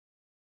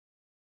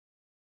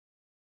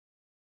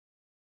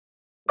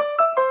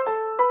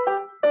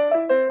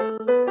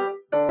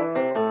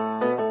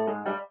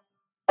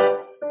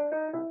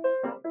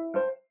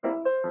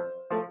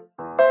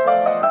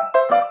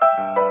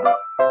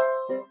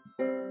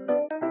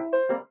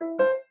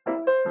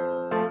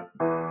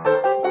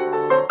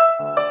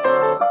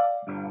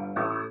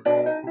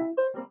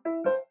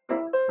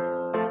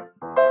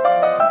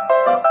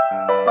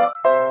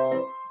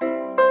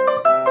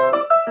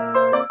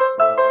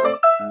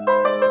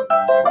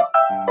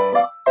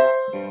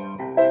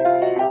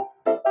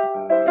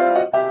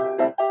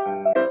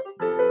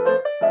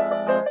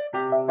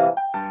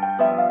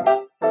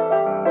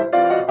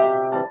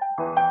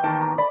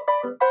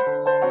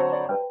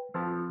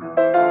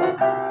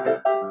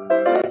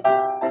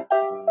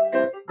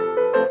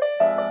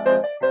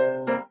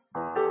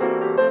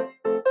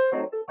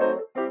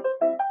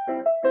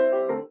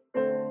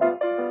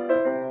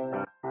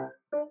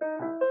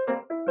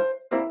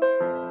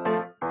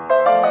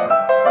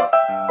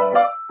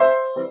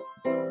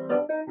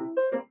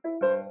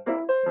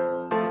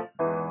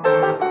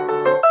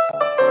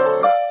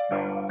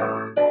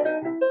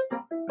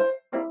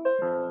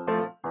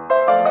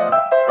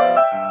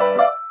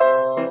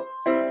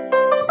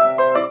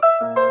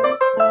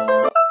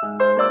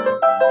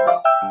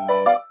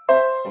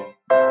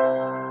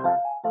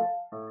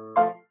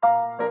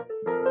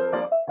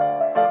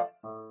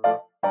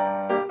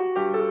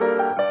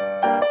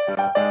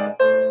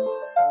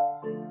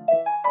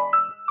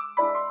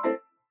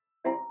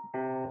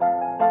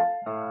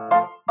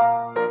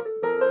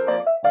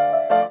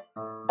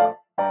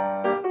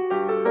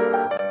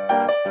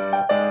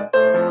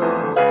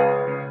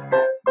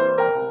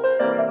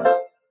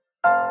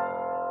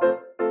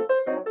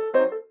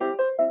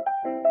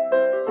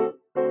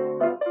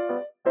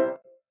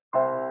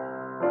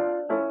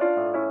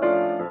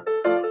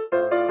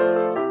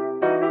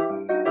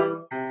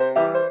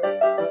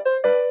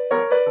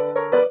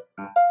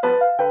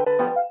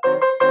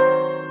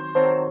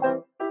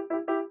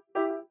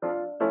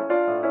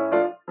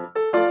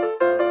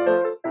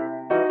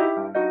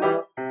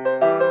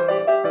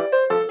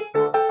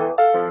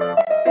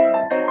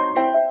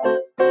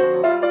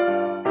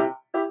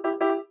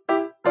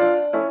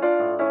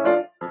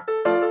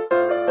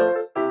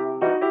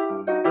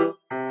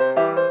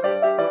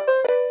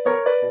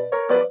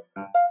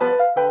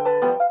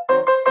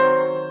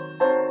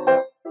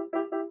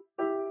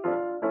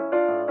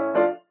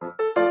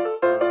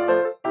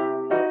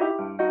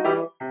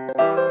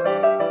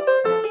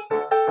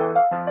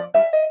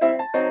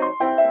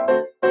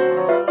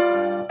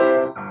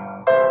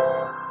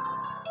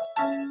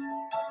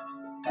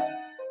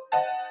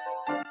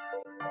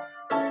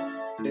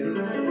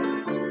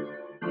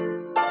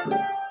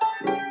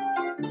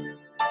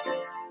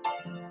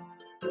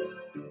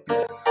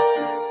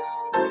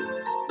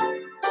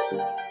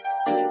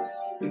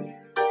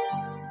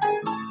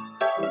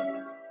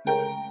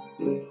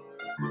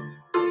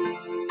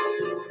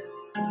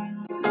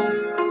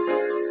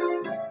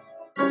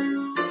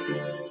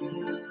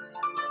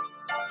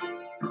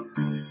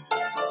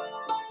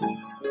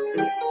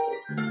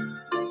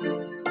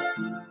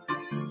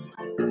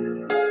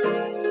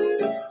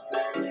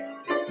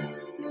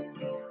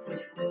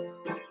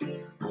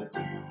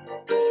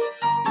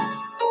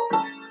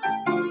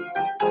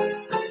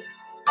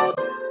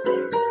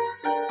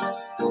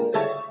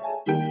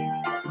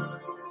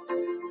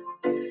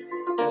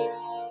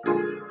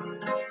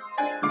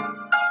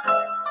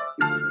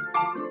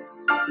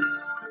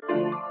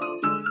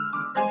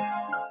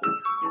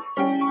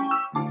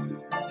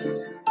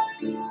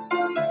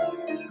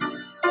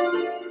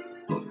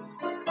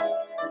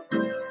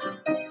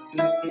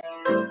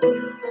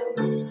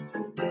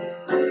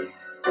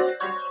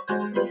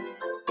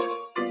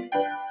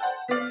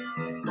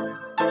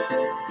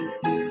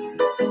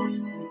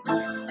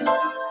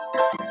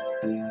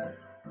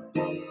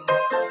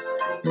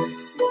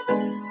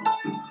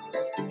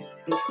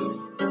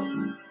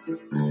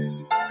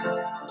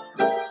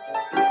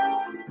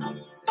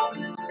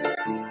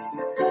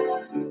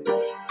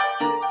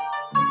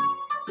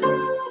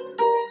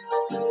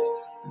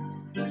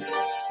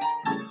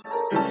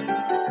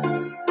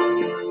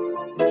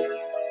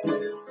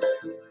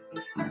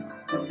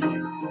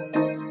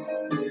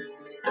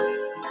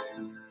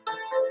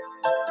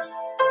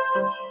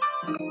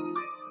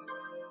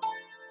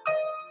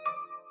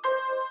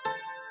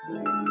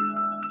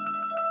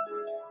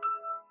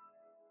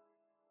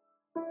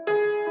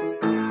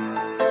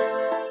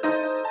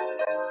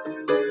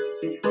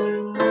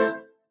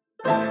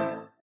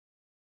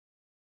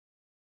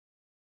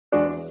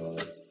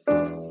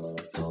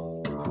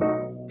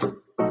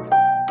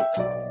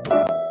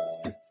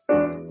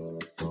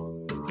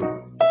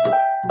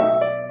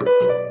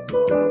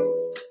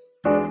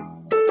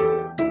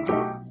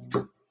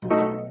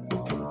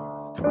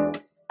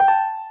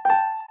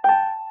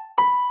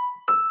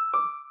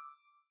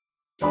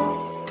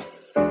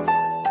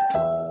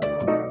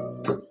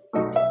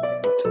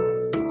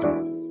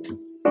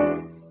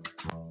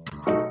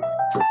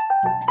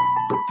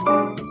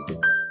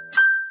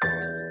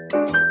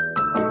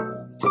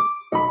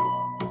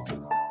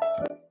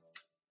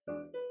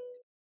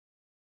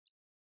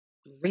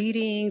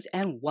Greetings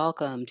and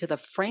welcome to the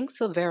Frank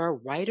Silvera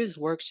Writers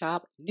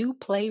Workshop New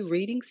Play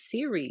Reading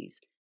Series.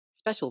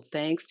 Special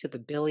thanks to the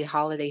Billie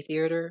Holiday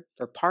Theatre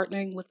for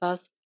partnering with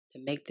us to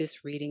make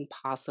this reading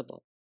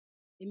possible.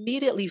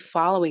 Immediately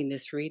following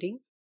this reading,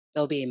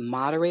 there'll be a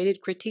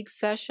moderated critique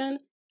session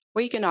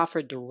where you can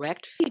offer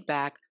direct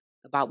feedback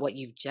about what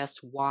you've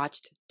just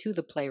watched to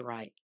the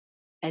playwright.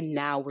 And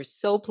now we're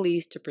so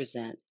pleased to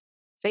present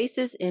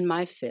Faces in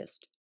My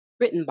Fist,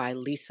 written by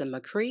Lisa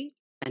McCree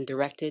and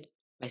directed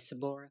by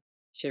Sabura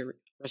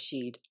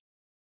Rashi.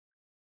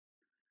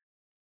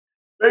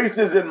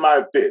 Faces in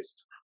My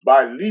Fist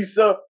by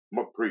Lisa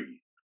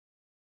McCree.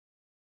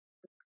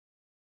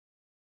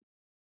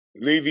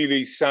 Levy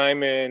Lee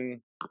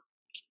Simon,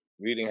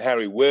 reading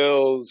Harry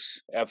Willis,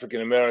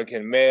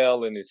 African-American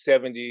male in his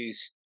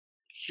 70s,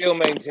 still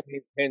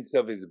maintains hints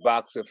of his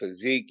boxer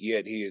physique,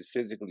 yet he is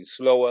physically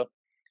slower.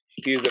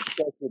 He is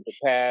obsessed with the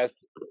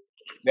past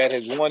that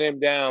has worn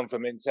him down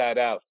from inside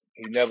out.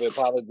 He never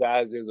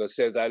apologizes or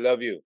says, "I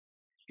love you."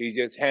 He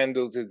just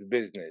handles his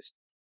business.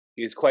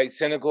 He is quite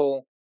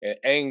cynical and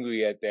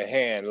angry at the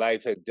hand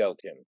life has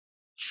dealt him.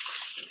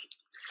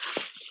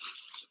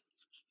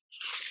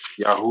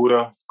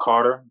 Yahuda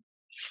Carter,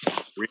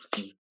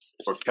 reading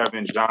for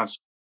Kevin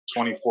Johnson,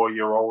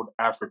 24-year-old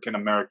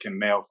African-American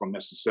male from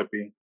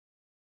Mississippi.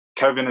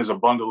 Kevin is a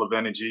bundle of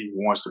energy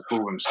who wants to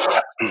prove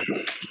himself.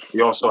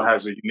 He also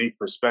has a unique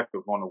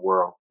perspective on the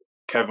world.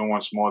 Kevin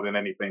wants more than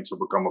anything to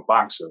become a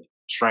boxer,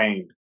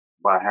 trained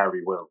by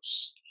Harry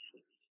Willis.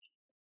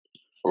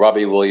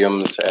 Robbie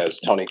Williams as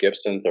Tony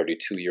Gibson,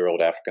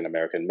 32-year-old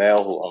African-American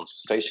male who owns a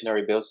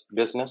stationery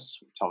business.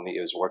 Tony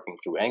is working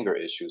through anger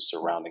issues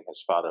surrounding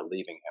his father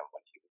leaving him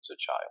when he was a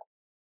child.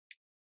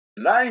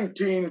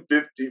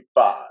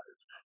 1955,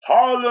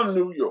 Harlem,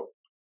 New York.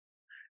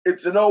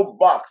 It's an old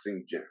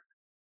boxing gym,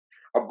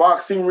 a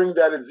boxing ring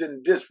that is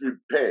in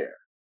disrepair.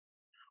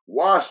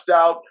 Washed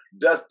out,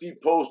 dusty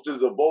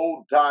posters of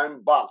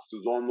old-time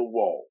boxers on the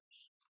walls.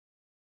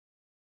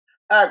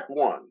 Act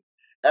 1.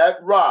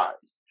 At Rise,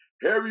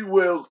 Harry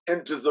Willis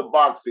enters a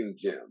boxing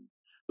gym.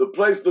 The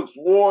place looks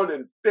worn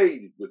and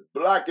faded with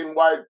black and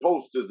white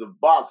posters of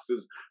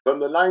boxers from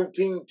the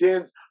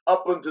 1910s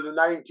up into the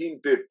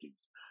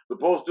 1950s. The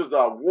posters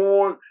are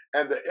worn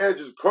and the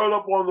edges curl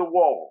up on the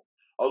wall,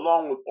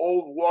 along with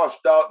old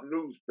washed-out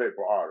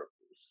newspaper articles.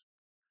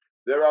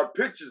 There are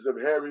pictures of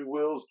Harry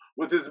Willis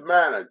with his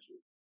manager.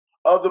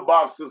 Other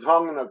boxers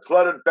hung in a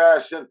cluttered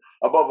fashion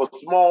above a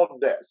small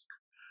desk.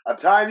 A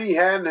tiny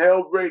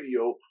handheld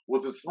radio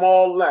with a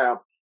small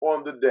lamp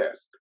on the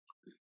desk.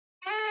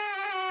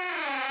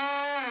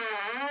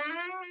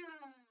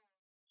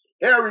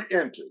 Harry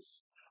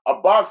enters.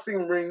 A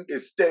boxing ring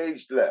is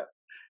staged left.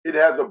 It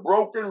has a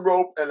broken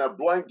rope and a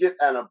blanket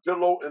and a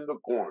pillow in the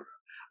corner.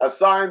 A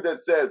sign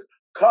that says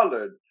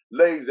 "Colored"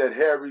 lays at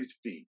Harry's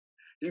feet.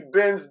 He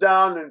bends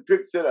down and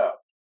picks it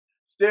up,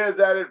 stares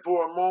at it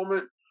for a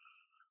moment,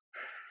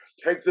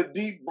 takes a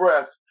deep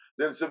breath,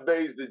 then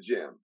surveys the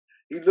gym.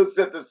 He looks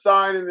at the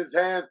sign in his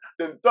hands,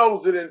 then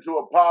throws it into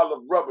a pile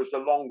of rubbish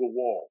along the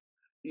wall.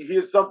 He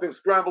hears something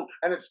scramble,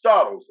 and it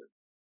startles him.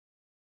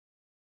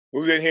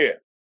 Who's in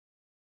here?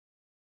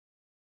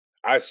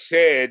 I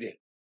said,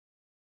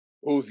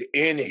 who's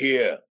in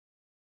here?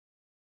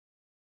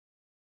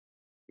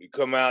 You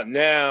come out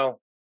now.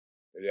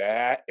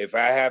 If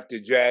I have to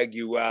drag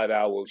you out,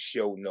 I will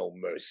show no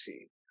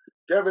mercy.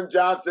 Kevin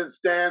Johnson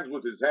stands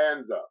with his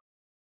hands up.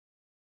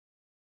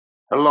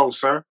 Hello,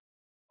 sir.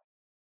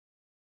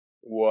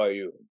 Who are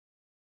you?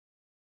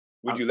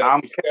 Would you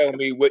like to tell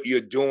me what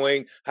you're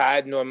doing,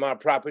 hiding on my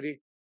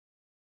property?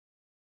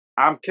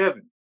 I'm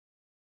Kevin.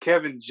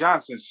 Kevin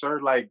Johnson,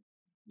 sir, like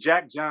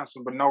Jack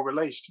Johnson, but no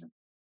relation.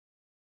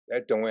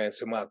 That don't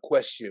answer my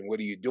question. What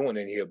are you doing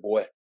in here,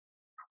 boy?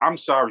 I'm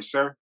sorry,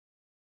 sir.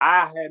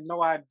 I had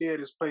no idea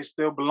this place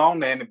still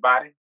belonged to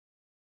anybody.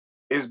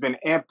 It's been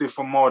empty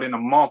for more than a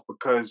month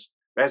because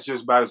that's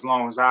just about as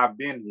long as I've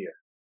been here.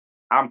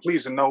 I'm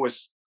pleased to know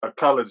it's a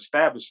colored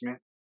establishment.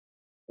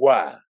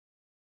 Why?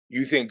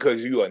 You think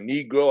because you're a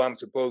Negro, I'm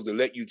supposed to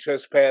let you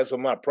trespass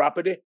on my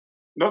property?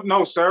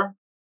 No, sir.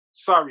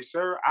 Sorry,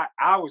 sir.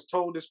 I was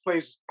told this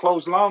place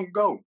closed long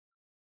ago.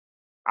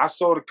 I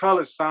saw the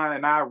color sign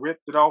and I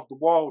ripped it off the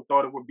wall,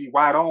 thought it would be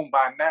white on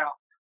by now.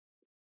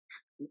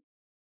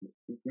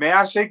 May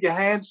I shake your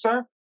hand,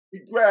 sir? He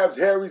grabs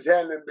Harry's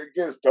hand and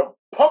begins to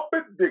pump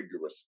it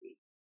vigorously.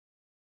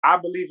 I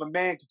believe a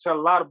man can tell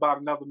a lot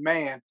about another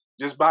man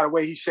just by the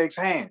way he shakes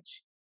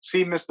hands.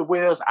 See, Mr.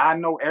 Willis, I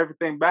know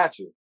everything about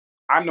you.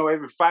 I know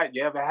every fight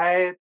you ever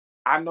had.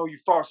 I know you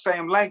fought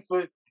Sam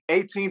Langford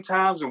 18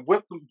 times and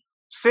whipped him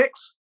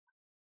 6.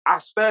 I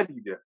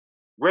studied it,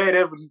 read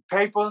every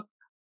paper.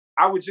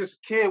 I was just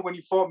a kid when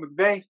you fought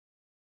McVeigh.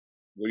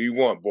 What do you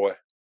want, boy?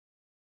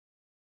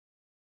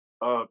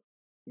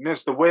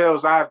 Mr.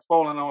 Wells, I had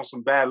fallen on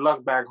some bad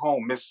luck back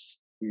home.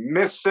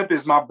 Mississippi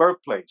is my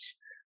birthplace.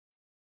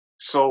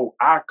 So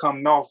I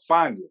come north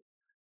find it.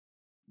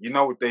 You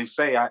know what they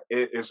say,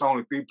 it's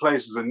only 3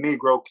 places a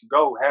Negro can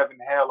go, heaven,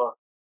 hell, or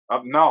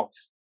up north.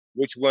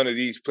 Which one of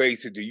these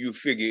places do you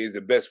figure is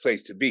the best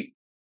place to be?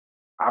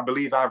 I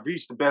believe I've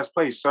reached the best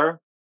place, sir.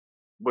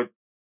 But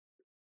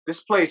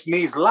this place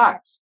needs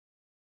life.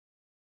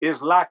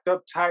 It's locked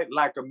up tight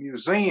like a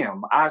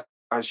museum. I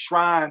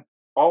shrine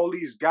all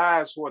these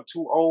guys who are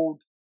too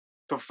old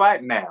to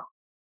fight now.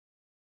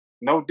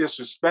 No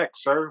disrespect,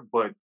 sir,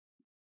 but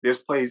this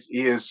place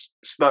is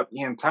stuck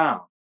in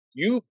town.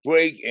 You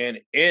break and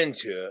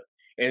enter,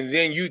 and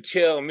then you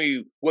tell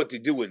me what to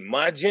do with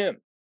my gym?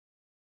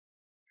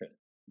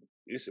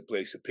 It's a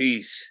place of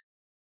peace.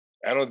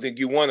 I don't think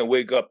you want to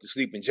wake up the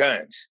sleeping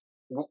giants.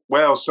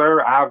 Well,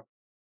 sir, I've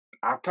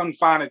come to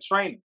find a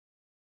trainer.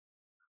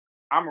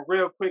 I'm a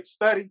real quick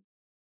study.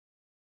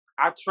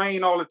 I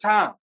train all the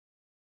time.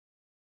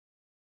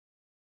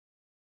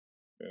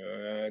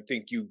 I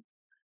think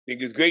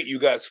it's great you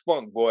got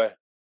spunk, boy.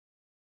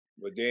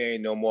 But there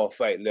ain't no more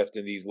fight left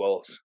in these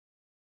walls.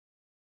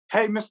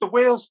 Hey, Mr.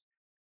 Wills,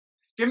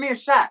 give me a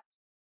shot.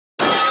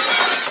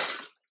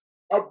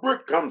 A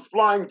brick comes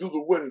flying through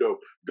the window.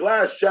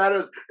 Glass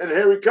shatters, and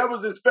Harry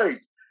covers his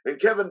face, and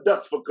Kevin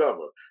ducks for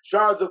cover.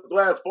 Shards of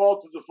glass fall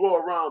to the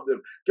floor around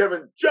them.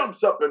 Kevin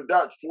jumps up and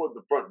darts toward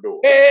the front door.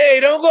 Hey,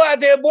 don't go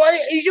out there, boy.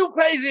 Is you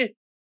crazy?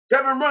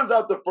 Kevin runs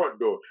out the front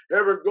door.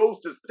 Harry goes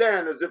to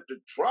stand as if to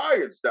try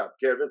and stop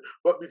Kevin,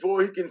 but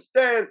before he can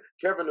stand,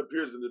 Kevin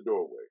appears in the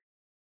doorway.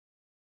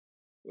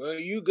 Well,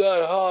 you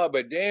got hard,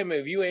 but damn,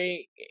 if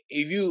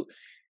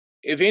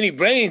any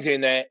brains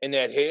in that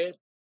head.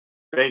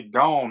 They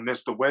gone,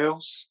 Mr.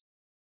 Wells.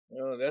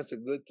 Oh, that's a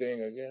good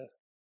thing, I guess.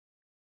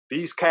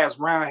 These cats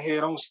round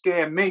here don't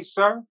scare me,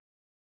 sir.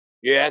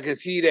 Yeah, I can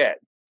see that.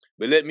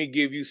 But let me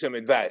give you some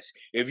advice.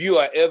 If you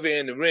are ever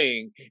in the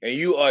ring and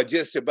you are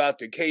just about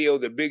to KO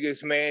the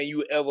biggest man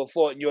you ever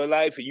fought in your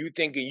life, and you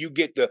thinking you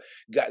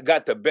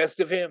got the best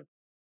of him,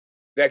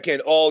 that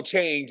can all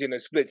change in a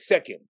split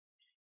second.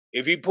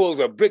 If he pulls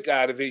a brick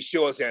out of his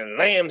shorts and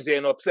lams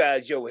them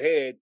upside your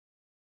head,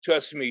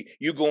 trust me,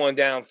 you going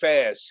down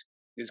fast.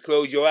 Just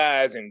close your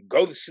eyes and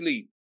go to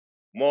sleep.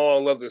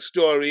 Moral of the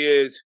story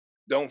is,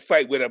 don't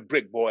fight with a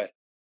brick, boy.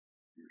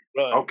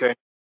 Run.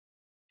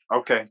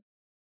 Okay.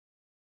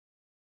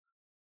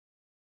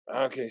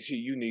 I can see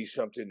you need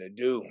something to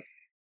do.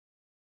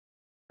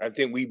 I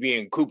think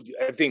being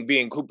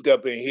cooped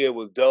up in here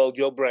was dulled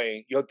your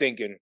brain. You're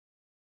thinking.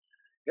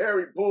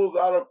 Harry pulls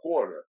out a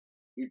quarter.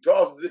 He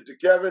tosses it to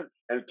Kevin,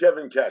 and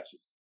Kevin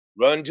catches.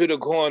 Run to the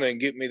corner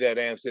and get me that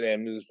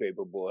Amsterdam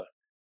newspaper, boy.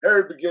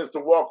 Harry begins to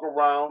walk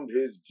around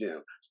his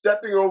gym.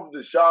 Stepping over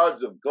the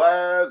shards of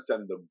glass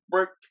and the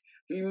brick,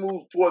 he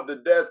moves toward the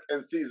desk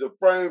and sees a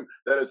frame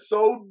that is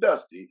so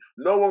dusty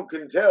no one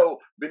can tell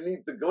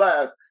beneath the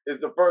glass is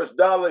the first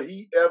dollar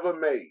he ever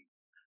made.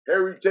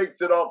 Harry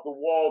takes it off the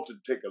wall to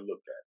take a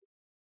look at it.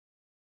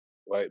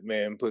 White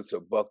man puts a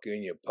buck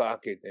in your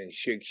pocket and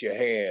shakes your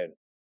hand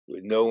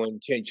with no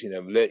intention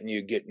of letting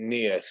you get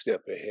near a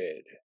step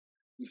ahead.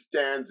 He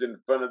stands in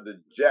front of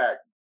the Jack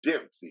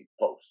Dempsey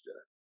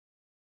poster.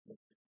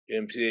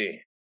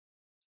 Dempsey,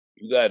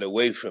 you got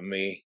away from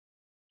me.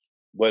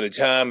 But a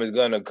time is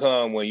going to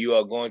come when you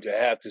are going to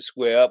have to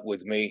square up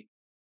with me.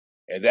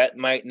 And that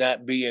might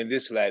not be in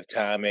this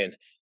lifetime, and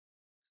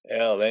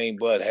hell ain't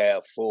but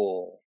half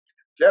full.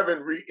 Kevin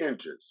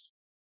re-enters.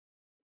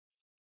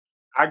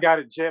 I got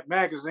a Jet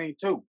magazine,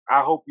 too.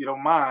 I hope you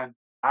don't mind.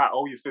 I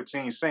owe you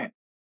 15 cents.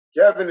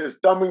 Kevin is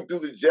thumbing through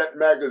the Jet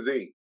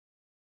magazine.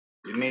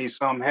 You need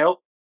some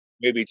help?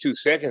 Maybe 2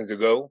 seconds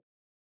ago.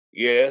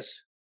 Yes.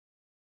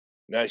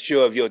 Not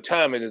sure if your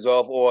timing is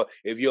off or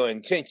if your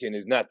intention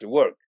is not to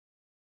work.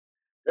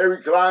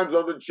 Harry climbs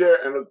on the chair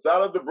and looks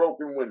out of the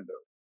broken window.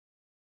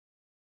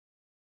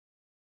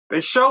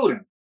 They showed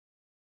him.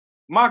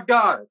 My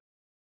God.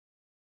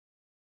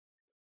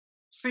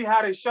 See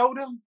how they showed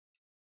him?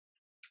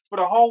 For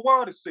the whole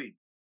world to see.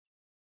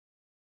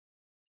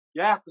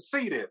 You have to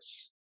see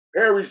this.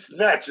 Harry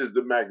snatches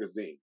the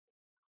magazine.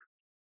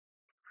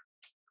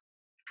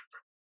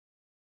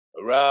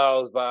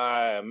 Aroused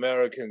by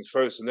Americans'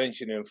 first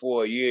lynching in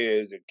 4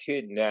 years, a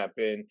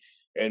kidnapping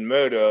and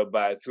murder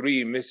by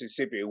 3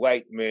 Mississippi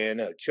white men,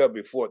 a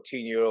chubby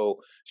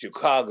 14-year-old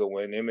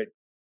Chicagoan, Emmett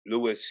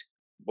Lewis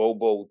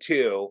Bobo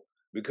Till,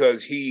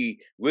 because he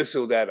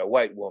whistled at a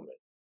white woman.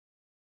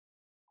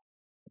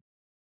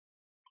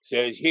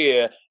 Says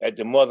here, at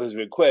the mother's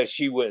request,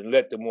 she wouldn't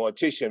let the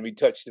mortician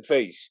retouch the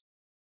face.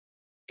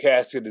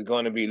 Casket is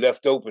going to be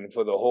left open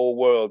for the whole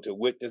world to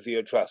witness the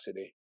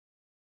atrocity.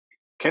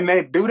 Can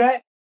they do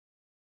that?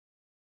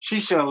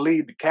 She shouldn't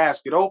leave the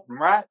casket open,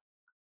 right?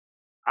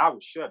 I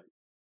would shut it.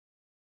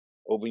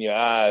 Open your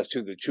eyes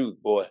to the truth,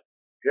 boy.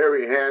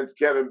 Harry hands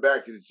Kevin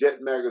back his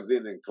Jet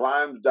magazine and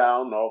climbs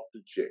down off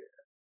the chair.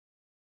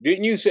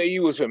 Didn't you say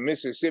you was from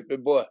Mississippi,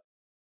 boy?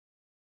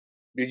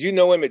 Did you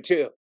know Emmett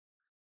Till?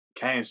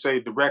 Can't say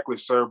directly,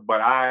 sir,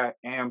 but I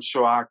am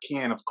sure our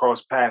kin have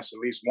crossed paths at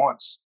least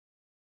once.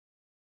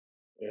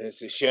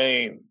 It's a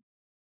shame.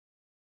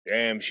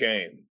 Damn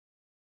shame.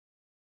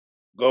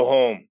 Go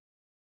home.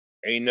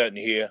 Ain't nothing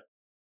here.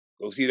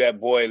 Go see that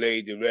boy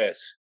laid to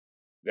rest.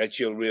 That's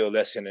your real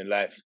lesson in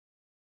life.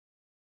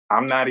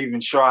 I'm not even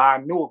sure I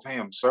knew of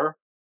him, sir.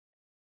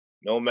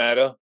 No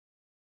matter.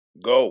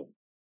 Go.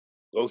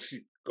 Go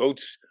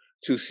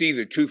to see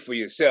the truth for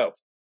yourself.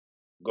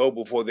 Go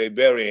before they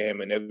bury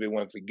him and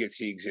everyone forgets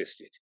he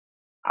existed.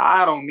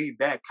 I don't need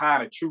that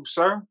kind of truth,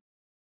 sir.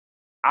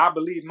 I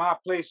believe my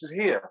place is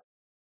here.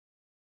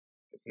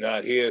 It's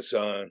not here,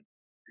 son.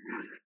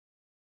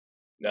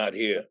 Not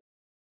here.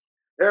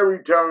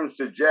 Harry turns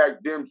to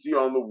Jack Dempsey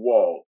on the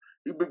wall.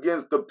 He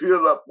begins to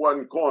peel up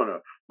one corner,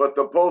 but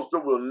the poster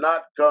will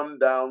not come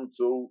down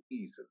so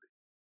easily.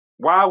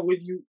 Why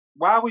would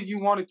you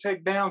want to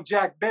take down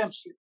Jack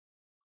Dempsey?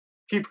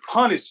 He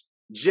punished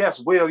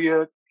Jess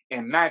Williard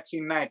in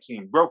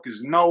 1919, broke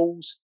his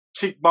nose,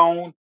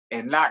 cheekbone,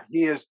 and knocked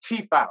his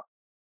teeth out.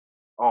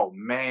 Oh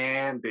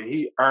man, did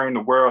he earn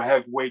the World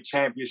Heavyweight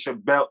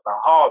Championship belt the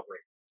hard way?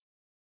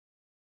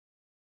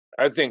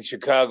 I think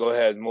Chicago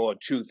has more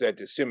truth at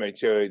the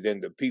cemetery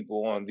than the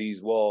people on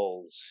these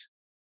walls.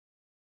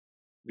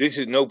 This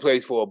is no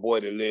place for a boy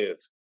to live.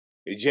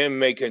 The gym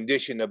may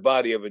condition the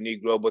body of a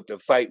Negro, but the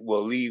fight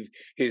will leave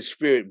his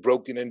spirit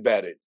broken and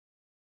battered.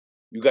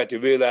 You got to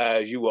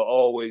realize you will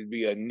always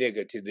be a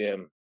nigger to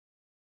them.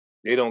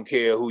 They don't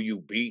care who you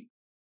beat.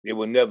 They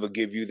will never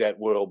give you that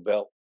world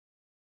belt.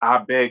 I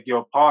beg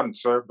your pardon,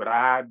 sir, but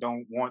I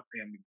don't want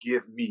them to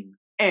give me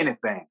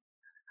anything.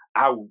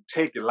 I will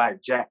take it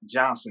like Jack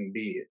Johnson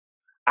did.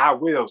 I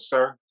will,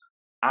 sir.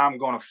 I'm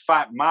going to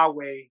fight my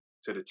way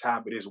to the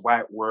top of this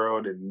white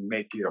world and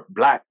make it a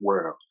black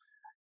world.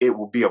 It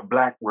will be a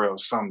black world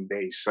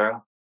someday, sir.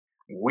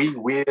 We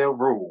will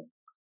rule.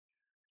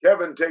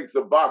 Kevin takes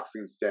a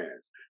boxing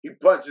stance. He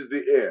punches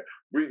the air,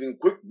 breathing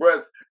quick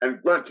breaths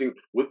and grunting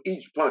with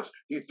each punch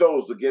he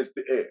throws against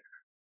the air.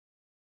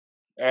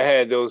 I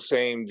had those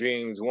same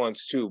dreams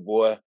once too,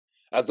 boy.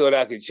 I thought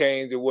I could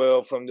change the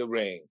world from the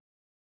ring.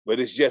 But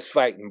it's just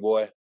fighting,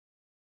 boy.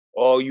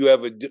 All you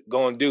ever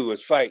gonna do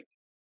is fight.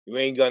 You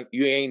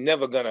ain't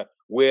never gonna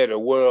wear the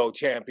world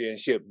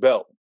championship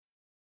belt.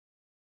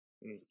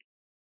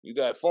 You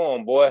got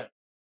form, boy.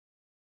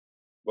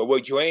 But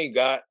what you ain't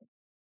got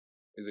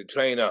is a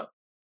trainer.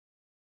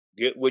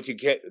 Get what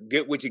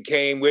you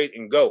came with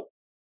and go.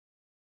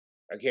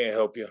 I can't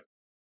help you.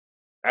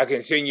 I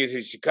can send you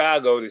to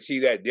Chicago to see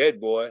that dead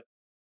boy.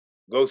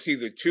 Go see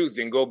the truth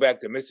and go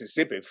back to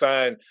Mississippi.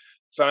 Find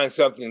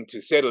something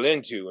to settle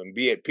into and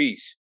be at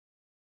peace.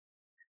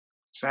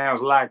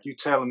 Sounds like you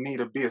telling me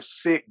to be a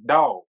sick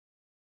dog.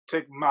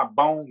 Take my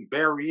bone,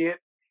 bury it,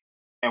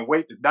 and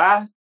wait to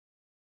die?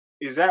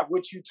 Is that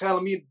what you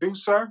telling me to do,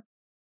 sir?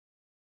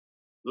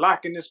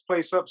 Locking this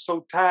place up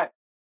so tight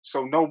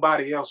so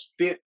nobody else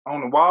fit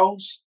on the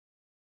walls?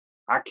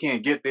 I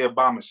can't get there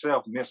by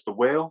myself, Mr.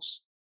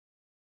 Wells.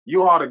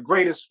 You are the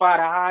greatest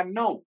fighter I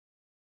know.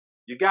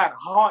 You got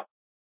heart.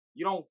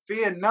 You don't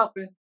fear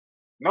nothing.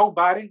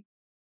 Nobody.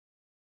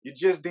 You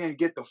just didn't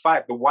get to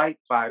fight the white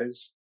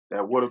fighters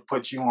that would have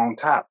put you on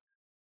top.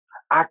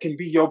 I can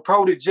be your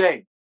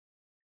protege.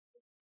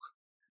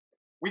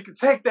 We can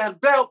take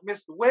that belt,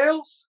 Mr.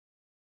 Wells.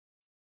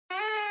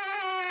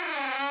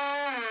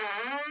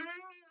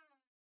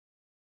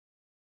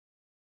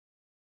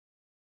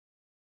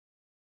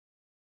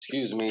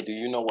 Excuse me, do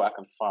you know where I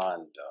can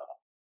find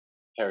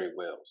Harry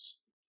Wills?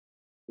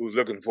 Who's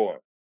looking for him?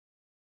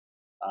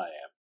 I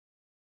am.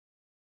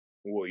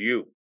 Who are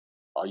you?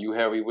 Are you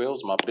Harry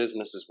Wills? My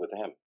business is with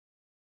him.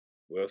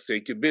 Well,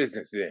 state your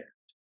business then.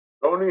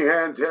 Tony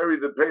hands Harry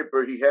the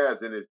paper he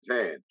has in his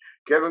hand.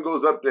 Kevin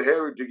goes up to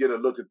Harry to get a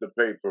look at the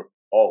paper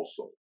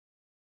also.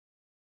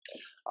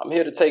 I'm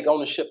here to take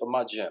ownership of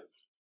my gym.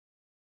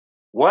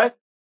 What?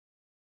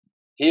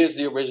 Here's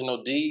the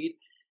original deed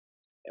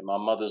and my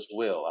mother's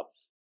will. I've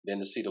been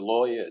to see the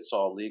lawyer. It's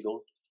all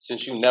legal.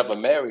 Since you never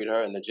married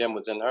her and the gym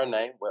was in her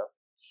name, well,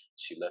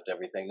 she left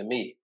everything to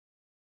me.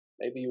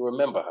 Maybe you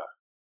remember her.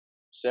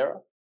 Sarah?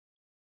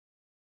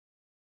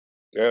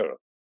 Sarah?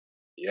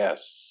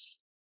 Yes,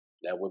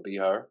 that would be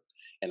her.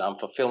 And I'm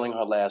fulfilling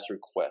her last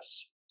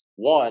request.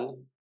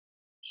 One,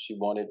 she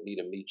wanted me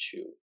to meet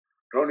you.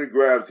 Tony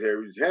grabs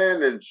Harry's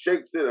hand and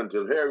shakes it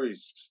until Harry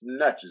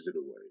snatches it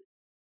away.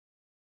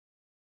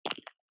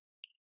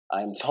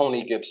 I'm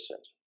Tony Gibson,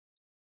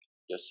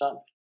 your son.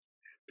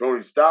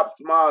 Tony stops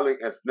smiling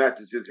and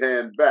snatches his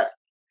hand back.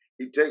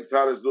 He takes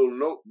out his little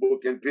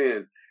notebook and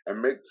pen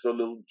and makes a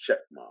little check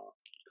mark.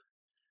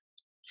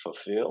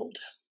 Fulfilled.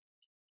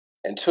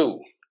 And two,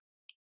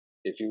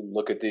 if you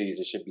look at these,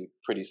 it should be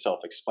pretty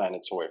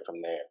self-explanatory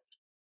from there.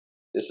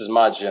 This is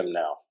my gym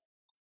now.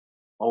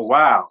 Oh,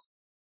 wow.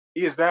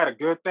 Is that a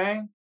good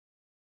thing?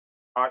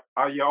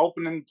 Are you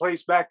opening the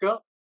place back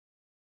up?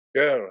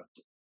 Sarah.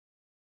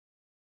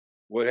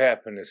 What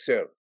happened to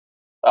Sarah?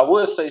 I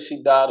would say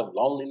she died of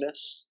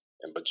loneliness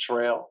and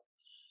betrayal,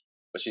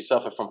 but she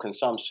suffered from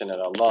consumption in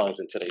her lungs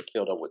until they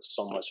filled her with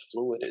so much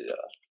fluid it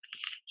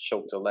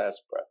choked her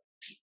last breath.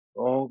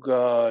 Oh,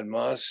 God,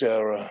 my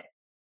Sarah.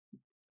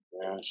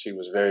 Yeah, she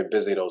was very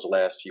busy those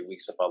last few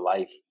weeks of her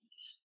life,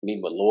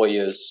 meeting with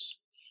lawyers,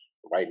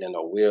 writing in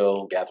her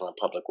will, gathering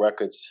public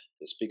records,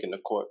 and speaking to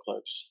court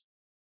clerks.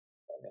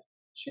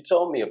 She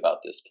told me about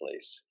this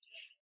place.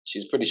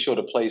 She's pretty sure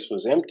the place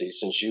was empty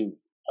since you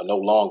are no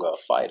longer a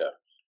fighter.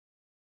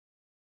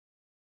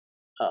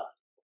 Huh.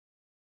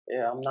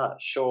 Yeah, I'm not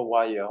sure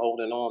why you're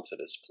holding on to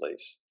this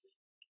place.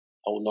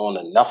 Holding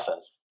on to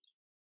nothing.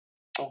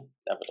 Oh,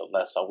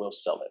 nevertheless, I will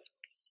sell it.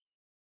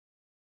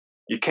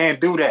 You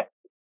can't do that.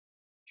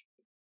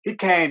 He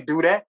can't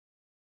do that.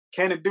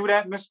 Can it do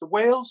that, Mr.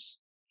 Wells?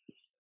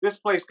 This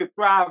place could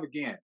thrive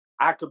again.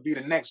 I could be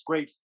the next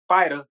great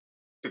fighter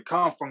to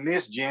come from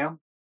this gym.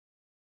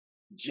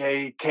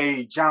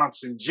 J.K.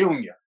 Johnson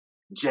Jr.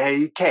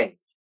 J.K.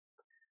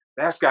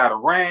 That's got a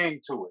ring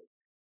to it.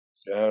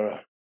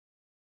 Sarah,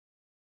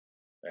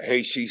 I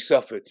hate she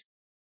suffered.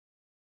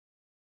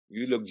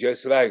 You look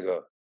just like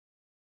her.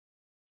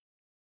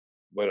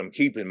 But I'm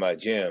keeping my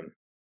gym.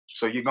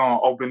 So you're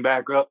gonna open it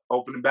back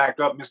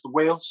up, Mr.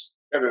 Wells?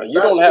 And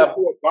you don't have a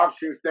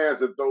boxing stance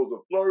that throws a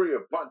flurry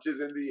of punches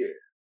in the air.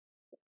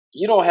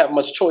 You don't have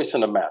much choice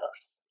in the matter.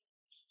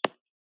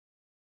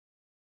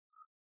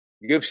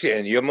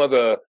 Gibson, your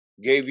mother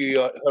gave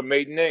you her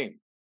maiden name?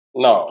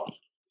 No,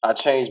 I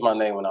changed my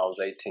name when I was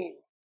 18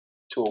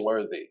 to a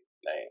worthy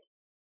name.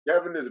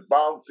 Kevin is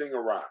bouncing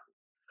around.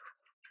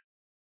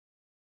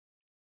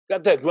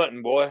 Got that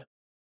grunting, boy.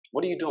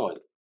 What are you doing?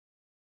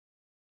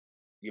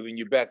 Giving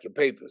you back your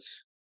papers.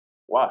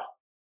 Why?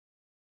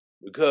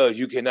 Because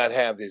you cannot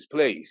have this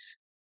place.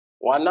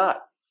 Why not?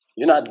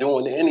 You're not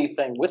doing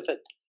anything with it.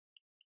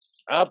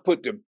 I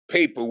put the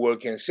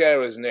paperwork in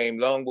Sarah's name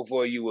long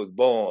before you was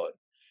born.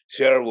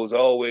 Sarah was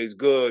always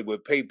good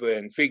with paper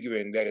and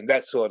figuring that and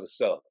that sort of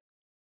stuff.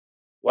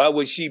 Why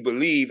would she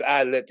believe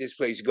I let this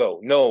place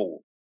go? No,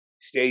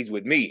 it stays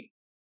with me.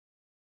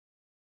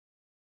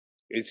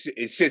 It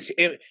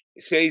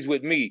stays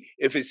with me.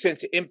 If it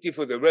sits empty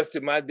for the rest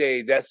of my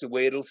days, that's the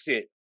way it'll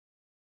sit.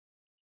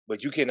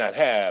 But you cannot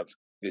have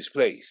this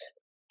place.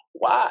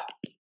 Why?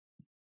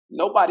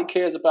 Nobody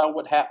cares about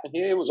what happened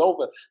here. It was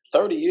over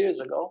 30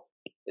 years ago.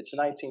 It's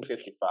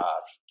 1955.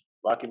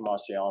 Rocky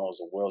Marciano is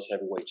a world's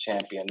heavyweight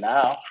champion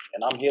now,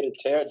 and I'm here to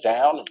tear it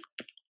down and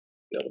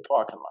build a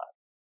parking lot.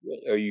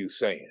 What are you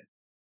saying?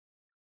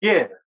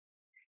 Yeah.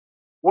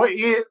 What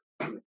is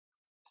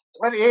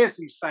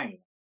he saying?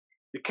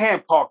 You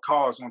can't park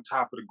cars on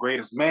top of the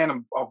greatest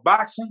man of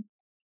boxing?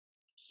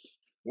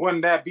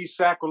 Wouldn't that be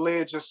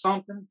sacrilege or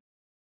something?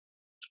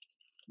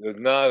 Does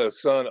not a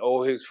son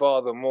owe his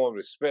father more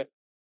respect?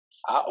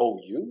 I owe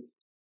you?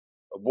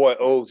 A boy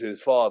owes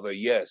his father,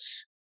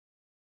 yes.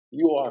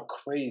 You are a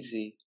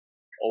crazy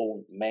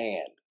old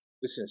man.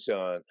 Listen,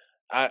 son,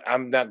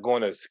 I'm not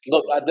going to...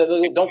 Look,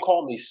 don't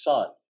call me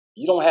son.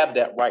 You don't have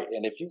that right.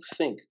 And if you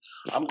think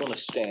I'm going to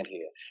stand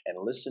here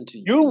and listen to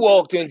you... You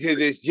walked into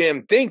this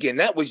gym thinking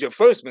that was your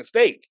first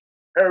mistake.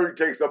 Harry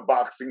takes a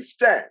boxing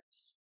stance.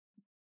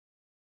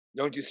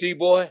 Don't you see,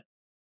 boy?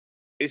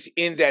 It's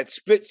in that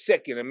split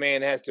second a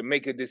man has to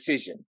make a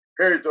decision.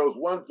 Harry throws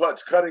one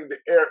punch, cutting the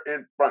air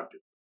in front of him.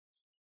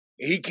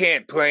 He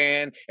can't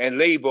plan and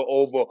labor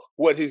over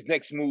what his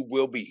next move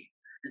will be.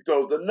 He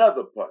throws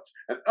another punch,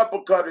 an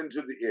uppercut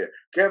into the air.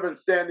 Kevin,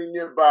 standing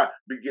nearby,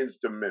 begins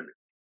to mimic.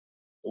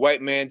 The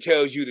white man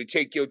tells you to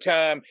take your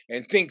time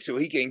and think so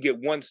he can get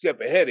one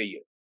step ahead of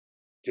you,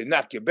 to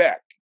knock you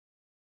back.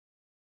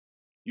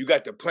 You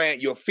got to plant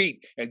your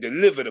feet and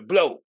deliver the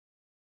blow.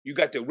 You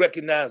got to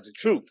recognize the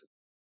truth.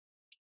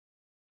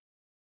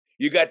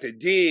 You got to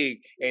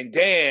dig and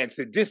dance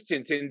the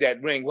distance in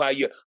that ring while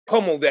you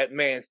pummel that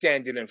man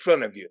standing in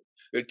front of you.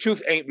 The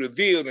truth ain't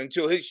revealed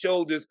until his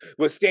shoulders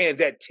will stand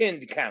at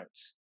 10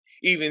 counts.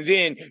 Even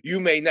then,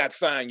 you may not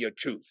find your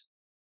truth.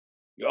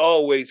 You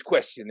always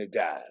question the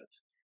dive.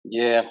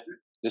 Yeah,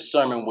 this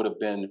sermon would have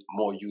been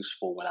more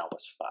useful when I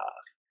was 5.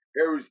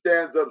 Harry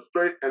stands up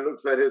straight and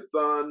looks at his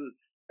son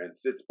and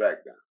sits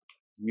back down.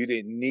 You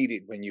didn't need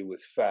it when you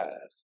was 5.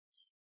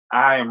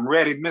 I am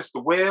ready,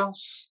 Mr.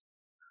 Wells.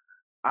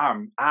 I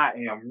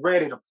am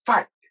ready to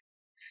fight.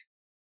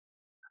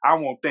 I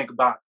won't think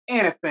about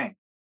anything.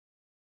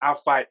 I'll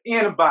fight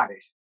anybody.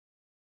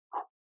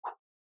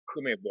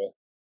 Come here, boy.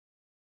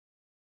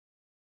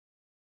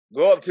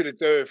 Go up to the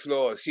 3rd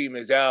floor, see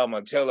Miss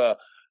Alma, tell her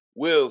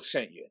Will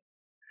sent you.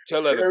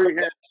 Tell her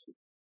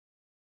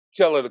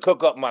to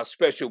cook up my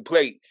special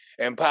plate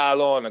and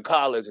pile on the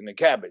collards and the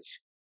cabbage.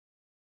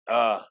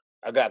 I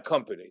got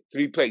company.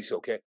 3 plates,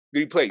 okay?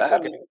 3 plates,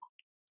 okay?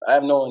 I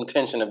have no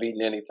intention of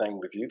eating anything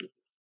with you.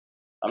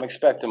 I'm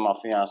expecting my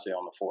fiance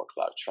on the 4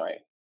 o'clock train.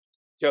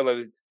 Tell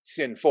her to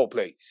send 4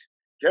 plates.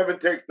 Kevin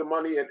takes the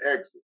money and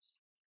exits.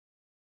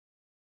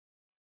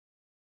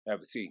 Have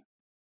a seat.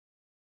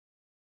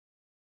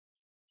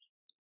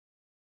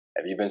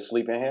 Have you been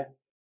sleeping here?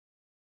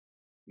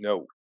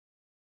 No.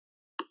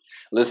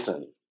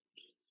 Listen,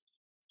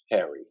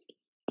 Harry,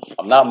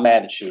 I'm not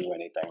mad at you or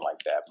anything like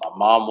that. My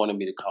mom wanted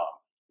me to come.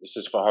 This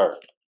is for her.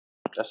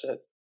 That's it.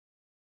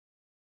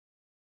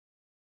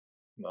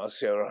 No,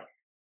 Sarah.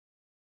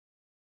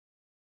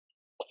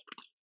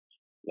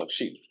 Look,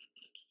 she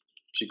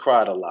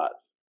cried a lot.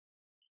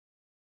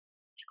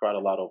 She cried a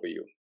lot over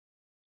you.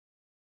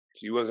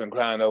 She wasn't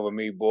crying over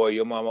me, boy.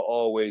 Your mama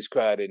always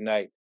cried at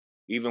night,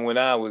 even when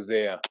I was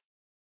there.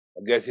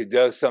 I guess it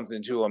does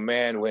something to a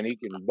man when he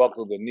can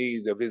buckle the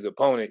knees of his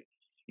opponent,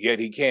 yet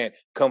he can't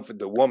comfort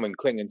the woman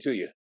clinging to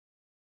you.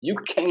 You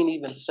can't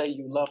even say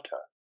you loved her.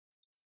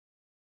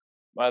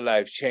 My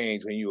life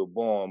changed when you were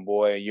born,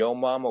 boy, and your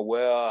mama,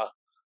 well,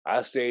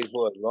 I stayed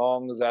for as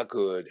long as I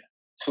could.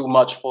 Too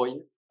much for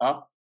you,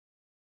 huh?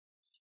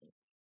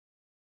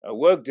 I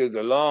worked as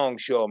a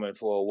longshoreman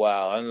for a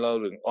while,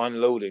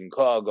 unloading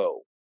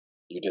cargo.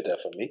 You did that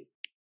for me.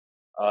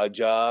 Odd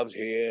jobs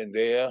here and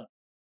there.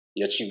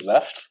 Yet you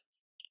left?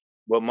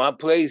 But my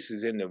place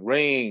is in the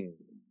ring.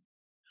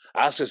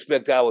 I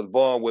suspect I was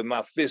born with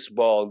my fist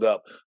balled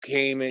up,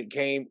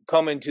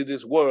 coming to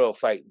this world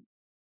fighting.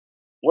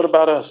 What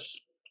about us?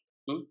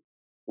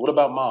 What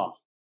about Mom?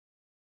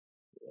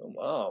 Your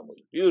mom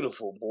was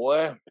beautiful,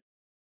 boy.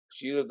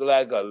 She looked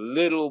like a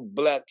little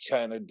black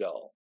China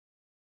doll.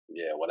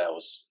 Yeah, well, that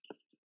was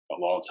a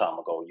long time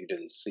ago. You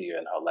didn't see her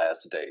in her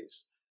last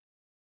days.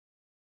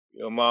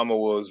 Your mama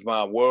was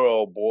my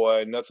world,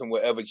 boy. Nothing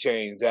will ever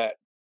change that.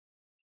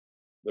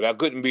 But I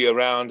couldn't be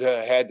around her.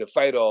 I had to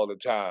fight all the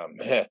time.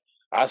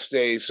 I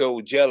stayed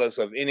so jealous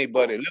of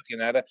anybody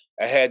looking at her,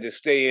 I had to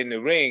stay in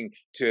the ring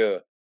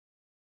to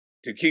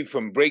keep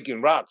from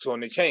breaking rocks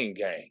on the chain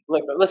gang.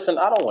 Look, listen,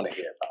 I don't want to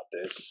hear about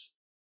this.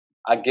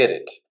 I get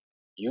it.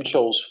 You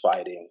chose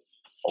fighting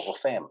over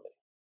family.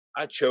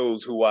 I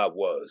chose who I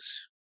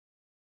was.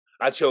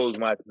 I chose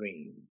my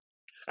dream.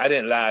 I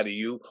didn't lie to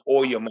you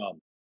or your mom.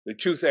 The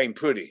truth ain't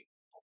pretty.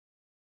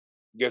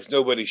 Guess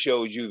nobody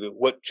showed you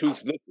what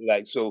truth looked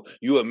like, so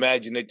you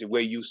imagine it the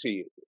way you see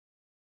it.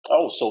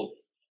 Oh, so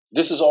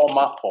this is all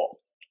my fault.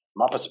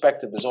 My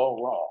perspective is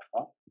all wrong,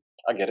 huh?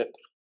 I get it.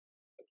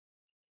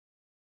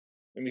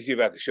 Let me see if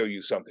I can show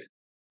you something.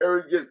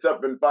 Harry gets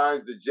up and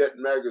finds the Jet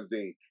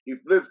magazine. He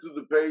flips through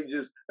the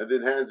pages and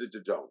then hands it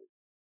to Tony.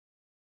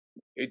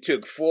 It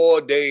took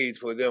 4 days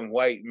for them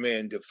white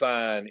men to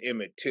find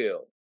Emmett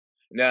Till.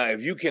 Now,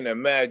 if you can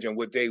imagine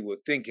what they were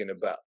thinking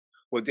about,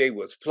 what they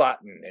was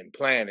plotting and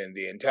planning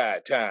the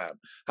entire time,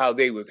 how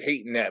they was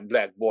hating that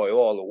black boy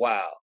all the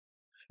while.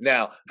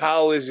 Now,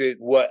 how is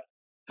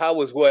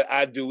what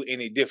I do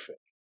any different?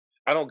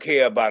 I don't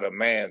care about a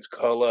man's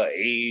color,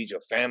 age,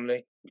 or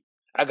family.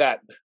 I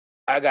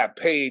got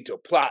paid to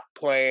plot,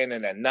 plan,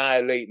 and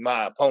annihilate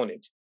my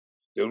opponent.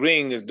 The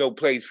ring is no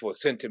place for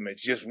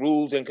sentiments, just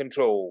rules and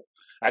control.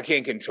 I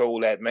can't control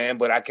that man,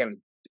 but I can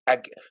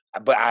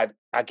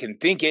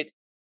think it.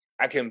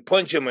 I can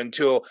punch him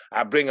until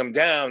I bring him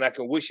down. I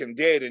can wish him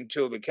dead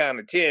until the count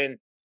of 10.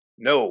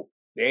 No,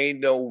 there ain't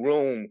no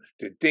room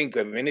to think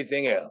of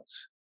anything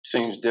else.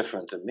 Seems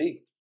different to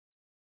me.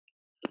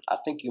 I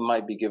think you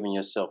might be giving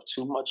yourself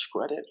too much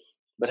credit.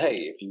 But hey,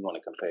 if you want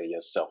to compare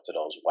yourself to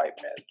those white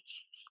men,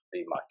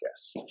 be my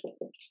guest.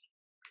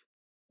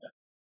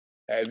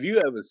 Have you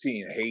ever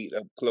seen hate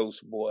up close,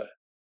 boy?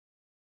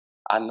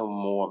 I know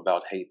more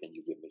about hate than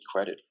you give me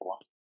credit for.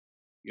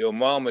 Your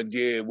mama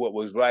did what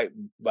was right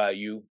by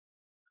you.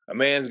 A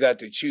man's got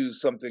to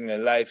choose something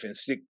in life and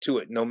stick to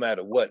it no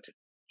matter what.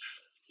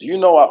 Do you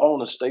know I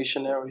own a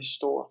stationery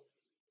store?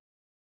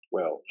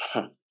 Well,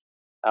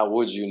 how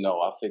would you know?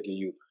 I figure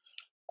you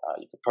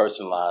could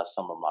personalize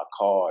some of my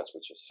cards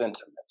with your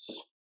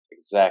sentiments.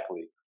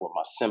 Exactly what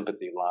my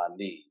sympathy line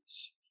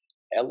needs.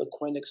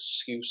 Eloquent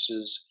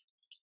excuses,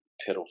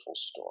 pitiful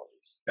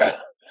stories.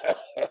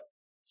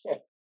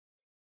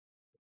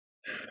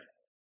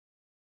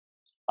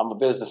 I'm a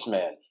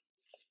businessman.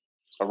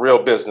 A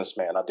real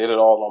businessman. I did it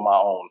all on my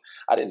own.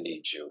 I didn't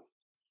need you.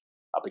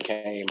 I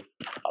became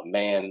a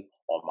man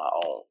on my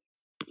own.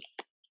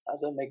 How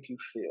does that make you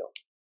feel?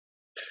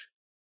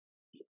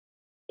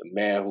 The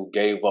man who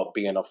gave up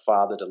being a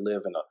father to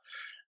live in a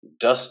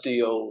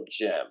dusty old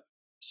gem,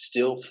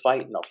 still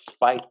fighting a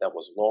fight that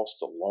was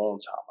lost a long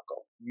time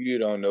ago. You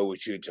don't know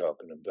what you're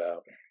talking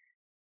about.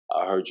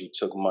 I heard you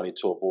took money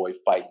to avoid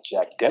fighting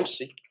Jack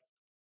Dempsey.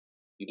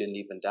 You didn't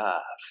even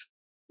dive.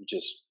 You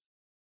just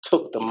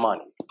took the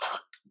money.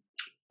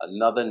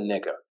 Another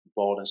nigger,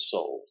 bought and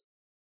sold.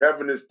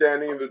 Kevin is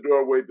standing in the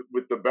doorway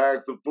with the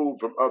bags of food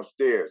from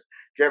upstairs.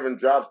 Kevin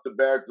drops the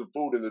bags of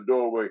food in the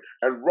doorway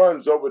and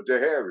runs over to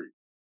Harry.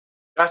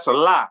 That's a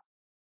lie.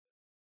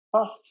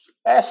 Huh?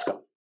 Ask him.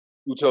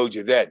 Who told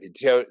you that? Did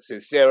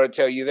Sarah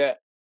tell you that?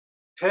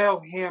 Tell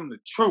him the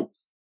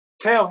truth.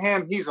 Tell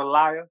him he's a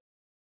liar.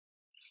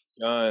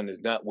 Son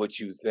is not what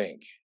you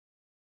think.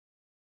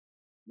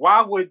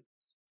 Why would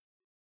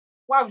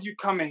you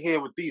come in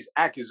here with these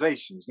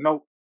accusations?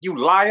 No, you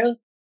liar.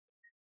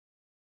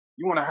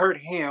 You want to hurt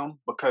him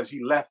because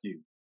he left you.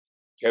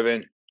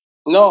 Kevin?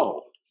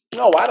 No,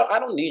 I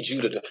don't need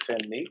you to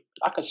defend me.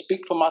 I can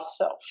speak for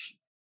myself.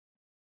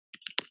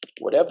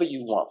 Whatever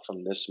you want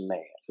from this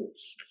man,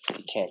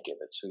 he can't give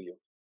it to you.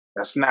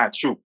 That's not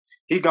true.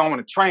 He going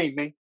to train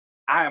me.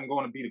 I am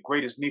going to be the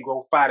greatest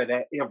Negro fighter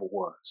that ever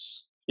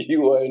was.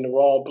 You are in the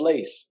wrong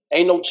place.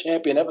 Ain't no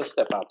champion ever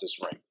step out this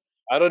ring.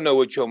 I don't know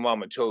what your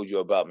mama told you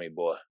about me,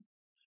 boy.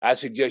 I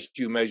suggest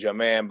you measure a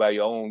man by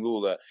your own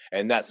ruler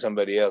and not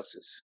somebody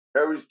else's.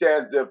 Harry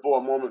stands there for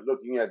a moment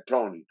looking at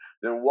Tony,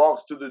 then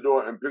walks to the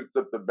door and picks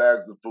up the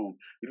bags of food.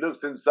 He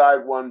looks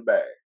inside one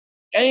bag.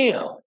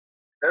 Damn.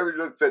 Harry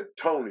looks at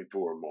Tony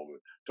for a moment.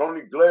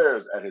 Tony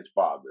glares at his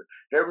father.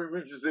 Harry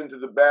reaches into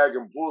the bag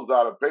and pulls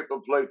out a paper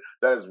plate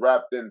that is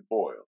wrapped in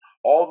foil.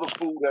 All the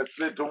food has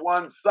slid to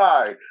one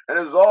side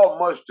and is all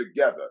mushed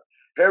together.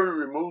 Harry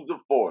removes the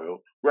foil,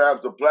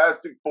 grabs a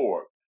plastic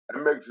fork,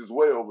 and makes his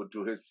way over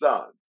to his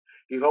son.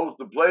 He holds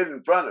the plate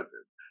in front of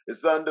him. His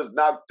son does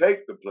not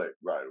take the plate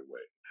right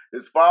away.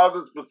 His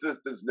father's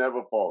persistence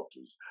never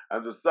falters,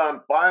 and the son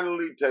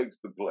finally takes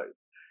the plate.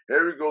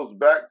 Harry goes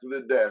back to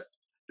the desk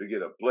to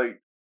get a plate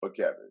for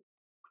Kevin.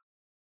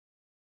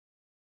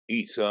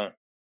 Eat, son.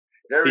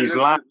 Harry He's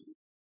lying.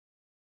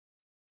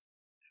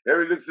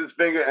 Harry licks his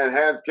finger and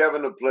hands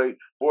Kevin a plate,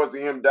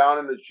 forcing him down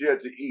in the chair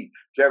to eat.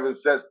 Kevin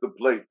sets the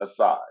plate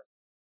aside.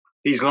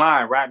 He's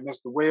lying, right,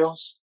 Mr.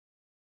 Wills?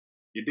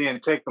 You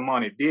didn't take the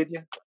money, did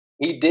you?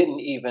 He didn't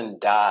even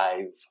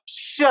dive.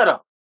 Shut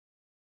up.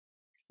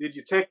 Did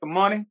you take the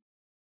money?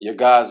 Your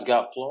guy's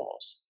got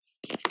flaws.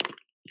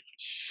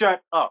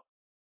 Shut up.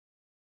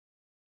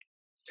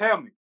 Tell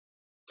me.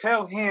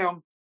 Tell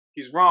him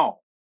he's wrong.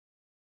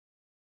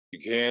 You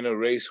can't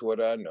erase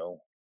what I know.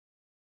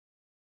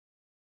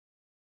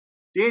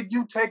 Did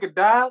you take a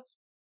dive?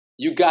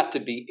 You got to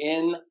be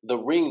in the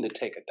ring to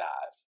take a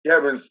dive.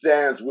 Kevin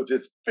stands with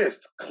his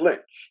fists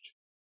clenched.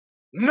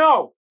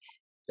 No.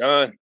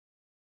 Son,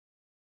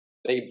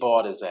 They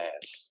bought his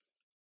ass.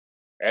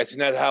 that's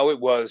not how it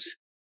was.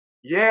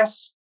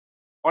 Yes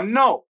or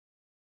no?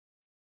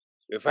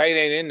 The fight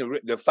ain't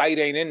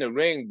in the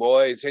ring,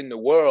 boy. It's in the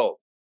world.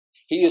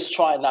 He is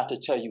trying not to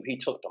tell you he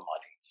took the money.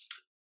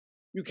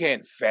 You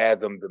can't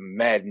fathom the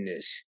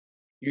madness.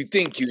 You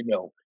think you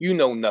know. You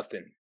know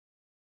nothing.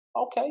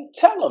 Okay,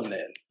 tell him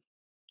then.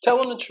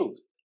 Tell him the truth.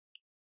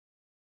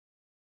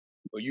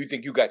 Well, you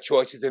think you got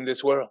choices in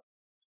this world?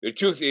 The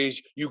truth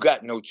is, you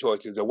got no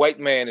choices. The white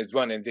man is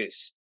running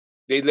this.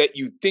 They let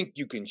you think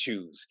you can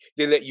choose.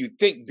 They let you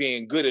think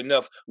being good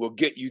enough will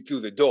get you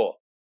through the door.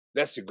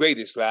 That's the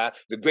greatest lie,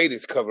 the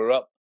greatest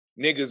cover-up.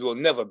 Niggas will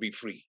never be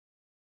free.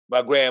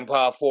 My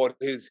grandpa bought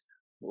his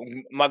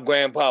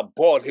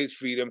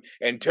freedom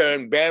and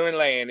turned barren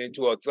land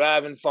into a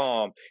thriving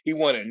farm. He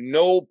wanted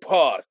no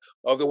part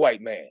of the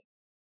white man.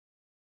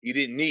 He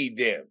didn't need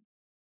them.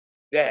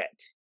 That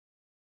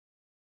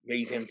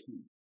made him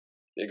free.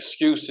 The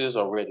excuses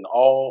are written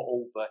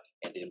all over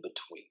and in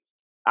between.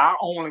 I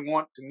only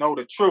want to know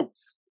the truth.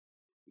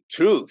 The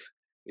truth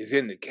is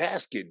in the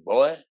casket,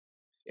 boy,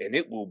 and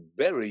it will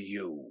bury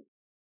you.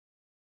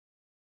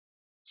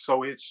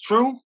 So it's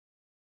true?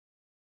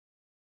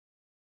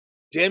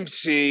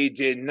 Dempsey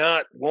did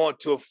not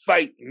want to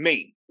fight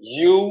me.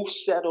 You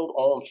settled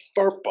on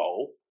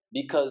Furpo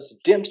because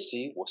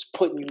Dempsey was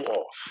putting you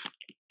off.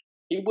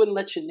 He wouldn't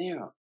let you near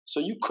him, so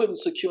you couldn't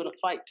secure the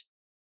fight.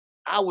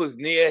 I was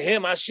near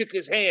him. I shook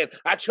his hand.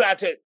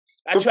 The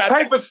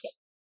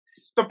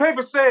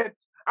paper said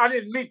I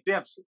didn't meet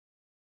Dempsey.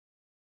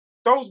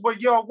 Those were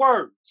your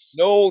words.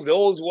 No,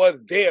 those were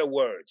their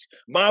words.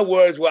 My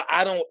words were,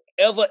 I don't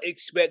ever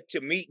expect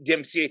to meet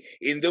Dempsey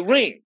in the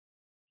ring.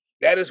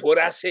 That is what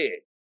I said.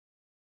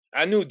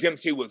 I knew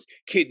Dempsey was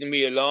kidding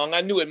me along. I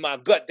knew in my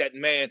gut that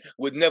man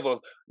would never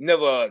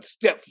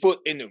step foot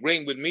in the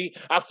ring with me.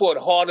 I fought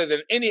harder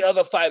than any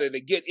other fighter to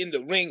get in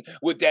the ring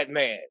with that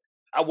man.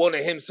 I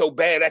wanted him so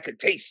bad I could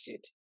taste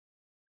it.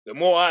 The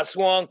more I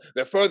swung,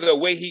 the further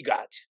away he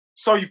got.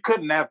 So you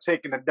couldn't have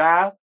taken a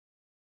dive?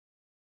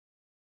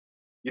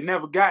 You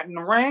never got in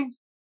the ring?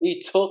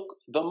 He took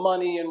the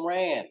money and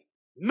ran.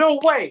 No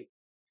way.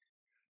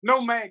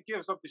 No man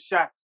gives up the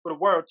shot for the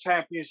world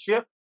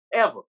championship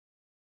ever.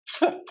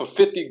 For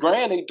 50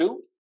 grand, they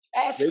do.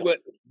 Ask They them. were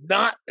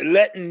not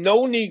letting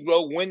no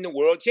Negro win the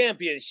world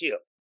championship.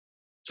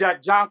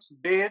 Jack Johnson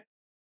did.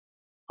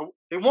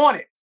 He won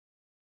it.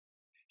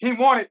 He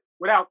won it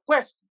without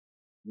question.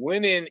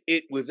 Winning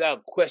it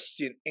without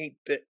question ain't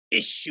the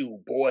issue,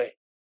 boy.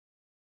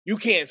 You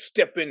can't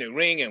step in the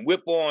ring and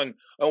whip on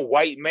a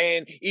white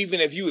man, even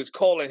if you is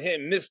calling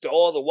him mister,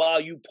 all the while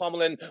you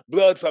pummeling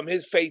blood from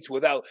his face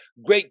without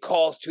great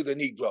cost to the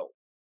Negro.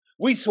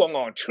 We swung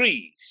on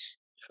trees.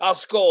 Our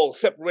skulls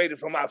separated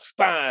from our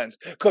spines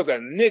because a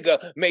nigger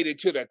made it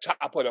to the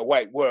top of the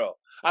white world.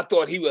 I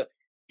thought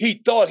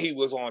he thought he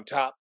was on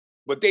top,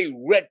 but they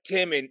wrecked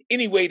him in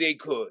any way they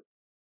could.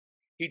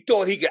 He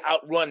thought he could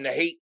outrun the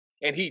hate,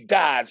 and he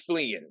died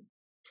fleeing.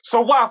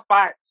 So why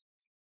fight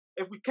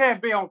if we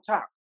can't be on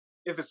top?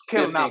 If it's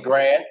killing 50 out.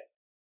 grand,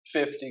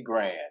 50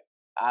 grand.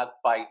 I'd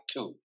fight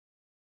too.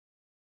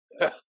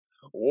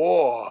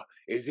 War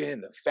is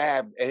in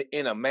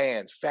a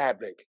man's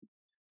fabric.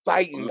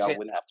 Fighting Y'all in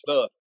wouldn't have to.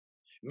 blood.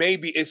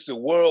 Maybe it's the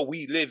world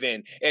we live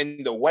in,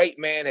 and the white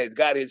man has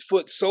got his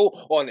foot so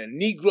on a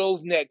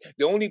Negro's neck,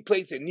 the only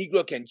place a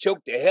Negro can choke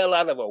the hell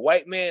out of a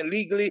white man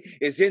legally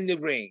is in the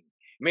ring.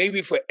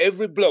 Maybe for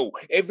every blow,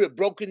 every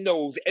broken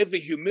nose, every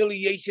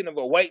humiliation of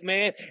a white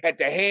man at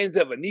the hands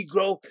of a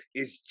Negro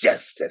is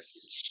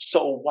justice.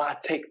 So why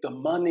take the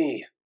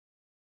money?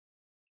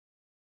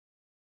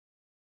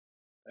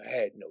 I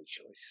had no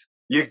choice.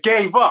 You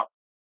gave up.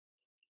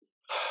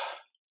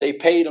 They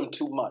paid him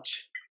too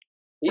much.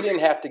 He didn't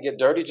have to get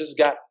dirty, just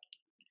got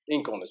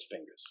ink on his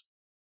fingers.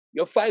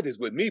 Your fight is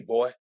with me,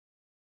 boy.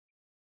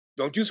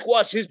 Don't you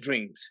squash his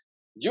dreams.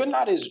 You're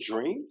not his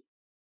dream.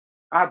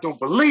 I don't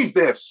believe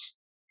this.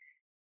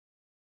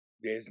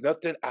 There's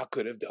nothing I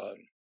could have done.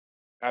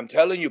 I'm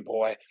telling you,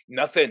 boy,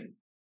 nothing.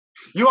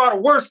 You are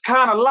the worst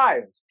kind of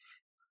liar.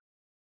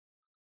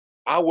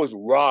 I was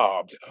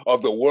robbed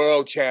of the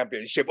world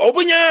championship.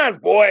 Open your eyes,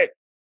 boy.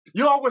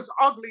 You're always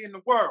ugly in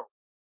the world.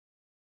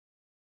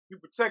 You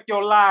protect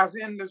your lies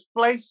in this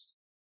place.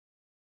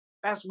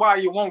 That's why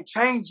you won't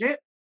change it.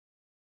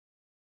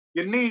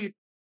 You need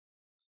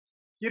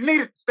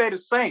it to stay the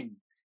same.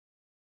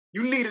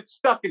 You need it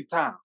stuck in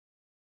time.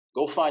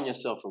 Go find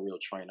yourself a real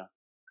trainer.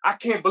 I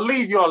can't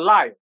believe you're a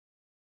liar.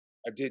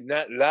 I did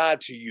not lie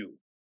to you.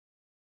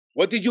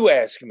 What did you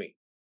ask me?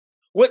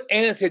 What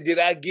answer did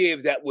I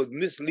give that was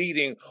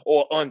misleading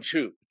or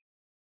untrue?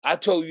 I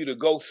told you to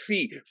go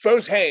see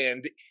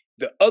firsthand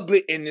the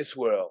ugly in this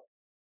world.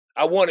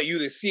 I wanted you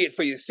to see it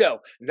for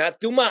yourself, not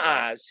through my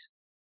eyes.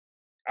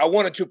 I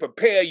wanted to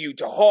prepare you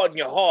to harden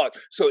your heart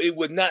so it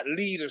would not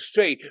lead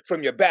astray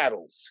from your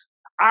battles.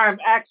 I am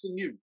asking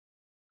you,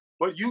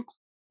 but you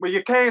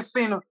can't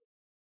seem to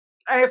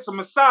answer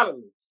me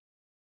solidly.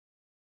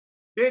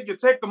 Did you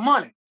take the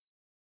money?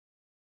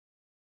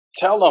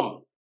 Tell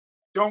him.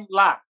 Don't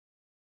lie.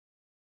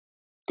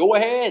 Go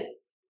ahead.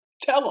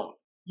 Tell him.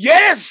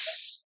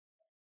 Yes!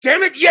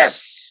 Damn it,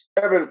 yes!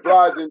 Kevin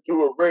flies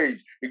into a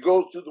rage. He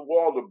goes to the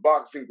wall of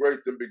boxing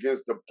grates and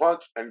begins to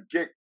punch and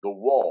kick the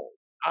wall.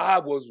 I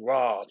was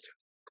robbed.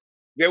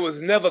 They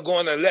was never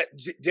going to let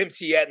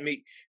Dempsey at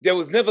me. They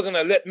was never going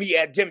to let me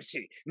at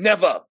Dempsey.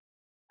 Never.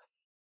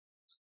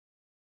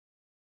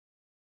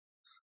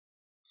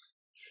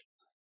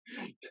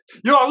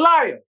 You're a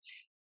liar.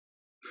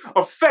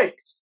 A fake.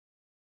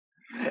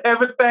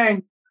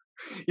 Everything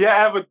you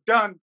ever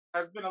done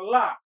has been a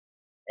lie.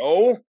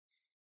 Oh,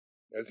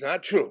 that's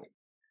not true.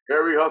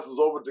 Harry hustles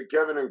over to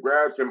Kevin and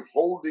grabs him,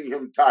 holding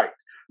him tight,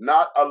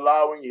 not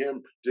allowing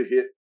him to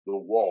hit the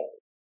wall.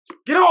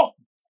 Get off!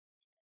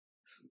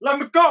 Let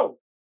me go!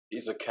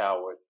 He's a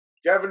coward.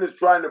 Kevin is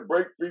trying to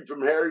break free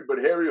from Harry, but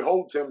Harry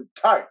holds him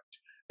tight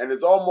and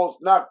is almost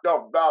knocked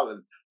off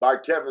balance by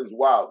Kevin's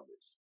wildness.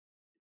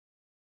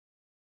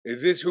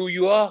 Is this who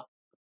you are?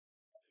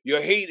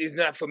 Your hate is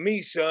not for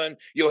me, son.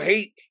 Your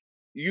hate,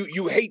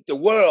 you hate the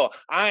world.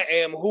 I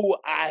am who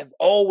I've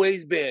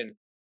always been.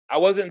 I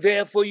wasn't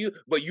there for you,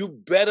 but you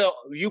better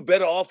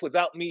off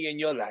without me in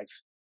your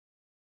life.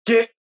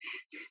 Get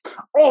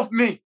off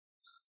me!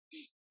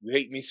 You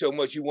hate me so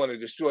much you want to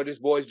destroy this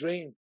boy's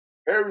dream?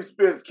 Harry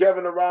spins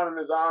Kevin around in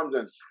his arms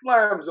and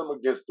slams him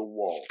against the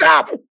wall.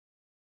 Stop!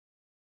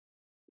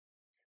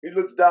 He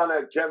looks down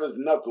at Kevin's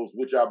knuckles,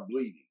 which are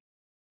bleeding.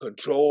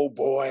 Control,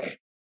 boy.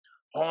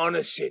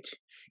 Harness it.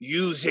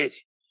 Use it.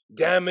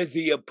 Damage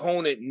the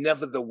opponent,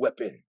 never the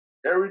weapon.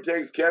 Harry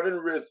takes Kevin's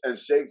wrist and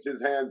shakes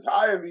his hands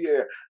high in the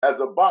air as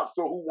a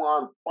boxer who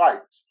won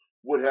fights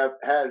would have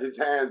had his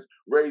hands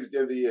raised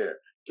in the air.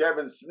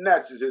 Kevin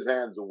snatches his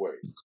hands away.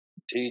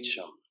 Teach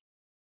him.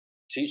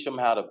 Teach him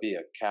how to be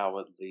a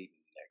cowardly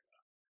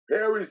nigger.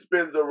 Harry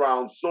spins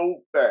around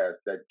so fast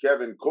that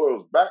Kevin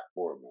coils back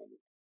for a moment.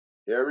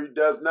 Harry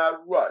does not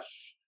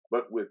rush,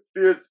 but with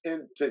fierce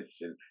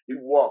intention, he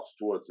walks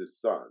towards his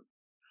son.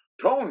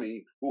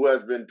 Tony, who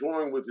has been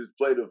toying with his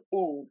plate of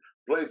food,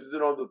 places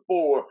it on the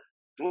floor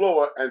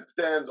and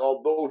stands,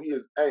 although he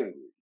is angry.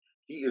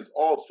 He is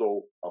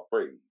also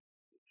afraid.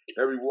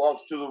 Harry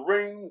walks to the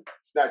ring,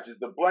 snatches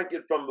the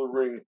blanket from the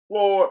ring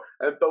floor,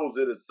 and throws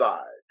it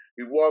aside.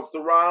 He walks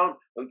around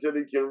until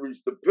he can reach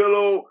the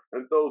pillow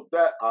and throws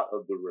that out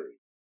of the ring.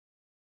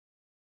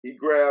 He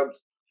grabs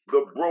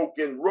the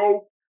broken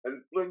rope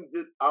and flings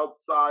it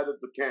outside of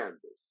the canvas.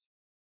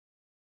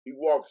 He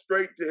walks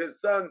straight to his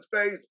son's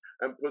face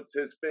and puts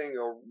his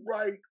finger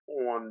right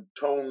on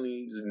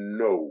Tony's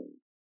nose.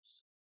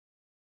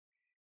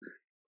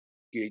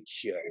 Get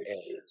your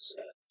ass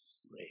out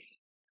of the ring.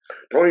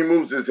 Tony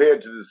moves his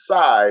head to the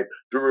side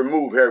to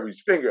remove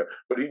Harry's finger,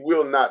 but he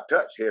will not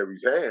touch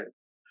Harry's hand.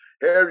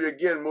 Harry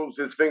again moves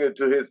his finger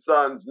to his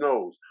son's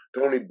nose.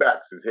 Tony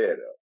backs his head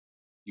up.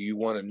 Do you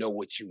want to know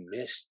what you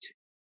missed?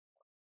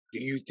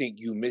 Do you think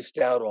you missed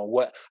out on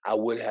what I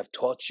would have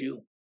taught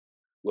you?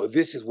 Well,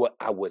 this is what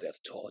I would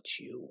have taught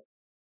you.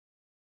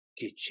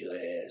 Get your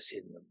ass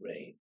in the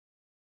ring.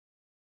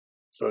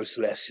 First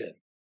lesson,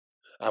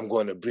 I'm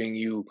going to bring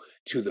you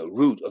to the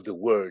root of the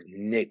word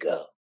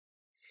nigger.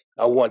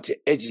 I want to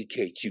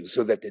educate you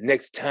so that the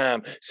next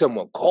time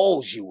someone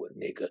calls you a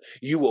nigger,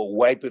 you will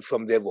wipe it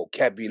from their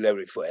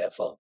vocabulary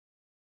forever.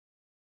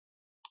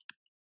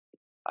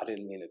 I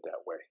didn't mean it that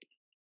way.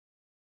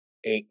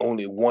 Ain't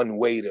only one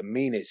way to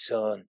mean it,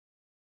 son.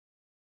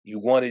 You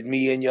wanted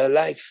me in your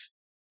life.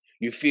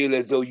 You feel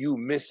as though you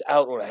miss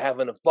out on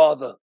having a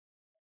father.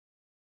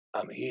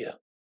 I'm here.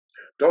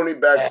 Tony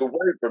backs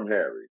away from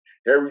Harry.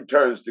 Harry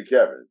turns to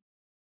Kevin.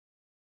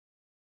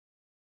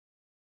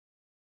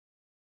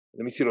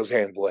 Let me see those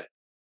hands, boy.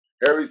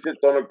 Harry sits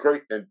on a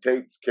crate and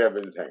tapes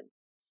Kevin's hand.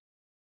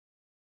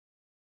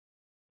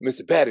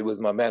 Mr. Patty was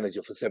my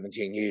manager for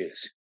 17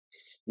 years.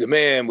 The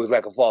man was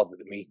like a father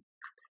to me.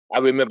 I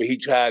remember he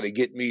tried to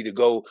get me to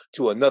go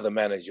to another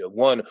manager,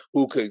 one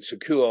who could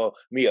secure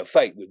me a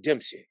fight with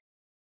Dempsey.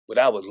 But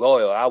I was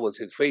loyal. I was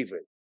his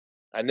favorite.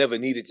 I never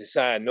needed to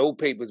sign no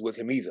papers with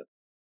him either.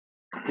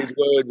 His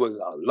word was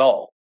a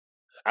law.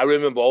 I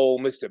remember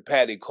old Mr.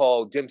 Patty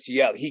called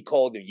Dempsey out. He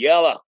called him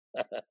Yeller.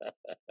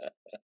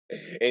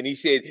 And he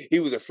said he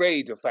was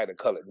afraid to fight a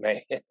colored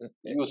man.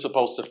 You were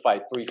supposed to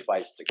fight 3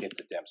 fights to get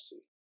to Dempsey.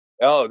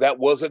 Oh, that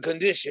was a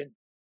condition.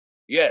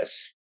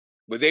 Yes,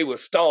 but they were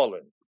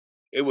stalling.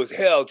 It was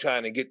hell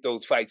trying to get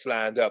those fights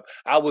lined up.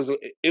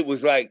 It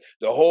was like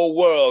the whole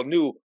world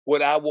knew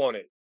what I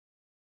wanted,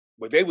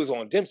 but they was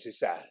on Dempsey's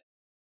side.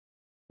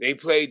 They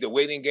played the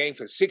waiting game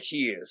for 6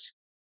 years.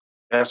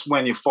 That's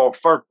when you fought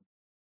Furpo.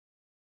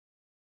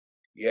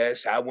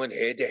 Yes, I went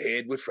head to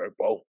head with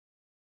Furpo.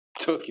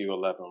 Took you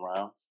 11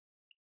 rounds.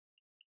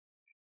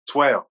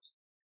 12.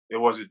 It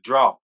was a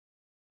draw.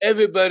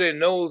 Everybody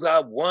knows I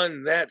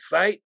won that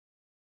fight.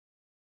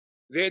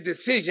 Their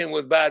decision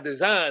was by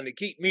design to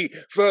keep me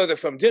further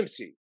from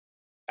Dempsey.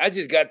 I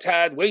just got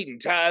tired waiting,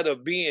 tired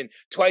of being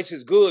twice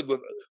as good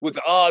with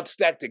the odds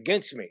stacked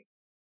against me.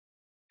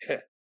 Yeah,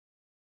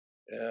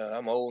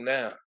 I'm old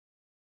now.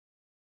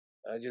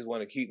 I just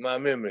want to keep my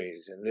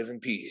memories and live in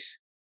peace.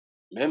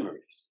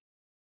 Memories?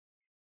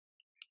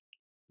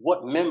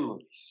 What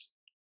memories?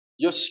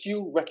 Your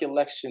skewed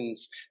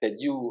recollections that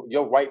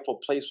your rightful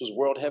place was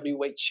world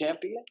heavyweight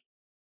champion?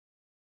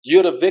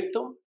 You're the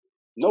victim?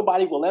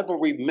 Nobody will ever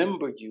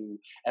remember you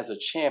as a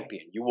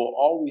champion. You will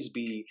always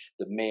be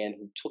the man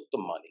who took the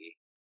money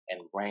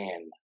and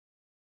ran.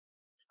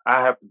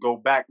 I have to go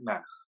back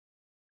now.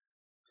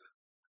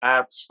 I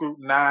have to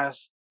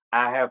scrutinize.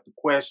 I have to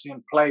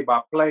question play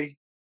by play,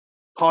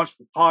 punch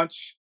for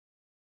punch.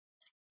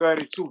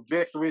 32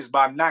 victories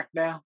by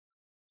knockdown.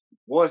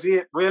 Was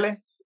it really?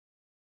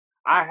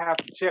 I have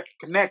to check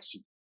the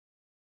connection.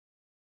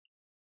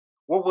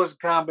 What was the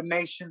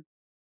combination?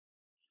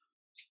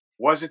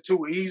 Was it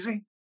too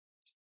easy?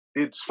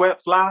 Did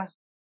sweat fly?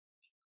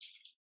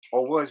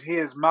 Or was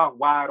his mouth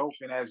wide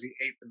open as he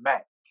ate the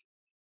mat?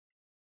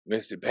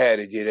 Mr.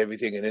 Patty did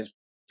everything in his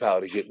power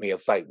to get me a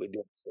fight with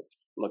Dempsey.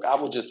 Look, I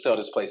will just sell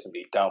this place and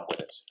be done with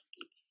it.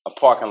 A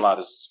parking lot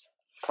is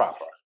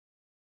proper.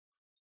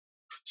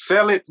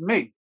 Sell it to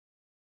me.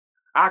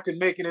 I could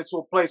make it into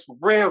a place for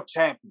real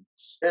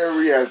champions.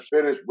 Harry has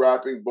finished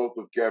wrapping both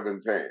of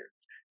Kevin's hands.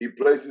 He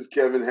places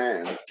Kevin's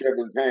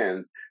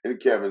hands in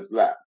Kevin's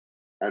lap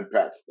and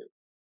pats them.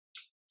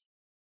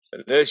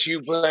 Unless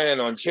you plan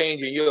on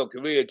changing your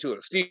career to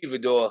a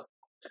stevedore,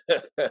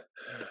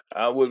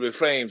 I would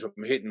refrain from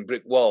hitting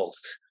brick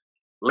walls.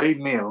 Leave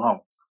me alone.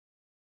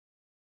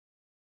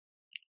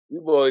 You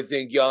boys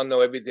think y'all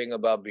know everything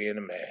about being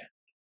a man.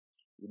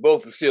 You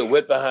both are still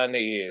wet behind the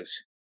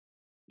ears.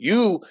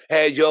 You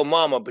had your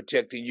mama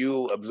protecting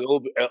you,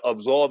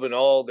 absorbing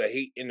all the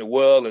hate in the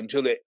world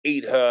until it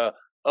ate her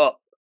up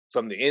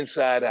from the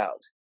inside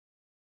out.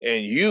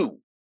 And you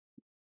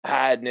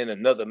hiding in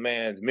another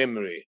man's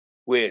memory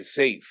where it's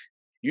safe.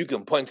 You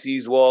can punch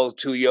these walls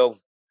till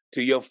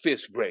your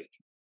fist break.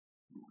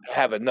 I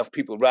have enough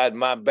people riding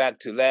my back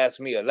to last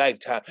me a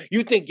lifetime.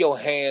 You think your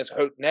hands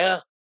hurt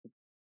now?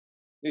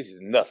 This is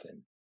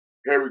nothing.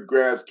 Harry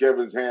grabs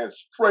Kevin's hand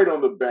straight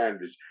on the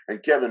bandage,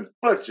 and Kevin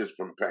flinches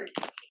from pain.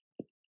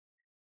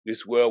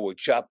 This world will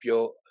chop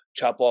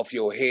off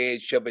your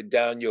head, shove it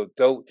down your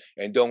throat,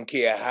 and don't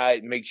care how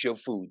it makes your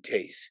food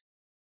taste.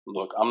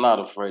 Look, I'm not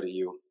afraid of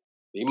you.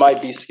 He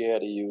might be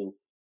scared of you,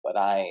 but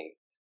I ain't.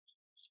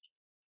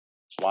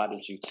 Why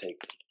did you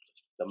take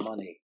the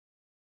money?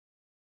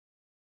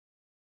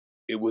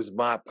 It was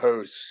my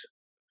purse.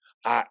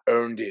 I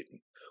earned it.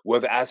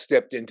 Whether I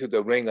stepped into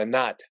the ring or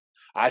not,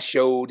 I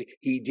showed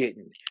he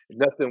didn't.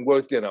 Nothing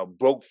worse than a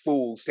broke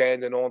fool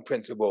standing on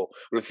principle.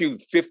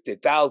 Refuse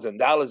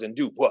 $50,000 and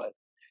do what?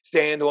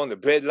 Stand on the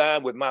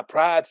breadline with my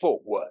pride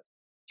for what?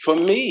 For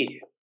me,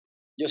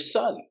 your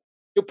son.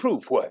 To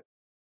prove what?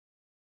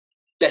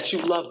 That you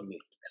love me.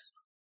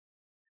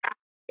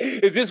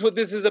 Is this what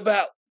this is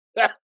about?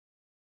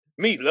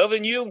 Me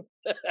loving you?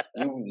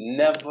 You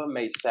never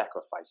made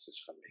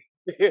sacrifices for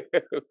me.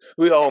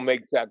 We all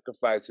make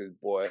sacrifices,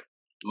 boy.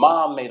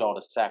 Mom made all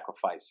the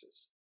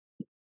sacrifices.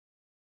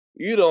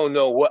 You don't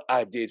know what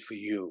I did for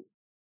you.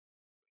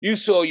 You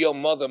saw your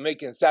mother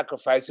making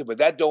sacrifices, but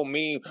that don't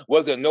mean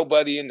wasn't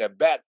nobody in the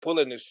back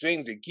pulling the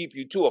strings to keep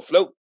you two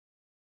afloat.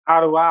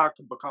 How do I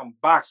become a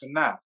boxer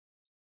now?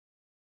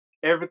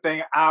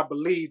 Everything I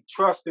believe,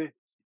 trusted,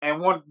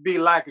 and wanted to be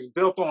like is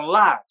built on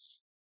lies.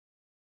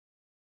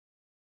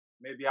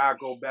 Maybe I'll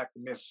go back to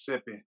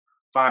Mississippi,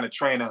 find a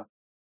trainer,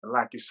 and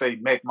like you say,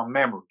 make my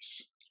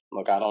memories.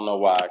 Look, I don't know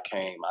why I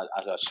came.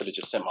 I should have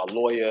just sent my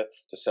lawyer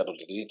to settle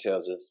the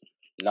details. There's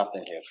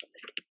nothing here for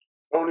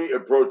me. Tony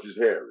approaches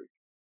Harry,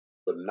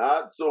 but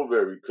not so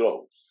very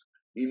close.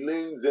 He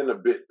leans in a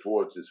bit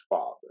towards his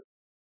father.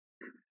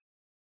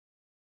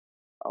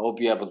 I hope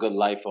you have a good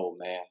life, old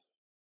man.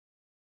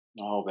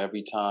 I hope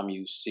every time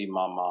you see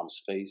my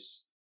mom's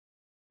face,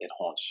 it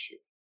haunts you.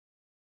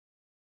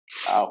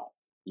 I'll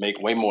make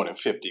way more than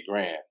 50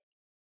 grand.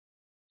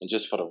 And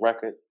just for the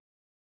record,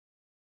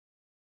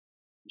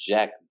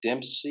 Jack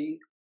Dempsey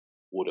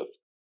would have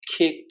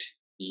kicked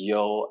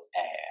your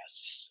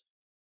ass.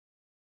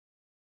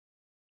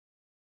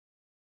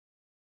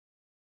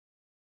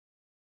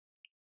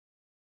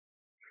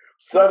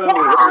 Suddenly,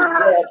 Harry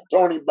grabs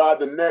Tony by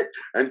the neck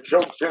and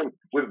chokes him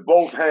with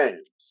both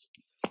hands.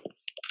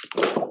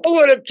 I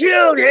would have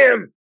killed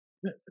him.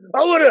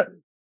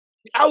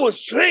 I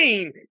was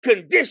trained,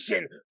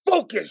 conditioned,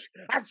 focused.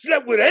 I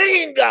slept with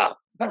anger.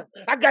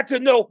 I got to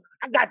know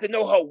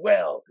her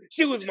well.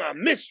 She was my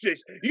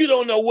mistress. You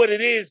don't know what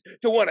it is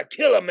to want to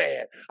kill a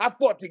man. I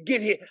fought to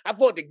get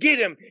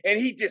him, and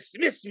he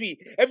dismissed me.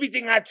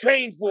 Everything I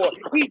trained for,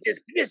 he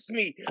dismissed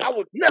me. I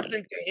was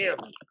nothing to him.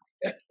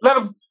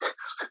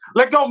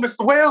 Let go,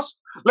 Mr. Wells.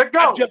 Let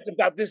go. I dreamt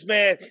about this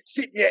man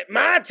sitting at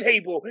my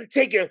table,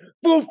 taking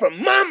food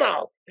from my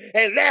mouth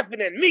and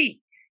laughing at me.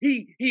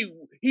 He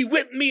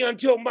whipped me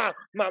until my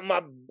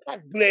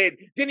back bled.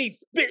 Then he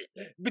spit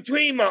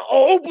between my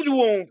open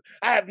wounds.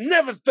 I have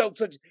never felt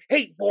such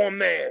hate for a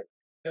man.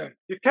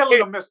 You're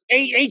killing him, Mr.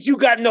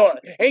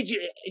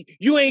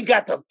 You ain't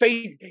got to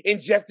face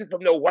injustice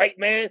from no white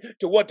man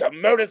to want to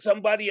murder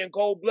somebody in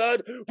cold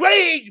blood.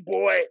 Rage,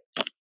 boy.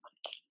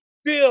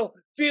 Feel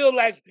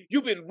like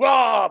you've been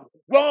robbed,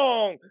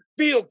 wrong.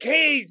 Feel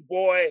caged,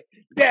 boy.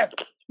 Death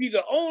be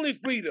the only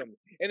freedom.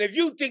 And if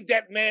you think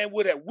that man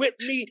would have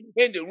whipped me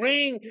in the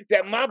ring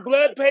that my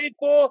blood paid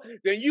for,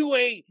 then you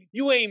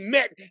ain't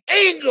met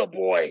anger,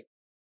 boy.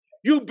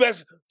 You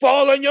best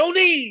fall on your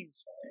knees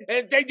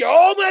and thank your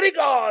Almighty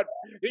God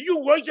that you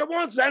worship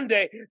on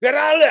Sunday that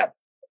I left.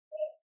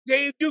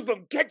 Saved you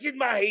from catching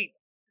my hate.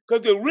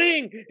 Because the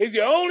ring is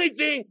the only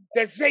thing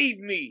that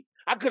saved me.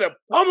 I could have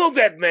pummeled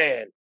that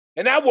man.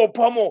 And I will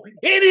pummel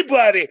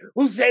anybody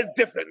who says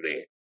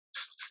differently.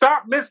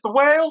 Stop, Mr.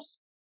 Wells.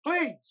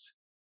 Please.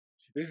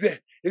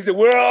 Is the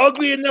world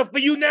ugly enough for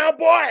you now,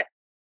 boy?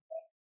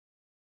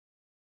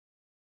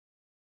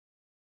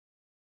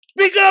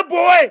 Speak up,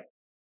 boy.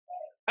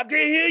 I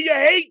can hear your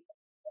hate.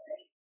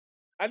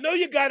 I know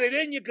you got it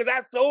in you because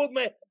I sowed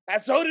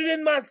it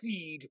in my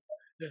seed.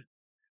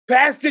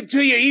 Passed it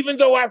to you even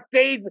though I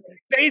stayed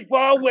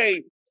far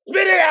away.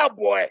 Spit it out,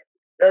 boy.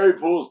 Harry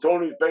pulls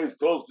Tony's face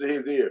close to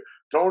his ear.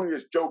 Tony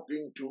is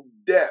choking to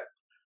death.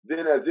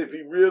 Then, as if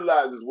he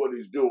realizes what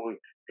he's doing,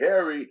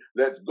 Harry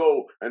lets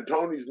go and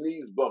Tony's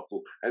knees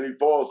buckle and he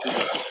falls to the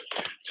floor.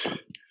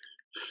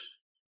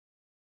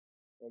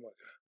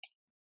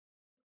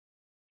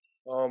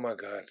 Oh my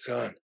God,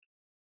 son.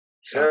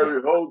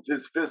 Harry holds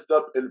his fist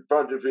up in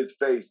front of his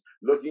face,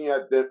 looking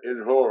at them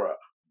in horror.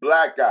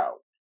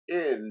 Blackout.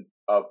 End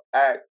of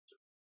Act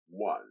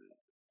 1.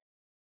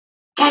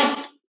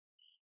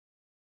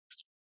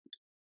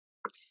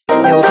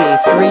 There will be a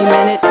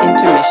 3-minute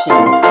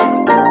intermission.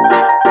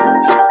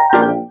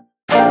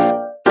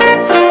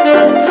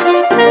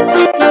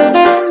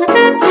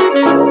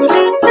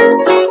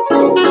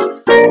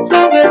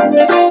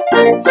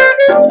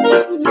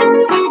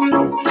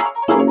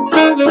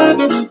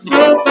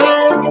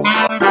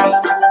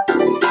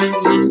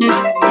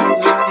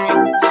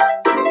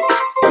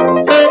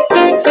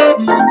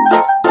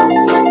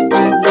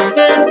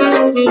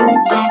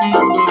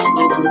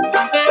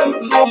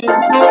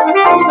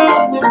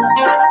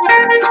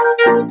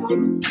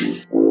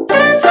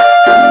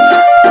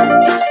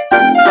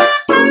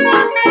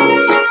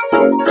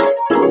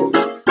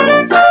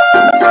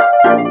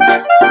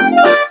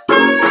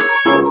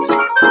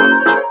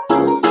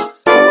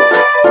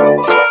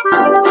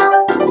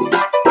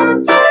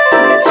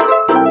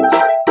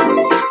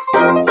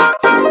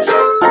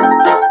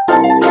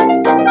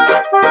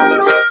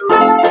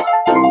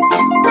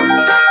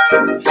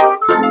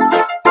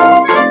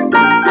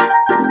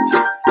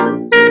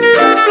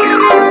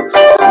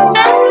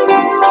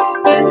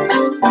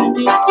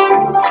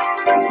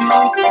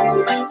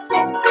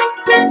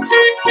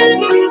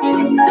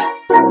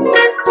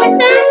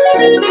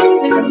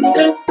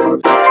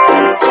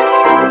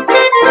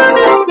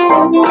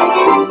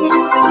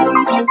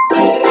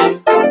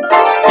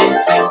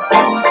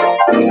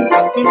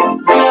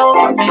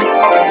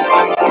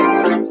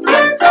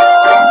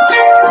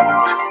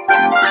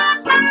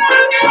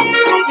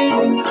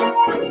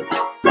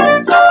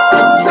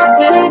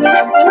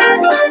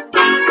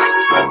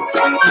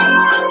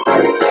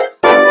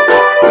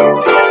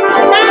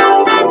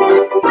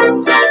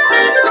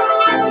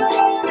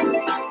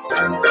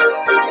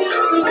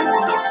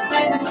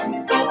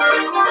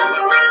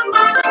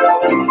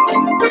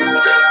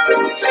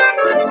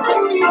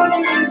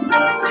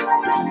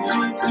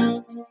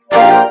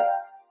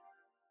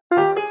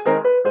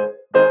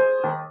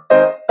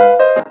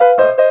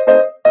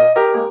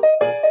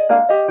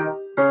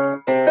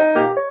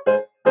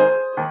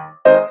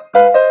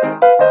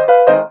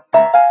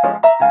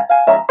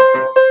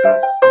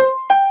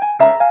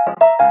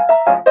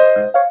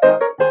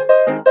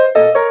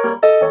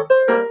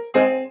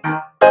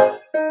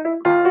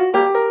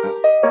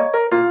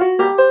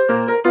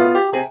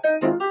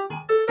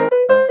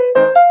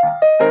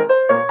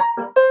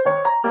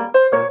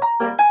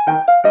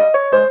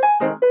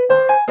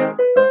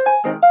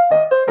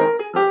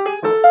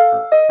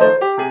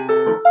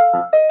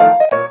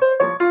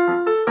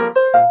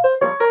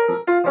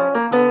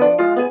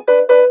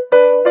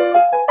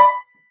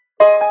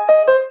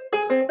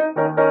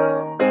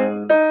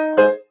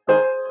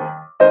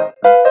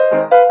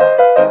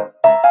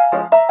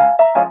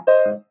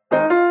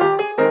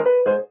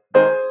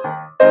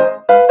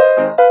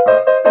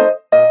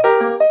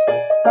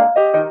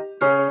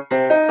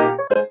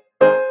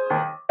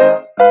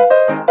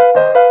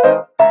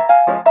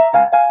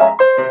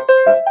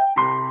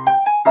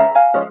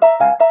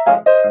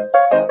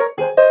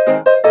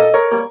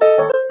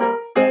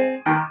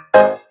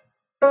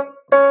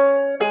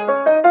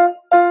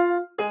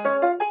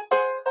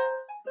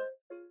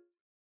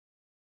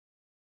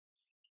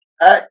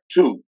 Act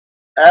 2.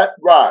 At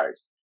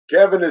Rise,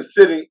 Kevin is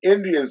sitting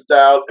Indian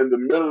style in the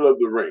middle of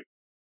the ring.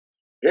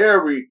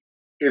 Harry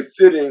is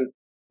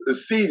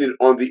seated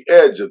on the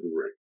edge of the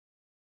ring.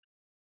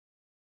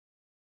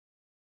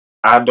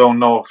 I don't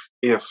know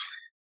if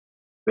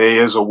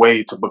there is a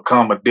way to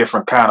become a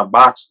different kind of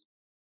boxer.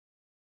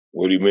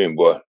 What do you mean,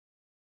 boy?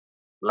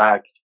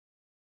 Like,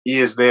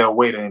 is there a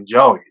way to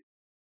enjoy it,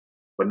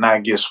 but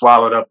not get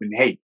swallowed up in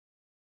hate?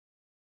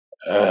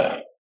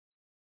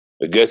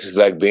 I guess it's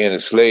like being a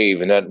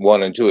slave and not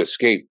wanting to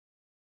escape.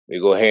 They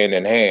go hand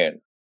in hand.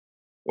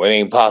 One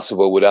ain't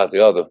possible without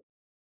the other.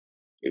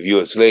 If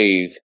you're a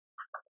slave,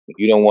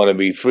 you don't want to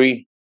be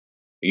free,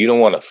 you don't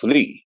want to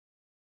flee,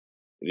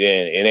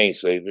 then it ain't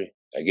slavery,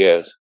 I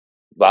guess.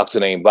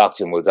 Boxing ain't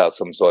boxing without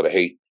some sort of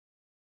hate.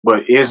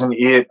 But isn't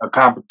it a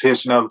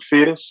competition of the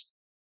fittest?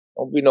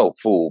 Don't be no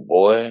fool,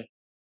 boy.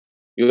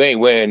 You ain't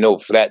wearing no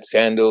flat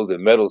sandals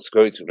and metal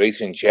skirts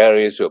racing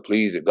chariots to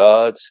please the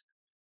gods.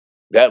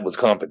 That was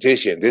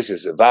competition. This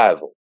is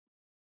survival.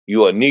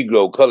 You a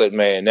Negro colored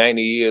man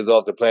 90 years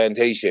off the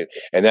plantation,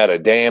 and not a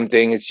damn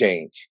thing has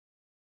changed.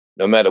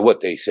 No matter what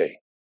they say.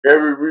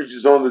 Harry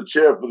reaches on the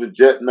chair for the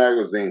Jet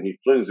magazine. He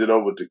flings it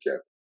over to Kevin.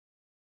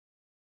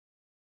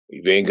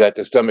 If you ain't got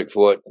the stomach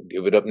for it,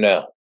 give it up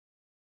now.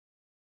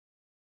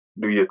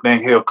 Do you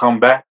think he'll come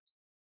back?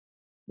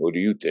 What do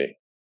you think?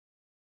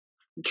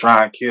 You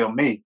try and kill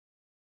me,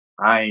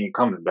 I ain't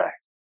coming back.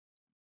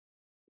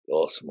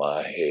 Lost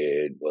my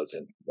head,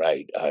 wasn't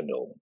right, I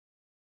know.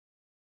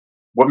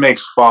 What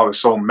makes father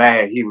so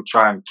mad he would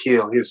try and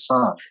kill his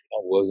son? I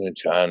wasn't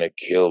trying to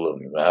kill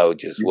him. I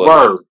just You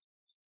wasn't. were.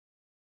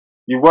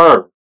 You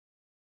were.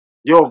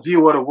 Your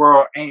view of the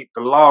world ain't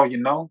the law, you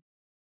know?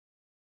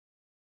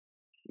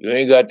 You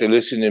ain't got to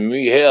listen to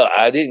me. Hell,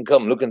 I didn't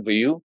come looking for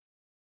you.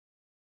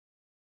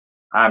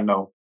 I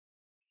know.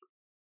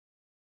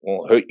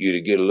 Won't hurt you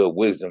to get a little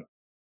wisdom.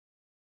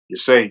 You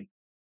say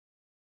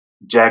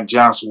Jack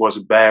Johnson was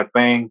a bad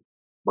thing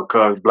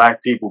because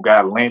black people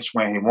got lynched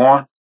when he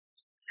won.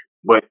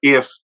 But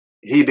if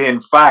he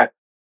didn't fight,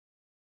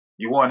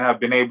 you wouldn't have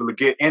been able to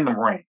get in the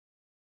ring.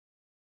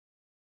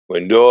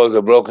 When doors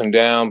are broken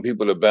down,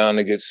 people are bound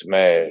to get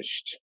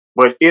smashed.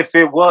 But if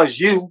it was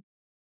you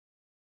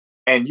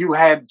and you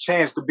had the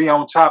chance to be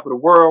on top of the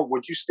world,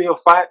 would you still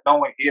fight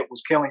knowing it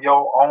was killing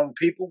your own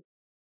people?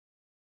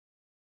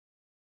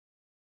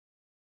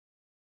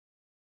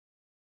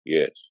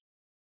 Yes.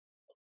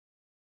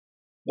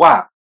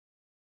 Why?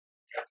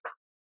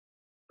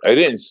 I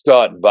didn't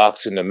start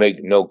boxing to make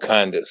no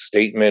kind of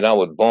statement. I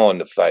was born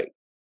to fight.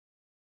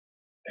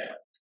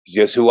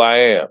 Just who I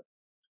am.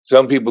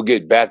 Some people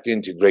get backed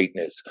into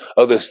greatness.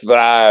 Others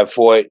thrive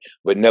for it,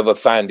 but never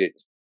find it.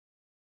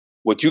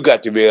 What you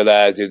got to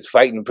realize is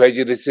fighting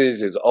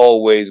prejudices is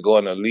always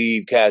going to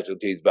leave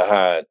casualties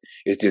behind.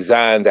 It's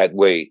designed that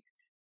way.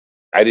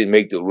 I didn't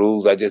make the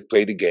rules. I just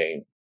played the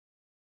game.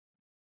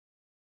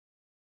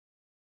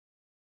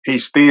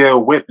 He's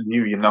still whipping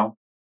you, you know.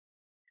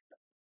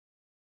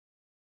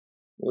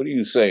 What are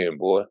you saying,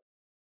 boy?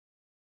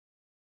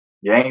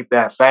 You ain't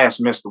that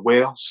fast, Mr.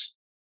 Wells.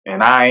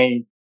 And I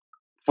ain't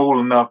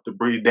fool enough to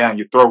breathe down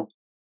your throat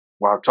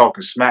while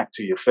talking smack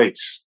to your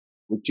face.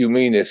 What you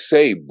mean to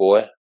say,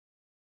 boy?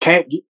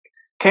 Can't you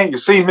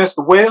see,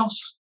 Mr.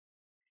 Wells?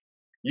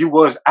 You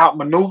was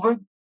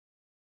outmaneuvered.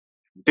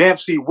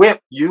 Dempsey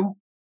whipped you.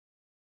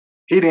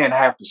 He didn't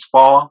have to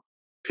spar,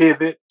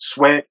 pivot,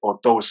 sweat, or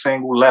throw a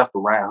single left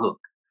or right hook.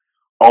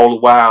 All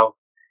the while,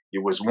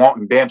 you was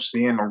wanting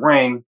Dempsey in the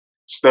ring,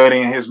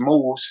 studying his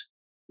moves,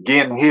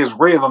 getting his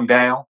rhythm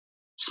down,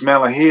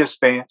 smelling his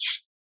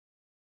stench.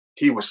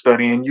 He was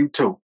studying you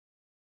too.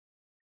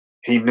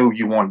 He knew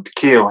you wanted to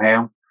kill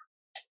him,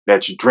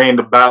 that you dreamed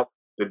about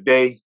the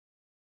day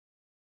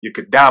you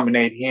could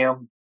dominate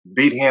him,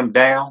 beat him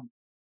down,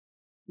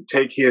 and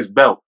take his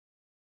belt.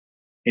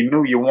 He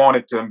knew you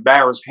wanted to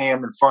embarrass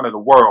him in front of the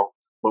world,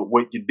 but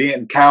what you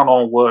didn't count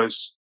on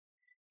was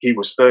he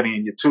was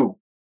studying you too.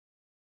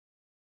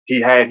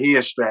 He had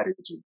his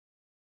strategy.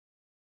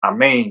 I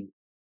mean,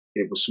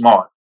 it was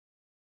smart.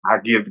 I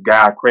give the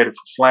guy credit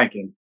for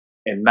flanking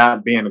and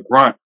not being a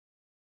grunt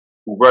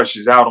who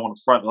rushes out on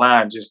the front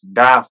line just to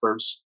die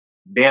first.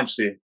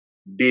 Dempsey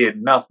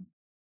did nothing.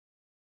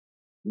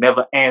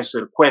 Never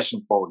answered a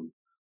question for you.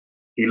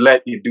 He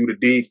let you do the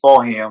deed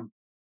for him.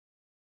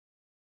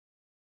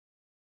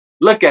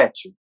 Look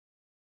at you.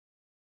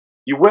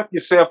 You whip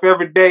yourself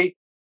every day.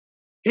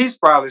 He's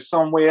probably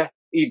somewhere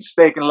eating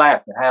steak and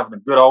laughing, having a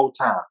good old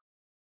time.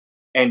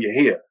 And you're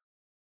here,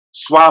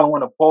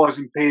 swallowing a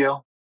poison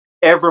pill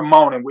every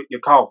morning with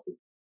your coffee.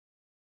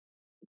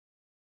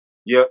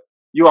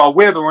 You are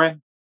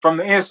withering from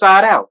the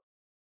inside out.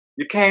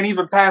 You can't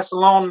even pass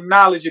along the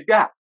knowledge you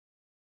got.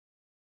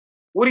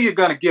 What are you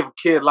going to give a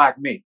kid like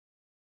me?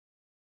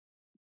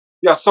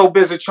 You're so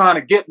busy trying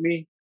to get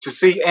me to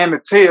see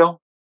Emmett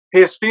Till,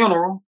 his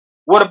funeral.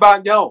 What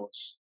about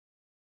yours?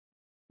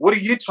 What are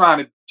you trying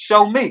to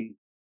show me?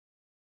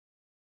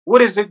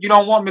 What is it you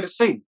don't want me to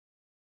see?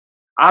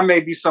 I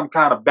may be some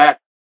kind of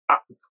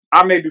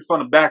I may be from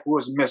the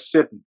backwoods of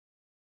Mississippi,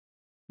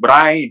 But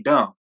I ain't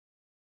dumb.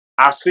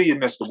 I see you,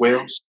 Mr.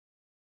 Wills.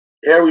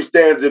 Harry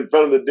stands in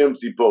front of the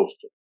Dempsey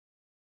poster.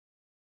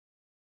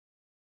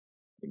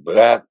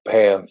 Black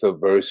Panther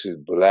versus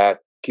Black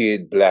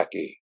Kid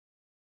Blackie.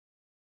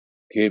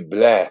 Kid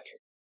Black,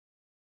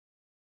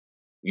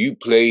 you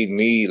played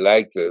me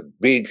like the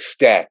big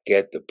stack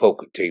at the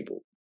poker table.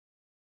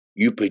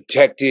 You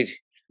protected,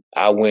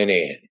 I went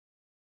in.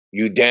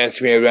 You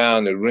danced me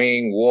around the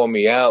ring, wore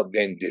me out,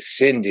 then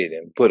descended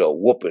and put a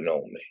whooping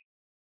on me.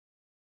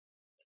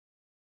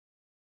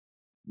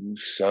 You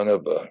son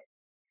of a...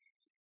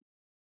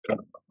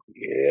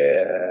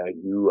 Yeah,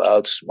 you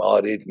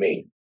outsmarted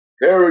me.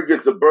 Harry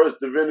gets a burst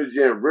of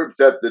energy and rips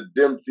at the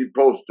Dempsey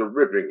poster,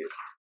 ripping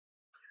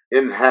it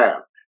in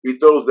half. He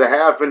throws the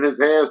half in his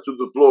hands to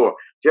the floor.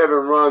 Kevin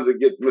runs and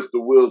gets Mr.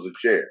 Wills a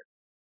chair.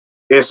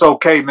 It's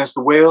okay,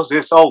 Mr. Wills.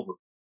 It's over.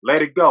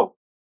 Let it go.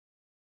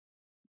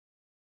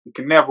 You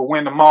can never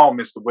win them all,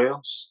 Mr.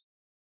 Wills.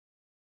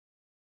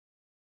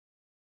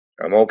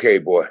 I'm okay,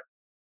 boy.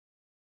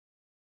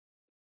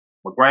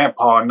 My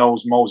grandpa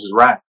knows Moses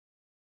Wright.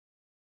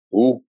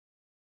 Who?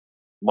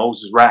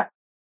 Moses Wright.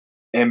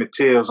 Emmett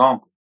Till's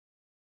uncle.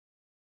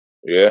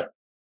 Yeah?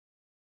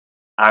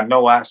 I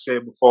know I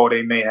said before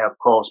they may have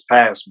crossed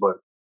paths, but...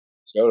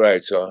 It's all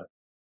right, son.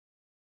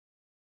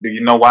 Do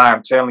you know why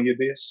I'm telling you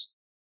this?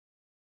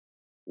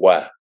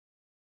 Why?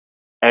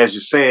 As you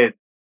said,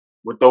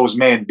 what those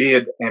men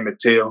did, Emmett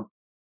Till,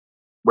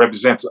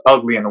 represents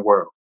ugly in the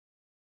world.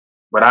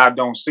 But I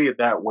don't see it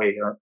that way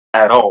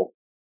at all.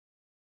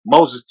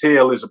 Moses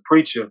Till is a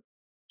preacher,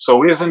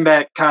 so isn't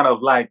that kind of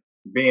like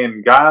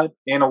being God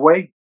in a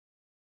way?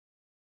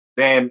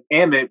 Then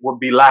Emmett would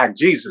be like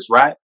Jesus,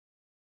 right?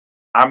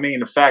 I mean,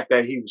 the fact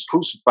that he was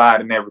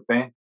crucified and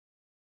everything.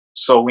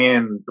 So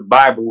in the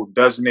Bible,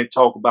 doesn't it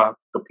talk about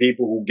the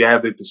people who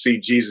gathered to see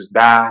Jesus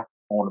die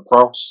on the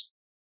cross?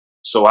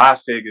 So I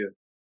figure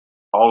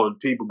all of the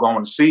people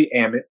going to see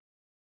Emmett,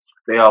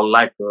 they are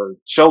like the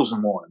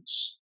chosen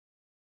ones.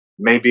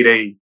 Maybe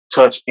they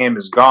touched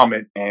Emmett's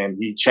garment and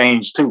he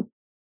changed too,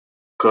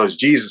 because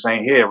Jesus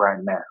ain't here right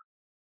now.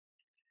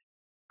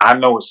 I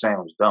know it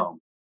sounds dumb,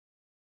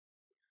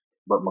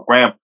 but my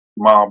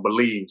grandma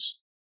believes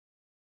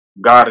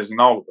God is in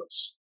all of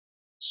us.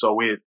 So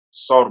it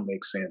sort of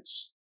makes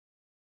sense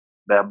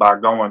that by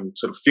going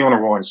to the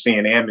funeral and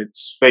seeing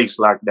Emmett's face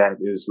like that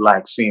is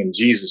like seeing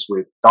Jesus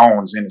with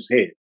thorns in his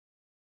head.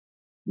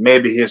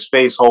 Maybe his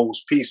face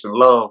holds peace and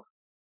love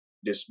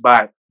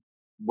despite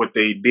what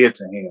they did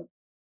to him.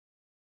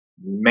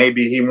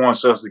 Maybe he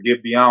wants us to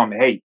get beyond the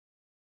hate.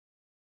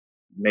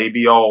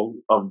 Maybe all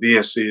of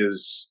this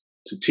is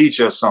to teach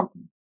us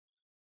something.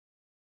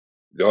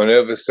 Don't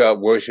ever stop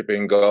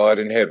worshiping God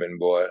in heaven,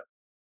 boy.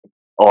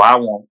 Oh, I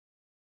won't.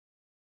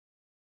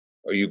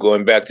 Are you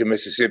going back to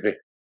Mississippi?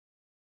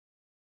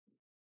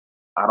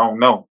 I don't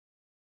know.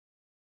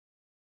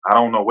 I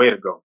don't know where to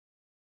go.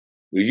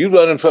 Were you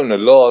running from the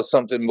law or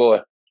something, boy?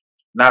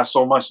 Not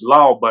so much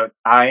law, but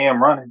I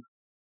am running.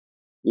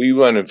 Where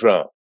you running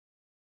from?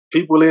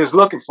 People is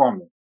looking for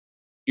me.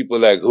 People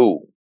like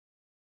who?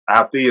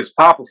 Out there is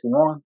Papa, for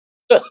one.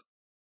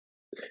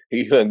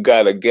 He done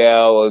got a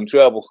gal in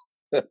trouble.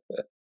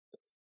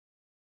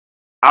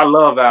 I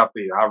love out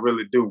there. I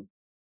really do.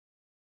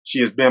 She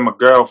has been my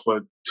girl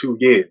for 2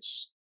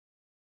 years.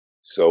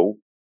 So?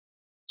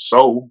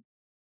 So,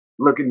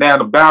 looking down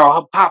the barrel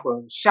of her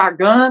Papa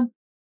shotgun,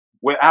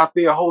 we're out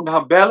there holding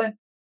her belly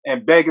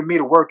and begging me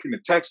to work in the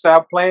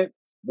textile plant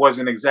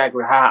wasn't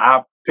exactly how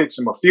I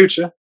pictured my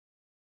future.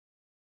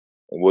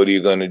 And what are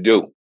you going to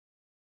do?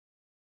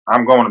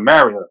 I'm going to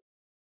marry her.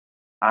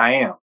 I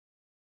am.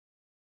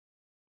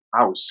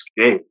 I was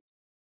scared.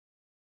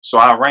 So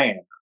I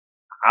ran.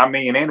 I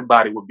mean,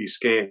 anybody would be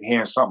scared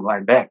hearing something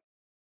like that.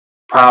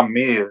 Problem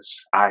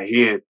is, I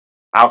hid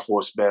out for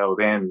a spell.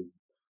 Then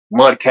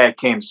Mudcat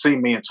came to see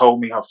me and told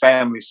me her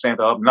family sent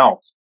her up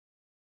north.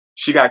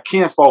 She got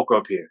kinfolk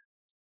up here.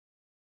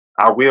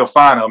 I will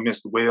find her,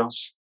 Mr.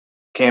 Wills.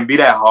 Can't be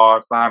that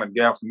hard. Find a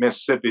gal from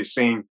Mississippi,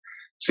 seeing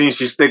she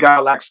stick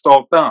out like a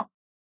sore thumb.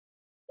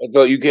 I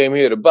thought you came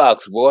here to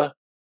box, boy.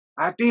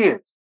 I did.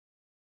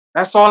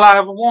 That's all I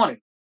ever wanted.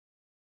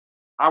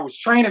 I was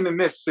training in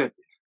Mississippi.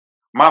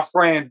 My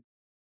friend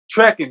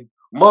trekking,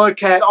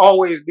 Mudcat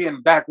always be in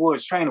the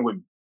backwoods training with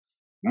me.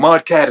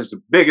 Mudcat is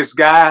the biggest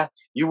guy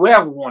you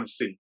ever want to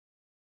see.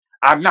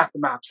 I knocked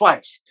him out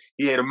twice.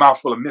 He had a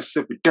mouthful of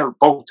Mississippi dirt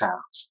both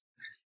times.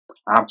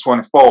 I'm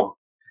 24.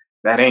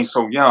 That ain't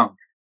so young.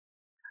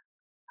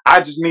 I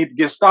just need to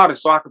get started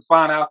so I can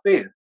find out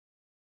there.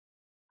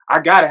 I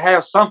gotta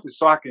have something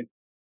so I can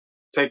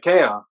take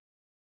care of her.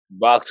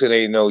 Boxing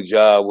ain't no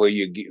job where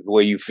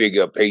you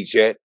figure a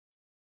paycheck.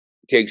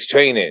 It takes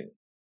training.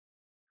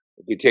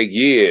 It could take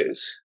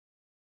years.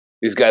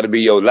 It's got to be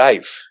your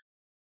life.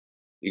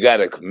 You got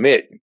to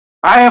commit.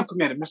 I am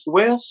committed, Mr.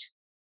 Wills.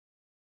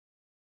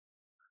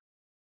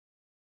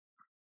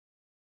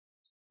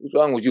 What's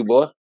wrong with you,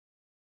 boy?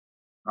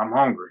 I'm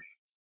hungry.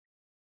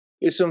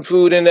 There's some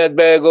food in that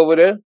bag over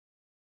there.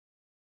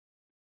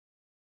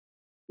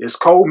 It's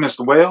cold,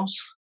 Mr. Wills.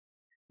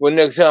 Well,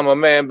 next time a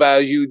man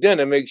buys you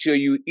dinner, make sure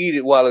you eat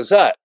it while it's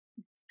hot.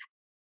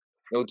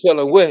 No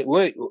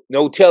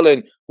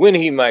telling when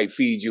he might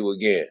feed you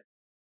again.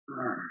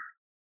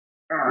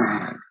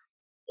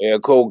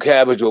 And cold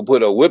cabbage will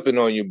put a whipping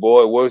on you,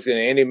 boy, worse than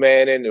any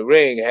man in the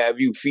ring. Have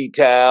you feet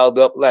tiled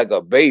up like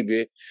a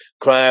baby,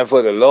 crying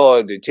for the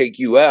Lord to take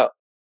you out.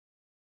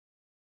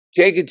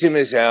 Take it to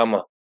Miss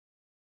Alma.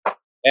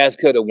 Ask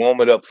her to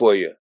warm it up for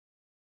you.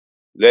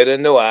 Let her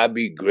know I'd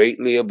be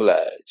greatly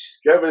obliged.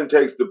 Kevin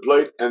takes the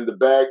plate and the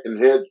bag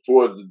and heads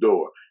towards the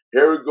door.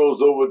 Harry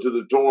goes over to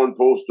the torn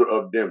poster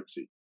of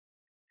Dempsey.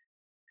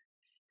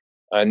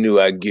 I knew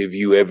I'd give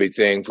you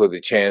everything for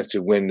the chance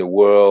to win the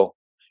world.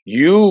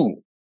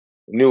 You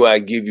knew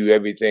I'd give you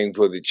everything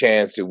for the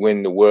chance to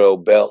win the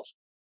world belt.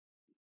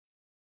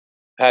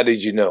 How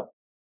did you know?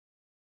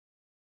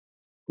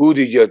 Who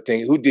did your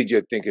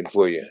thinking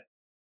for you?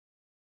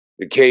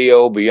 The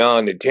KO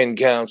beyond the 10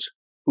 counts?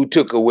 Who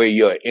took away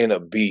your inner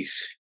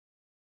beast?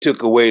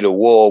 Took away the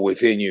war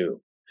within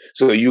you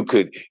so you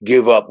could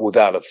give up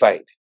without a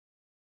fight?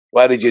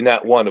 Why did you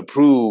not want to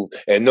prove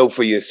and know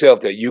for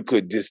yourself that you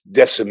could just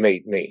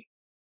decimate me?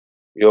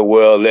 Your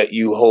world let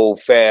you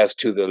hold fast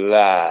to the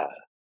lie.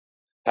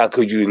 How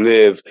could you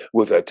live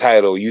with a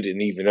title you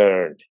didn't even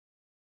earn?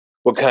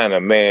 What kind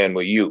of man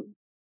were you?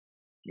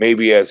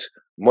 Maybe far as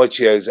much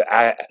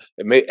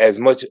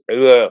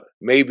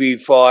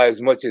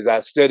as I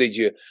studied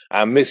you,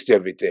 I missed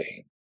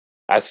everything.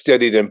 I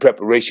studied in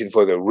preparation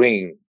for the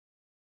ring.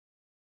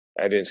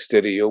 I didn't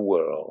study your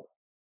world.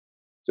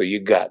 So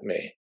you got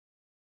me.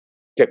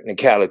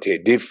 Technicality,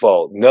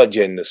 default,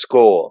 nudging the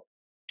score.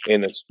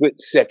 In a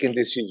split-second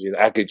decision,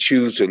 I could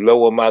choose to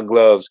lower my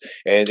gloves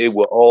and it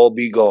will all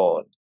be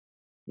gone.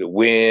 The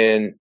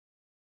win,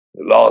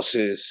 the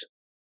losses.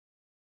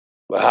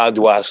 But how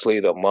do I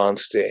slay the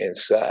monster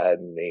inside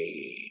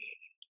me?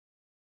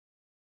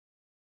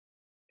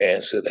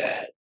 Answer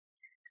that.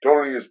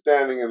 Tony is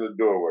standing in the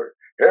doorway.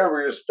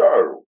 Harry is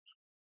startled.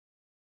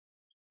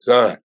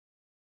 Son,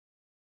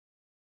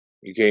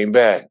 you came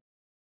back.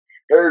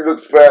 Harry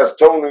looks past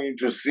Tony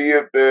to see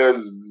if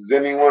there's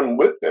anyone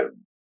with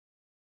him.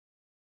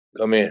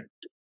 Come in.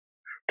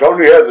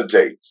 Tony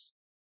hesitates.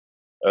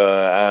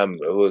 I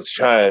was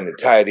trying to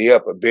tidy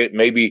up a bit.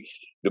 Maybe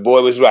the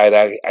boy was right.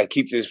 I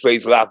keep this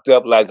place locked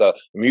up like a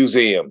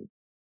museum.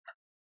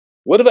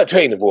 What if I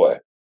train the boy?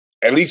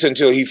 At least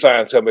until he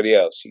finds somebody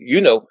else.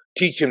 You know,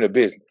 teach him the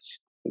business.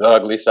 The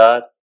ugly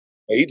side?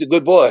 He's a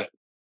good boy.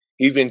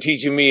 He's been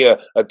teaching me a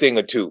thing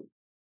or two.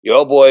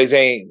 Your boys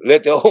ain't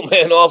let the old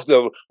man off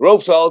the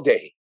ropes all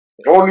day.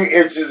 Tony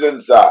inches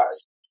inside.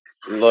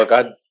 Look,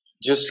 I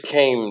just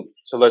came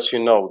to let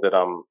you know that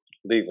I'm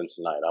leaving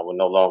tonight. I will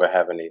no longer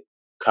have any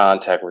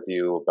contact with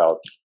you about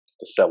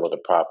the sale of the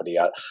property.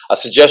 I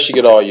suggest you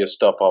get all your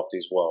stuff off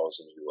these walls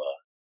and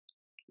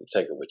you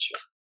take it with you.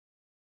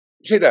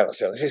 Sit down,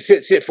 son.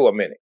 Sit for a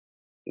minute.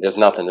 There's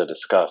nothing to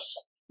discuss.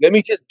 Let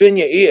me just bend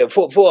your ear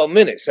for a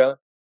minute, son.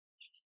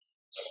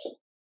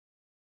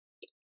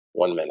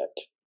 1 minute.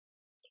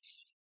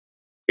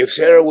 If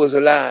Sarah was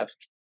alive,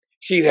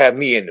 she'd have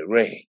me in the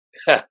ring.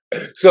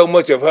 So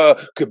much of her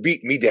could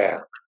beat me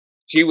down.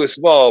 She was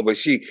small, but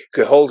she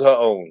could hold her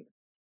own.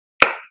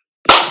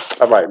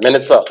 All right,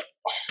 minute's up.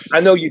 I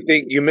know you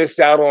think you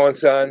missed out on,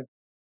 son.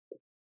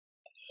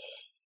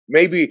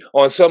 Maybe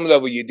on some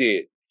level you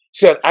did.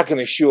 Son, I can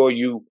assure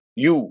you,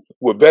 you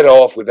were better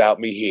off without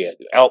me here,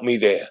 without me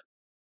there.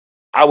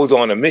 I was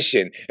on a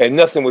mission, and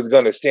nothing was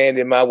going to stand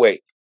in my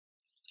way.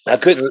 I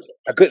couldn't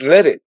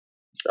let it.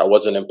 I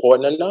wasn't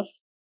important enough?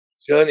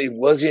 Son, it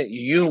wasn't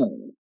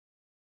you.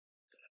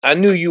 I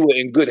knew you were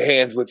in good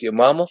hands with your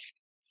mama.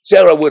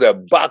 Sarah would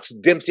have boxed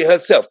Dempsey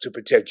herself to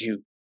protect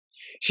you.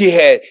 She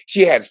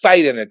had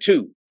fight in her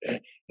too.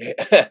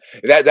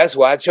 That's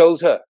why I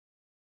chose her.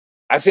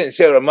 I sent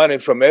Sarah money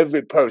from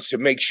every purse to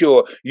make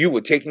sure you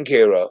were taken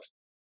care of.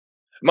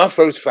 My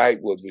first fight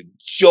was with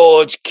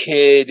George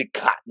Kid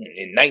Cotton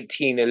in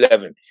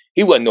 1911.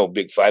 He wasn't no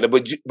big fighter,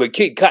 but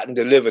Kid Cotton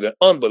delivered an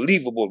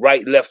unbelievable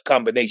right-left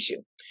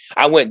combination.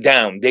 I went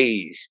down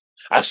dazed.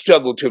 I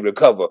struggled to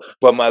recover,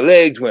 but my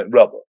legs went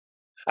rubber.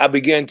 I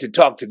began to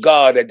talk to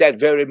God at that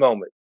very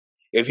moment.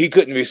 If he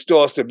couldn't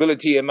restore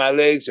stability in my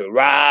legs to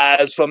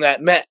rise from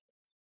that mat,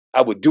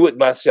 I would do it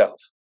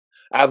myself.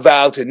 I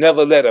vowed to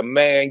never let a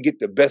man get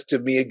the best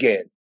of me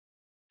again.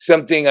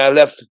 Something I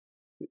left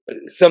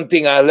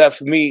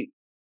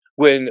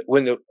when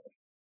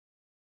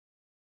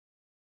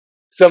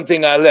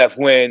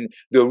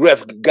the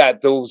ref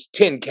got those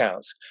 10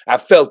 counts. I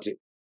felt it.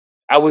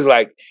 I was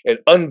like an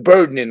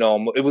unburdening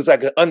almost. It was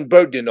like an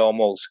unburdening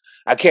almost.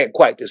 I can't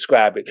quite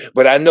describe it,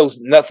 but I know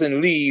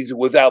nothing leaves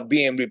without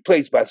being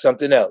replaced by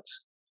something else.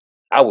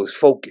 I was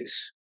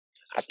focused.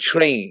 I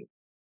trained.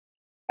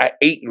 I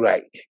ate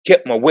right,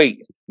 kept my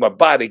weight, my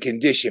body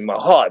condition, my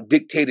heart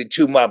dictated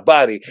to my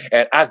body,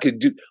 and I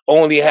could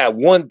only have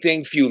one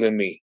thing fueling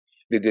me,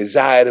 the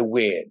desire to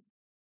win.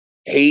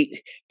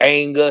 Hate,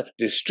 anger,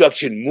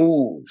 destruction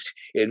moved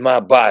in my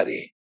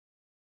body.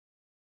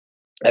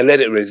 I let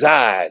it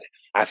reside.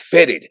 I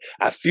fed it.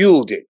 I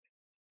fueled it.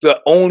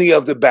 the only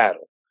of the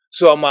battle.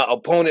 Saw my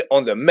opponent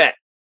on the mat,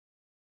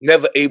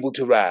 never able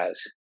to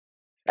rise.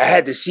 I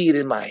had to see it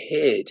in my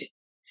head.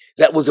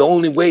 That was the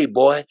only way,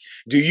 boy.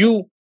 Do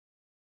you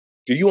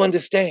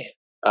understand?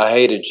 I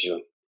hated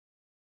you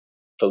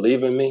for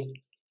leaving me.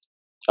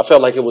 I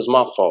felt like it was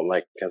my fault,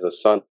 like as a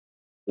son.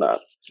 Nah,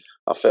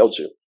 I failed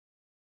you.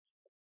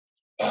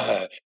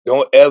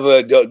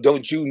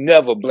 Don't you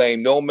never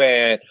blame no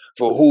man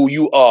for who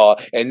you are,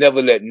 and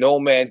never let no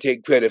man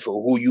take credit for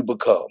who you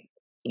become.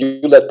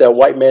 You let that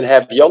white man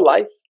have your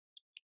life,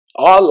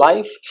 our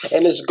life,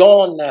 and it's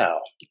gone now.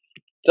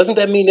 Doesn't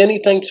that mean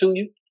anything to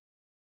you?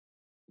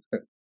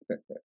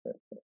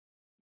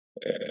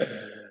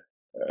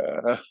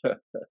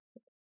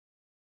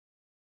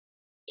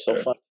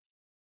 So fun.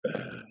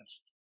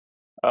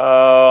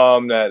 Oh,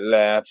 I'm not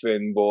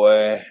laughing,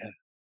 boy.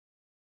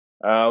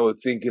 I was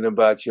thinking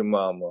about your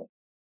mama.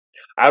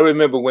 I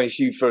remember when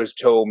she first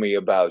told me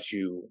about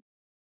you.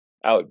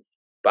 I would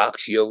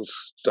box your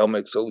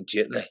stomach so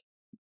gently.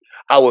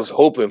 I was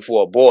hoping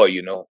for a boy,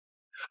 you know.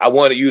 I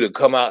wanted you to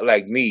come out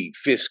like me,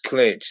 fist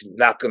clenched,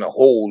 knocking a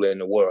hole in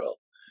the world.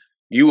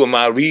 You were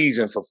my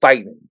reason for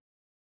fighting.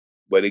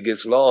 But it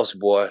gets lost,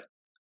 boy.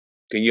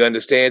 Can you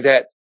understand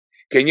that?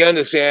 Can you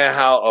understand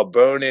how a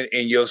burning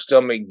in your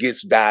stomach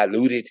gets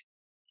diluted?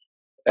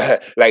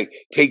 Like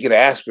taking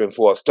aspirin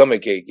for a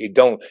stomach ache. It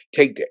don't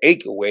take the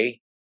ache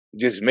away. It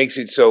just makes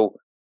it so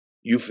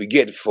you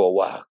forget it for a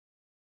while.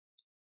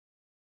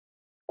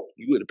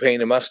 You were the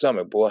pain in my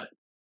stomach, boy.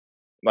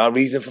 My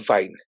reason for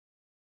fighting.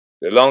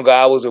 The longer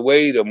I was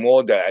away, the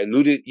more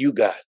diluted you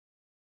got.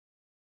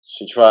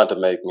 She tried to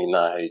make me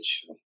not hate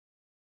you.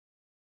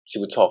 She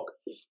would talk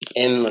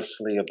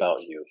endlessly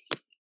about you,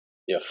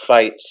 your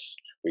fights,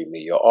 read me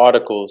your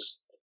articles.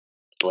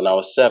 When I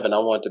was 7, I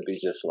wanted to be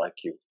just like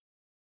you.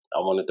 I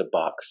wanted to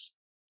box.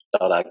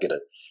 Thought I'd get a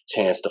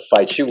chance to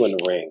fight you in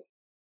the ring.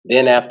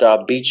 Then after I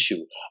beat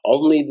you,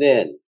 only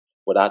then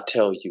would I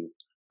tell you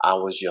I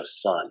was your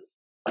son.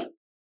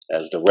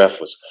 As the ref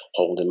was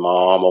holding my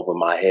arm over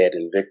my head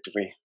in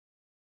victory.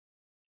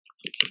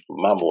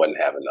 Mama wasn't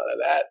having none of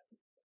that.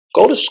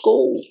 Go to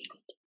school.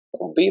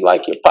 Be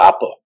like your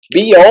papa.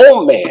 Be your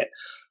own man.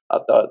 I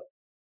thought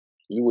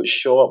you would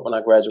show up when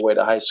I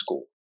graduated high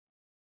school.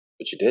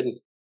 But you didn't.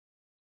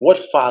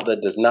 What father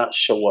does not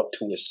show up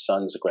to his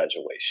son's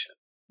graduation?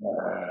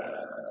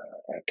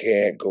 I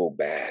can't go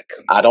back.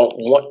 I don't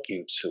want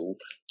you to.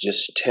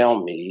 Just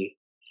tell me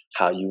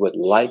how you would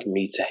like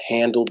me to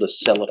handle the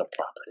sale of the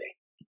property.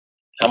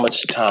 How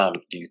much time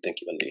do you think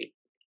you'll need?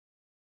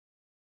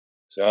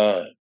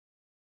 Son,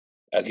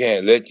 I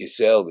can't let you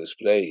sell this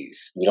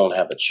place. You don't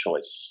have a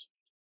choice.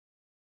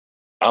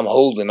 I'm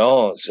holding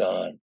on,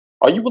 son.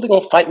 Are you really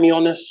going to fight me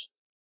on this?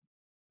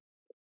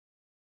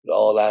 It's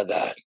all I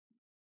got.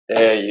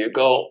 There you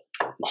go.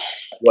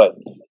 What?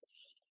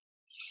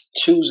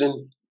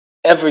 Choosing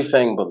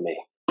everything but me.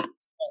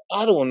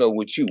 I don't know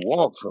what you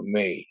want from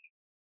me.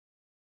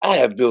 I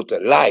have built a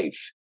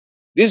life.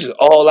 This is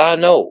all I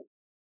know.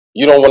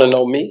 You don't want to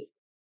know me?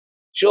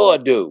 Sure I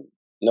do.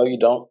 No, you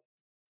don't.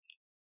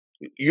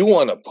 You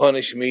want to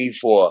punish me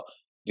for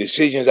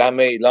decisions I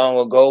made long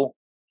ago?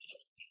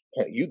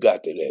 You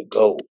got to let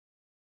go.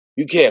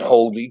 You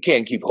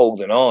can't keep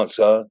holding on,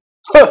 son.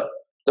 Huh.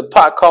 The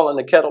pot calling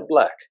the kettle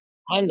black.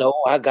 I know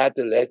I got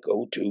to let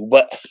go too,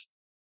 but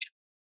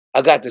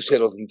I got to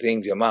settle some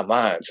things in my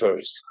mind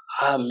first.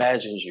 I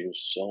imagined you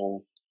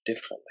so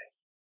differently.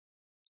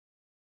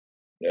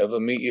 Never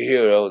meet your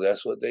hero,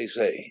 that's what they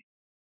say.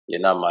 You're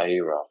not my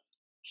hero.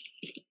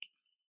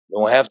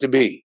 Don't have to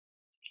be.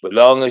 But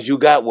long as you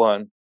got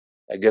one,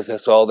 I guess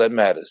that's all that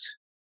matters.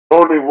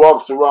 Tony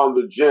walks around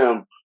the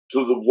gym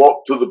to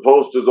the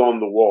posters on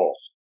the wall.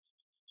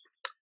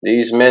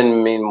 These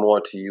men mean more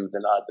to you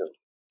than I do.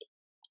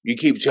 You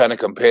keep trying to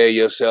compare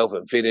yourself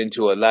and fit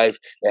into a life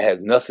that has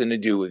nothing to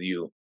do with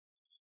you.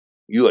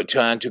 You are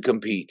trying to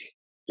compete.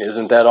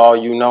 Isn't that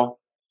all you know?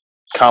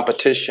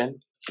 Competition,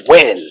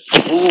 win,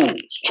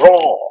 lose,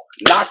 draw,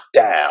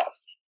 knockdown.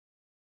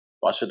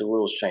 Why should the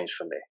rules change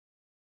for me?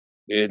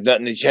 There's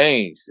nothing to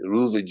change. The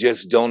rules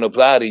just don't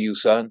apply to you,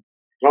 son.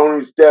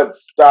 Tony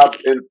stops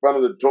in front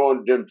of the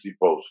torn Dempsey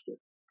poster.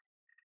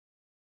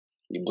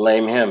 You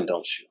blame him,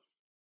 don't you?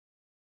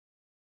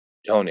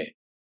 Tony.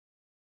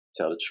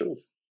 Tell the truth.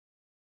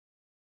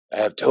 I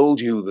have told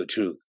you the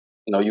truth.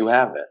 No, you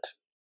haven't.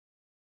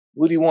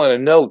 What do you want to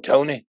know,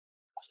 Tony?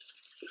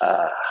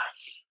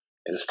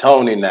 It's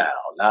Tony now,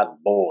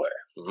 not boy.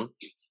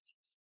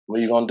 What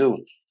are you going to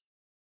do?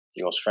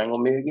 You going to strangle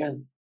me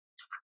again?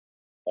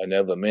 I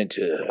never meant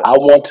to. I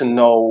want to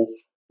know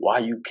why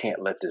you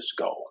can't let this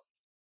go.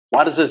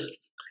 Why does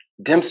this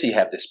Dempsey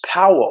have this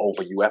power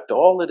over you after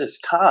all of this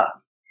time?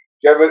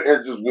 Kevin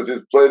enters with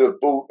his plate of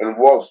food and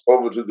walks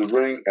over to the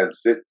ring and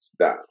sits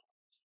down.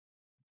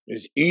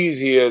 It's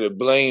easier to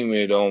blame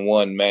it on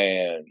one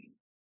man.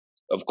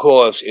 Of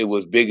course, it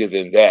was bigger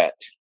than that.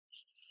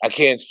 I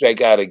can't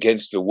strike out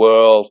against the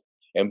world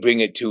and bring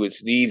it to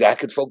its knees. I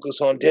could focus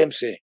on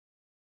Dempsey.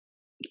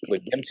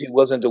 But Dempsey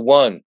wasn't the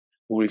one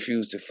who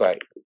refused to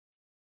fight.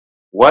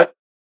 What?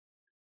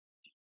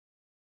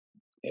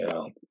 You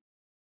know,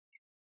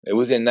 it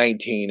was in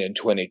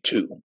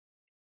 1922.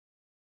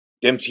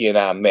 Dempsey and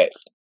I met.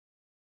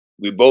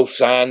 We both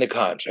signed the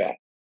contract,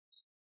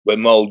 but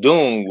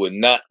Muldoon would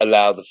not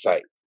allow the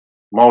fight.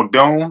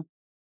 Muldoon?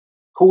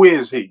 Who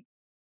is he?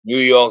 New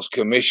York's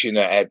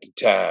commissioner at the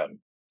time.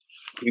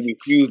 He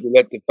refused to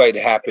let the fight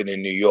happen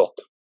in New York.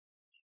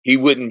 He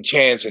wouldn't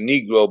chance a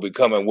Negro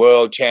becoming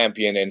world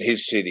champion in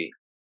his city.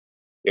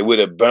 It would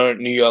have burnt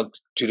New York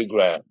to the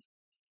ground.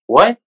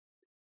 What?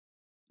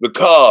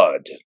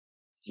 Ricard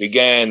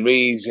began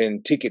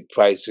raising ticket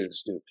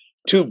prices to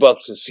 $2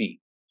 a seat,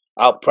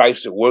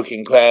 outpriced the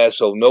working class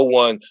so no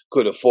one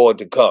could afford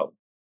to come.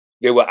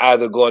 They were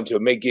either going to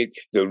make it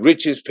the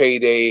richest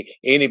payday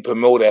any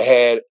promoter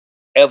had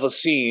ever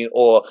seen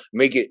or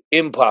make it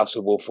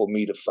impossible for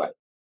me to fight.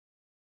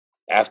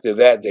 After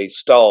that, they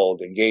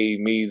stalled and gave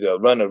me the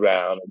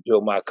runaround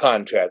until my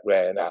contract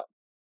ran out.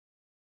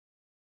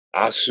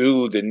 I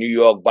sued the New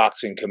York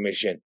Boxing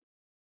Commission,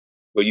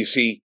 but you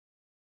see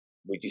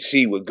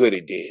what good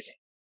it did.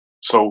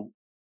 So,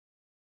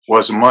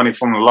 was the money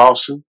from the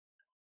lawsuit?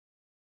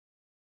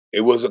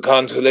 It was a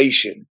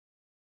consolation.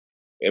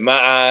 In my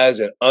eyes,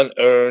 an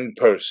unearned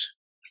purse.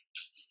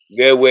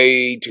 Their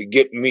way to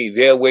get me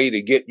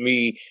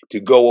to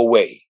go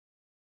away.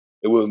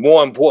 It was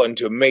more important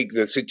to make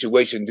the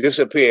situation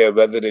disappear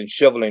rather than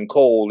shoveling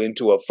coal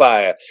into a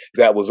fire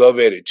that was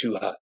already too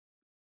hot.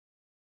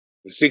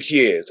 For 6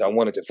 years, I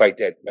wanted to fight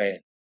that man.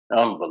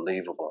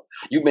 Unbelievable.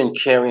 You've been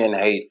carrying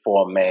hate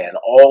for a man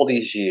all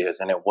these years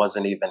and it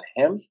wasn't even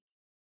him?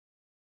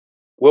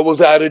 What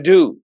was I to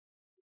do?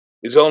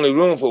 There's only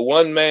room for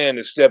one man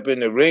to step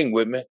in the ring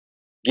with me.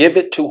 Give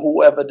it to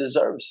whoever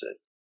deserves it.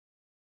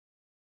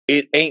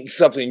 It ain't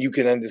something you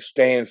can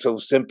understand so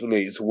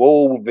simply. It's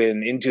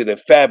woven into the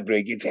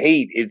fabric. It's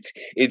hate.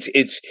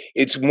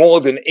 It's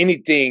more than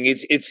anything.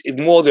 It's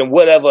more than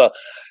whatever.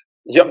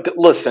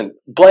 Listen,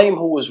 blame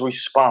who was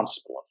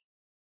responsible.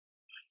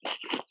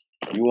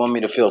 You want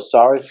me to feel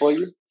sorry for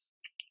you?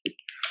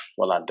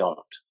 Well, I don't.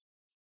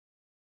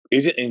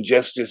 Isn't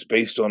injustice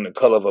based on the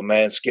color of a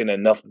man's skin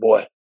enough,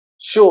 boy?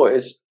 Sure,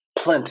 it's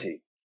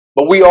plenty.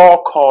 But we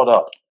all caught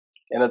up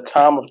in a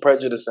time of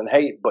prejudice and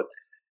hate, but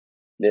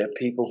there are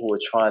people who are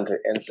trying to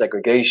end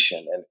segregation,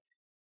 and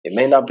it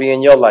may not be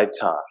in your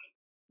lifetime,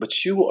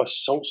 but you are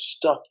so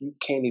stuck you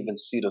can't even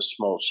see the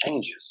small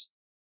changes.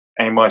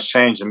 Ain't much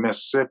change in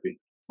Mississippi.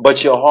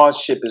 But your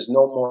hardship is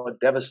no more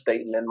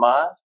devastating than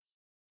mine,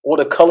 or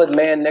the colored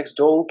man next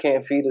door who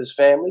can't feed his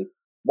family.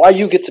 Why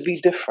you get to be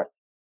different?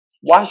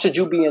 Why should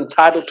you be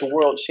entitled to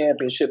world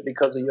championship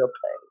because of your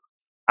pain?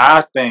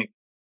 I think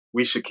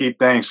we should keep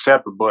things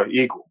separate but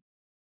equal.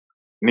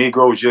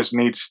 Negroes just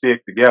need to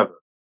stick together.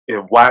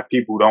 If white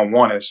people don't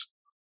want us,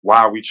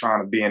 why are we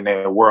trying to be in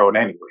their world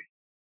anyway?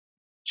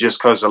 Just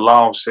because the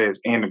law says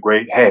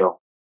integrate,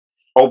 hell,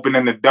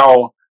 opening the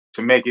door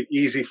to make it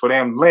easy for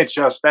them to lynch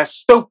us, that's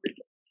stupid.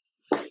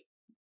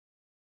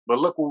 But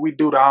look what we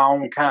do to our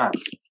own kind.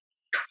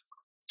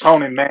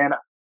 Tony, man,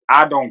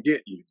 I don't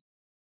get you.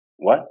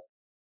 What?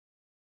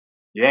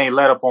 You ain't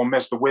let up on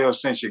Mr.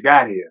 Wills since you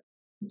got here.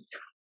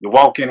 You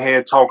walk in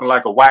here talking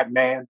like a white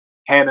man,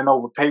 handing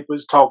over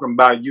papers, talking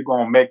about you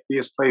gonna make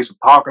this place a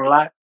parking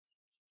lot.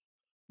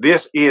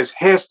 This is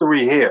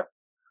history here.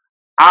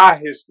 Our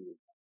history.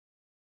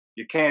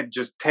 You can't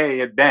just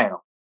tear it down.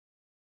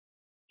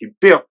 You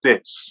built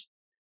this.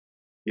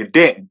 You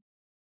didn't.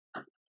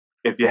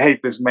 If you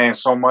hate this man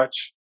so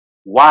much,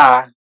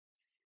 why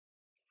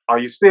are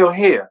you still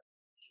here?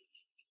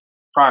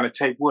 Trying to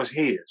take what's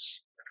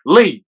his.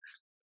 Leave.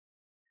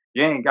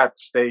 You ain't got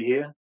to stay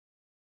here.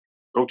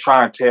 Go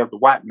try and tear up the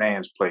white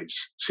man's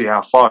place. See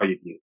how far you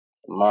get.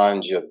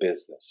 Mind your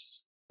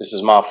business. This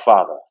is my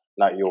father,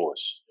 not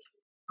yours.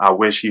 I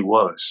wish he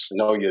was.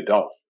 No, you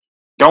don't.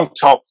 Don't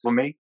talk for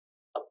me.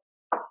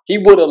 He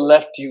would have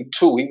left you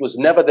too. He was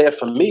never there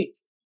for me.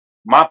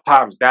 My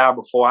pops died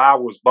before I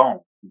was born.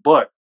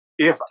 But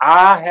if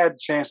I had a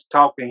chance to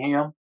talk to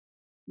him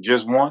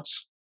just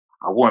once,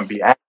 I wouldn't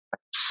be acting like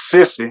a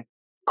sissy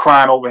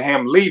crying over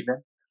him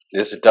leaving.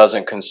 This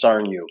doesn't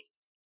concern you.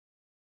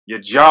 Your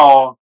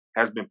jaw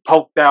has been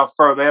poked out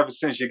further ever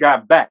since you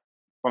got back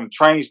from the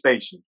train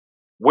station.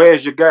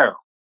 Where's your girl?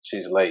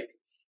 She's late.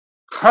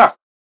 Huh.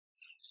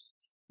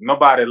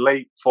 Nobody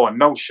late for a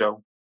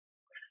no-show.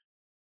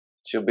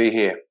 She'll be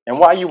here. And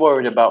why are you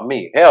worried about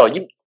me? Hell,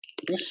 you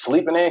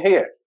sleeping in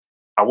here.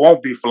 I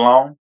won't be for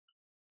long.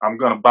 I'm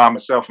going to buy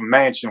myself a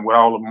mansion with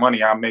all the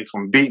money I make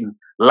from beating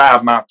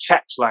loudmouth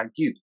chaps like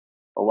you.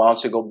 Or why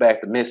don't you go back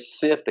to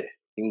Mississippi?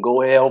 You can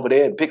go over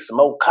there and pick some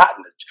old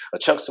cotton or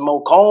chuck some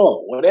old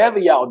corn, whatever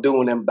y'all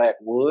do in them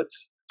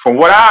backwoods. From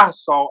what I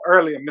saw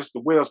earlier, Mr.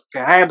 Wills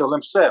can handle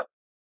himself.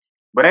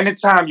 But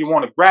anytime you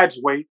want to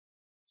graduate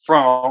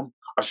from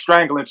a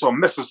strangling to a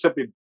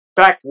Mississippi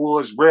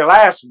backwoods real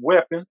ass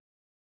weapon,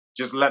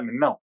 just let me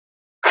know.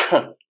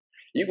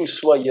 You can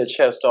swell your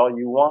chest all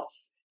you want.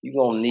 You're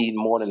going to need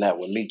more than that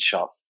with me,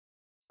 chump.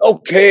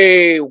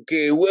 Okay.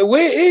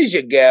 Where is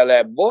your gal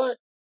at, boy?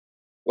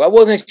 Why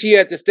wasn't she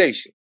at the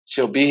station?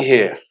 She'll be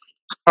here.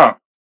 Huh.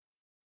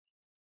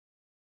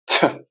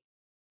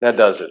 That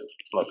does it.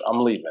 Look, I'm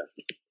leaving.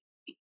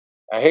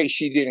 I hate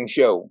she didn't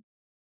show.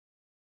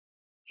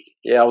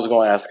 Yeah, I was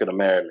going to ask her to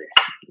marry me.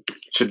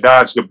 She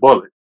dodged the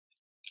bullet.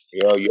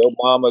 Yo, your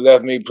mama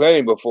left me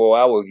plenty before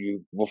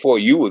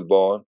you was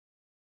born.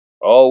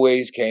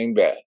 Always came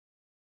back.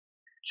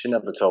 She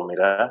never told me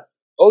that.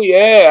 Oh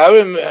yeah,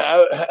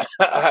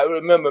 I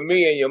remember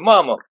me and your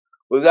mama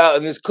was out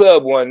in this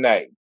club one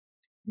night.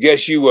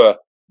 Guess you were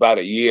about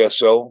a year or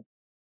so.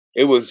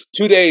 It was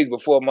 2 days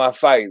before my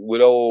fight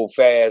with old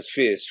Fast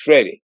Fist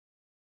Freddie.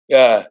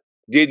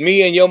 Did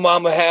me and your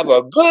mama have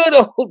a good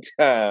old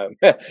time?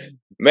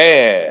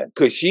 Man,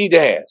 could she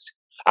dance?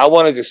 I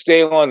wanted to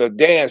stay on the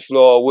dance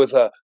floor with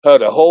her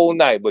the whole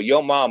night, but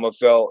your mama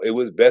felt it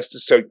was best to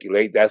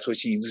circulate. That's what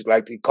she used to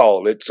like to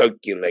call it,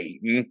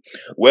 circulating.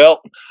 Well,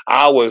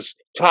 I was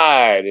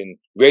tired and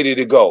ready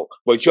to go,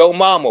 but your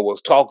mama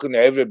was talking to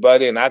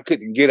everybody and I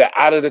couldn't get her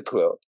out of the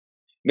club.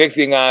 Next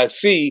thing I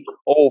see,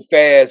 old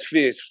Fast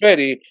Fist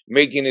Freddie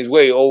making his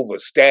way over,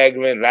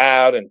 staggering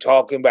loud and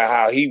talking about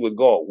how he was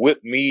going to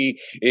whip me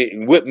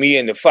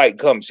and the fight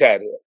come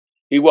Saturday.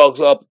 He walks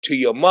up to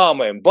your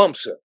mama and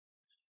bumps her,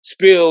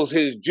 spills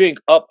his drink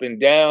up and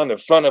down the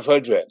front of her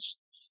dress.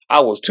 I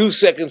was 2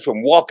 seconds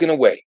from walking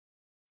away.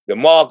 The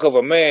mark of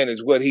a man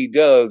is what he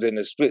does in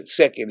the split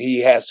second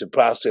he has to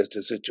process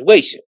the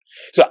situation.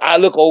 So I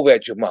look over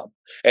at your mom,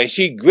 and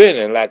she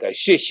grinning like a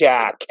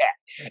shit-shy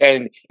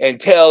cat and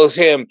tells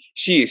him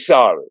she is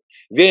sorry.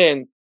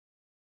 Then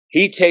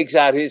he takes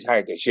out his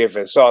handkerchief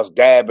and starts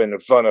dabbing the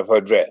front of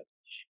her dress.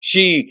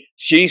 She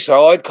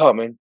saw it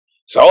coming,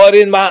 saw it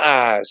in my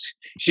eyes.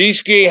 She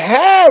screamed,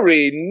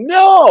 "Harry,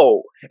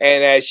 no!"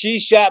 And as she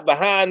shot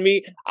behind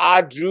me,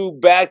 I drew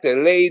back to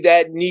lay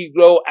that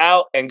Negro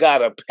out and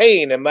got a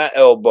pain in my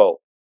elbow.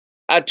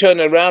 I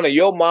turned around and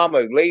your mama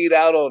is laid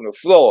out on the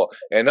floor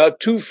and her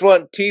 2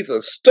 front teeth are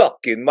stuck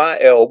in my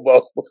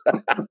elbow.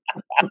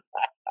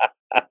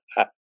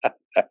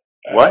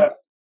 What?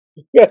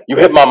 You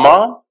hit my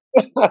mom?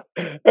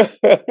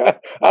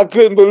 I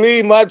couldn't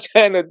believe my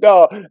China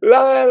dog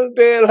lying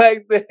there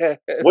like that.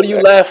 What are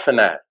you laughing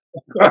at?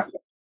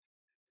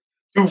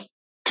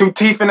 Two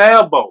teeth in the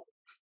elbow.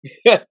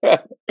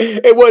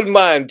 It wasn't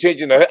my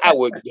intention. I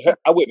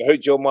wouldn't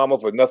hurt your mama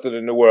for nothing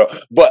in the world.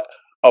 But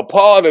a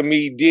part of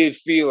me did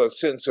feel a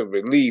sense of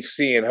relief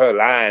seeing her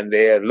lying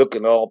there,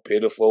 looking all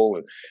pitiful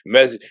and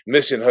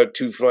missing her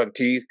 2 front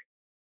teeth.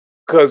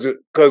 Cause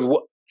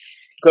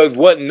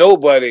wasn't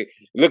nobody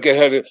look at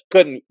her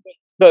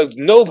because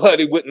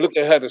nobody would look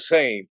at her the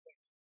same.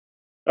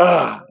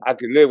 I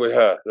could live with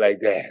her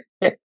like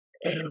that.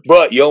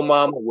 But your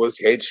mama was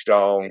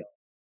headstrong.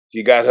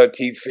 She got her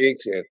teeth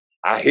fixed, and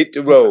I hit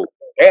the road.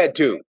 Had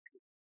to.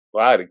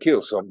 Well, I'd have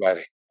killed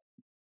somebody.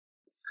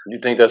 You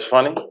think that's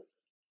funny?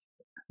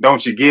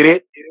 Don't you get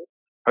it?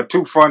 Her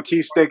 2 front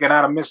teeth sticking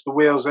out of Mr.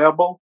 Will's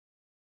elbow?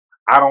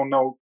 I don't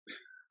know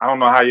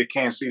how you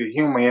can't see the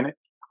humor in it.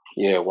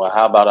 Yeah, well,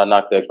 how about I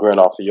knock that grin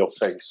off of your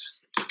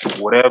face?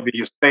 Whatever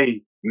you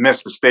say,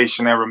 Mr.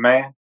 Stationary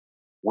Man.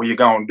 What you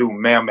gonna do,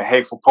 mail me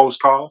hateful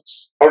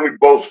postcards? Tony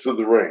bolts to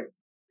the ring.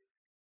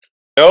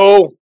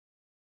 No.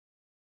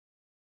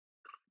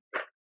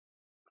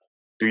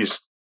 Do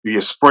you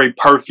spray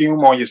perfume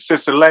on your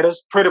sister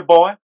letters, pretty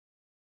boy?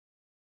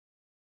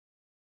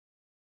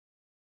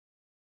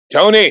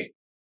 Tony.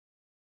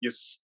 You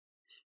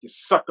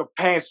sucker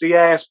pantsy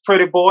ass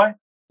pretty boy.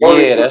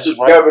 Tony Yeah, that's pushes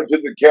right. Kevin to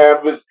the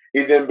canvas.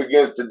 He then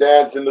begins to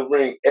dance in the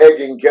ring,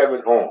 egging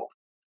Kevin on.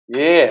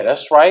 Yeah,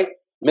 that's right.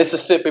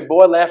 Mississippi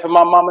boy laughing at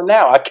my mama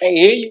now. I can't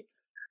hear you.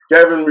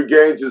 Kevin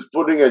regains his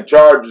footing and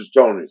charges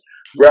Tony,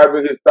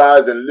 grabbing his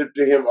thighs and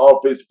lifting him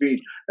off his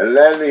feet and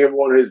landing him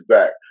on his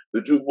back.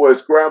 The 2 boys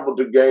scramble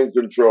to gain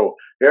control.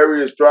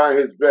 Harry is trying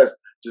his best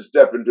to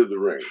step into the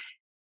ring.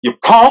 You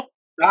punk.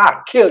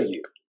 I'll kill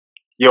you.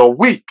 You're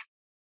weak.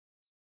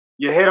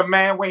 You hit a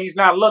man when he's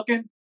not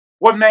looking?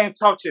 What name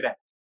taught you that?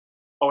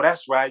 Oh,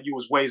 that's right. You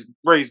was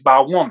raised by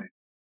a woman.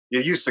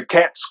 You used to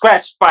cat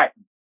scratch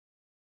fighting.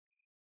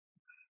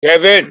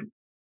 Kevin.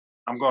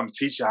 I'm going to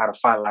teach you how to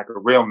fight like a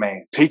real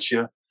man. Teach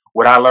you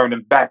what I learned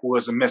in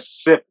backwoods of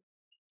Mississippi.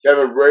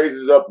 Kevin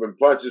raises up and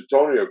punches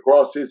Tony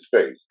across his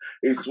face.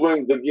 He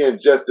swings again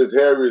just as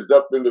Harry is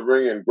up in the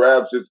ring and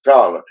grabs his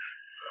collar.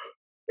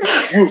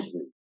 Excuse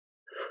me.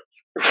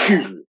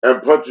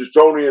 And punches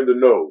Tony in the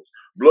nose.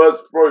 Blood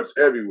spurts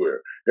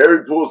everywhere.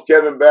 Harry pulls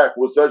Kevin back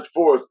with such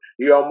force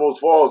he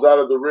almost falls out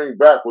of the ring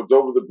backwards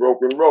over the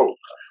broken rope.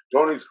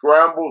 Tony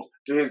scrambles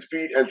to his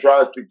feet and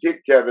tries to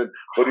kick Kevin,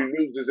 but he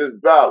loses his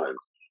balance.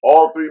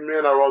 All 3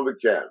 men are on the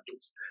canvas.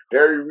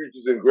 Harry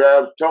reaches and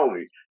grabs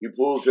Tony. He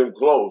pulls him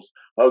close,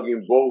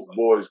 hugging both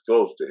boys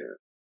close to him.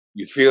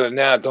 You feel it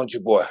now, don't you,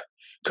 boy?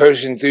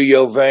 Coursing through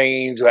your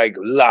veins like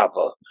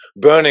lava,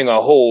 burning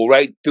a hole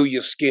right through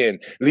your skin,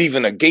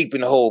 leaving a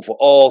gaping hole for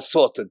all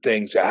sorts of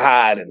things to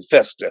hide and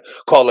fester.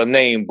 Call a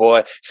name,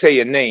 boy. Say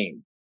a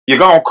name. You're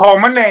going to call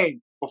my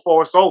name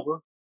before it's over.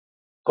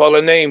 Call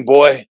a name,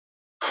 boy.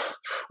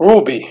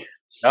 Ruby.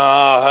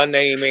 Her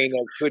name ain't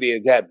as pretty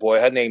as that, boy.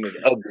 Her name is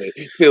ugly,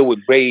 filled with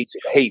rage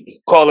and hate.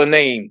 Call a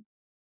name.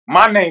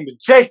 My name is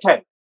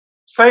JK.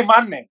 Say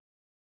my name.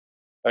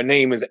 Her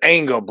name is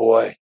Anger,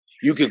 boy.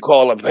 You could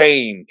call her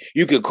Pain.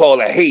 You could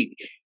call her Hate.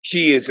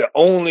 She is the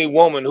only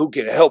woman who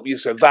can help you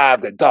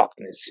survive the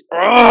darkness.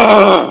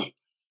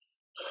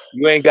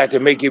 You ain't got to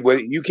make it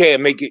with, you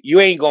can't make it, you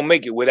ain't gonna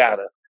make it without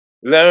her.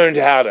 Learn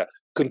how to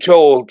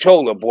control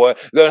her, boy.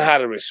 Learn how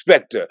to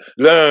respect her.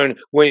 Learn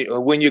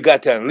when you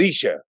got to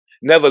unleash her.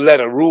 Never let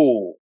her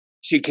rule.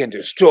 She can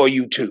destroy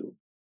you too.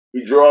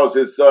 He draws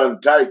his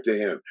son tight to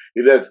him.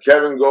 He lets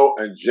Kevin go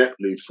and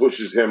gently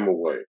pushes him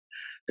away.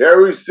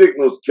 Harry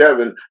signals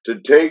Kevin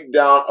to take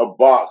down a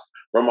box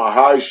from a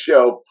high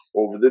shelf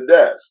over the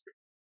desk.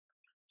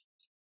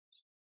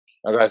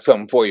 I got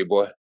something for you,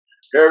 boy.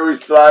 Harry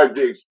slides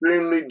the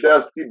extremely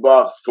dusty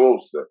box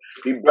closer.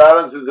 He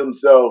balances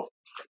himself,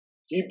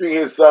 keeping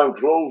his son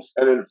close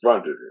and in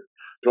front of him.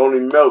 Tony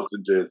melts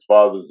into his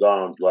father's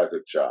arms like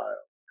a child.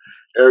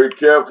 Harry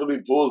carefully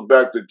pulls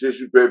back the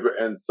tissue paper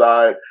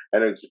inside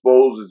and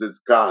exposes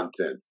its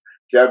contents.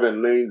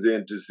 Kevin leans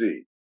in to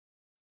see.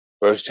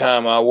 First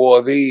time I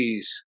wore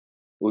these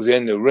was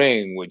in the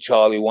ring with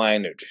Charlie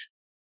Weinert.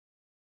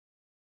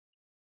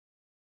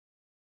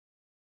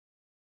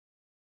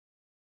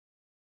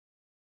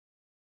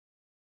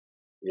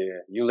 Yeah,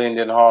 you leaned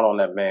in hard on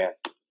that man.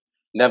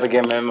 Never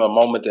gave him a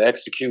moment to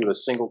execute a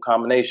single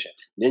combination.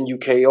 Then you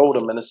KO'd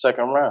him in the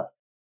second round.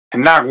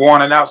 And not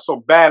warning out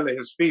so badly,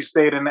 his feet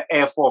stayed in the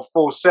air for a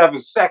full 7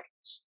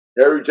 seconds.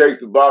 Harry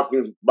takes the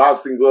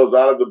boxing gloves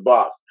out of the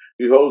box.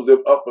 He holds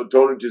them up for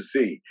Tony to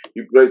see.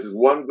 He places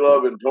one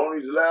glove in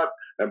Tony's lap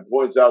and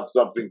points out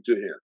something to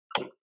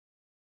him.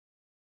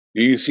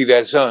 Do you see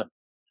that, son?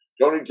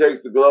 Tony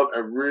takes the glove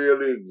and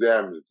really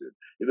examines it.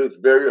 He looks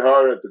very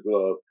hard at the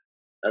glove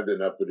and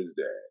then up at his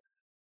dad.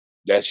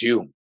 That's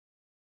you.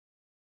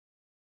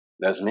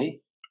 That's me?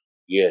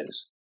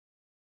 Yes.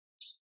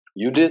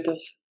 You did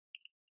this?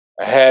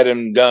 I had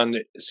them done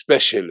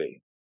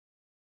specially.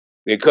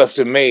 They're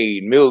custom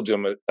made.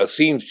 Mildred, a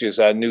seamstress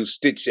I knew,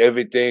 stitched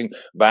everything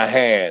by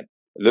hand.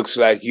 Looks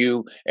like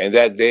you, and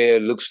that there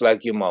looks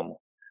like your mama.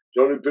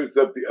 Tony picks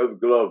up the other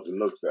gloves and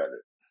looks at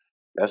it.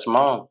 That's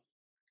Mom.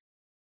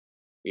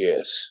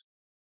 Yes.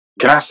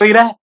 Can I see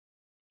that?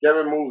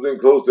 Kevin moves in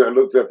closer and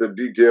looks at the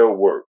detailed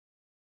work.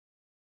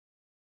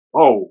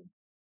 Oh.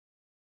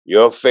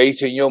 Your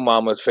face and your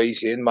mama's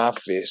face in my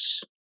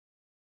fist.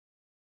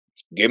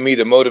 Give me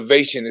the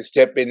motivation to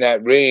step in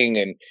that ring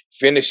and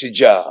finish the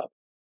job.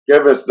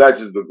 Kevin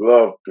snatches the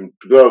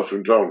gloves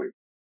from Tony.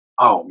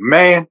 Oh,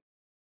 man.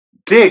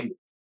 Dig it.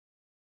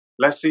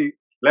 Let's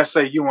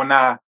say you and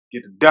I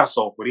get the dust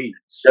off with these.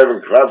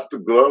 Kevin claps the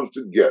gloves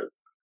together.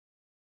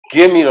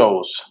 Give me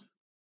those.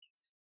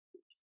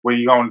 What are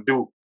you going to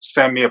do?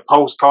 Send me a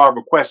postcard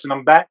requesting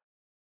them back?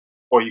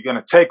 Or you going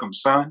to take them,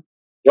 son?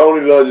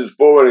 Tony lunges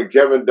forward and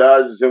Kevin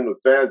dodges him with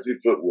fancy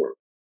footwork.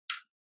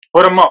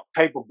 Put them up,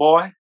 paper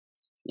boy.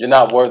 You're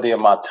not worthy of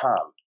my time.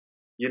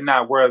 You're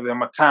not worthy of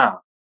my time.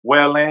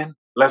 Well, then,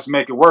 let's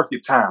make it worth your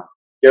time.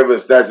 Kevin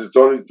snatches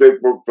Tony's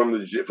paperwork for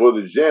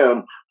the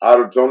gym out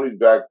of Tony's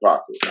back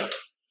pocket.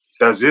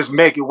 Does this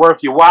make it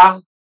worth your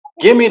while?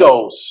 Give me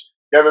those.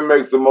 Kevin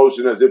makes a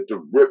motion as if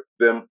to rip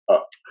them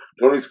up.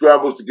 Tony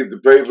scrambles to get the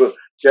paper.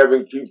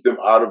 Kevin keeps them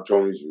out of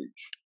Tony's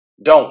reach.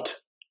 Don't.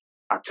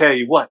 I tell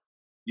you what,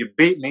 you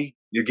beat me,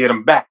 you get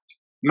them back.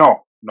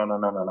 No.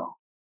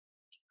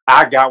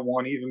 I got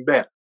one even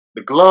better.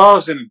 The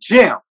gloves in the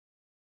gym.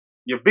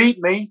 You beat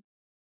me,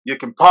 you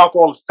can park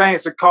all the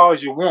fancy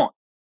cars you want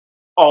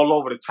all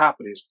over the top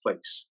of this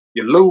place.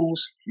 You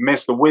lose,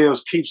 Mr.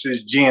 Wills keeps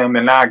his gym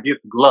and I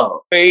get the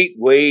gloves.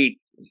 Wait.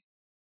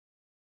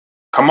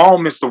 Come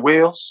on, Mr.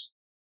 Wills.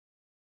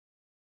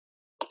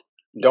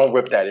 Don't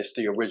rip that. It's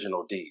the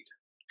original deed.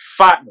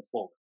 Fight me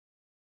for it.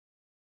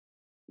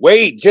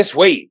 Wait, just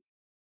wait.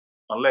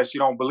 Unless you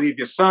don't believe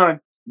your son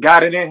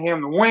got it in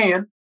him to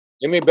win.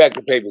 Give me back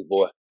the papers,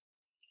 boy.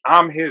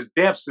 I'm his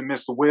Dempsey,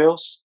 Mr.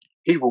 Wills.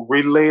 He will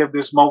relive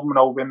this moment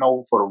over and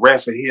over for the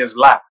rest of his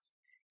life.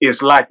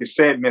 It's like you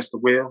said,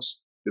 Mr.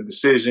 Wills, the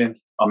decision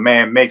a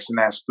man makes in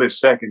that split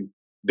second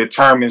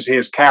determines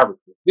his character.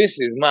 This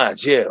is my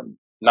gym.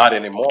 Not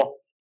anymore.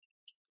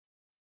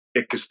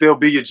 It could still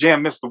be your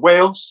gym, Mr.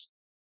 Wills.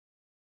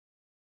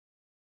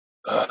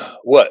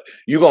 What?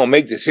 You gonna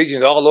make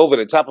decisions all over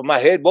the top of my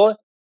head, boy?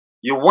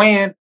 You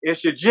win,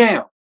 it's your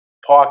gym.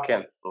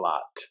 Parking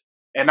lot.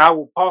 And I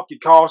will park your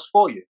cars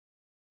for you.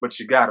 But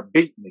you gotta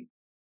beat me.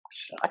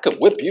 I could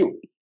whip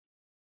you.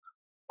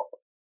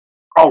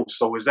 Oh,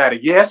 so is that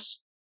a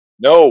yes?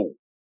 No.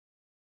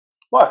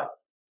 What?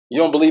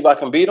 You don't believe I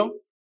can beat him?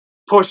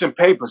 Pushing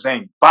papers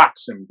ain't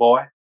boxing,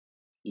 boy.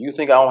 You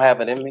think I don't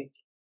have it in me?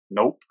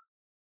 Nope.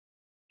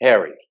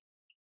 Harry.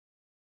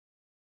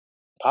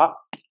 Pop?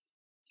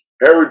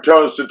 Harry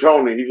turns to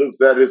Tony. He looks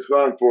at his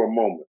son for a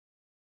moment.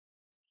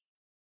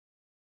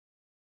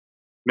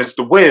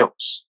 Mr.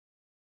 Wills.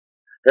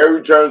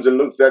 Harry turns and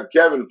looks at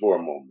Kevin for a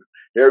moment.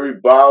 Harry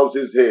bows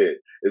his head.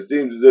 It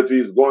seems as if he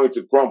is going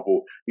to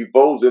crumple. He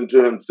folds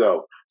into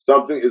himself.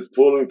 Something is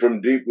pulling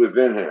from deep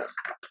within him.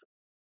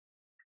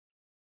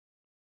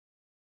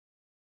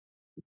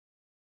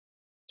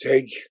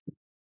 Take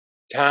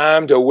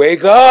time to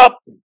wake up.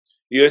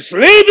 You're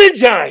sleeping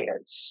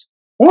giants.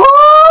 Woo!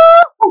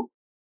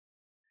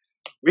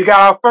 We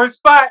got our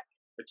first fight.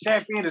 The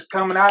champion is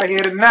coming out of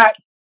here tonight.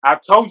 I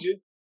told you.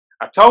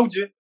 I told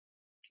you.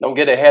 Don't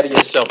get ahead of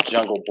yourself,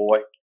 Jungle Boy.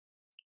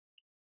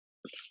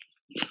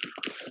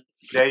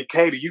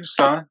 JK to you,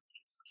 son.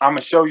 I'm going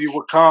to show you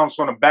what comes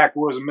from the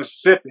backwoods of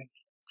Mississippi.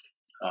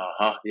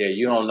 Yeah,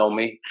 you don't know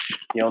me.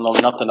 You don't know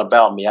nothing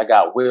about me. I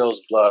got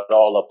Will's blood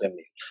all up in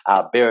me.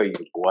 I'll bury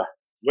you, boy.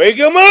 Wake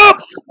him up!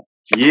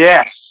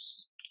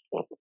 Yes.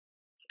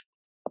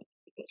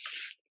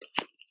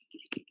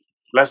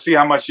 Let's see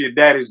how much of your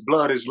daddy's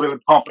blood is really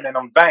pumping in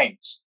them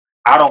veins.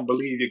 I don't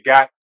believe you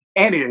got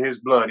any of his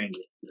blood in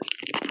you.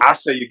 I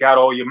say you got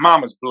all your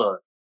mama's blood.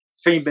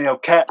 Female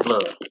cat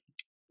blood.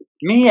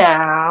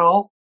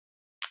 Meow.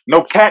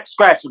 No cat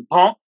scratching,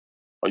 punk.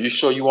 Are you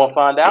sure you won't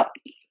find out?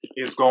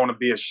 It's going to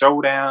be a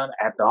showdown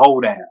at the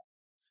hoedown.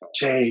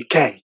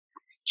 JK.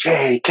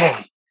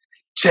 JK.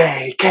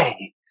 JK. Let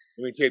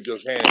me take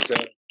those hands,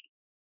 son.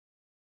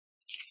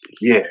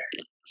 Yeah.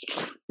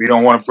 We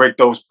don't want to break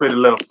those pretty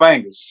little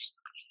fingers.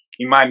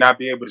 He might not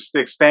be able to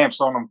stick stamps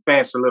on them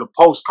fancy little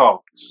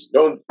postcards.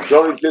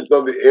 Tony sits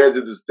on the edge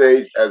of the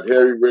stage as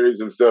Harry readies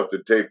himself to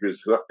tape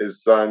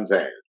his son's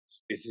hand.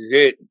 This is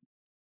it.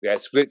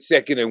 That split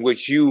second in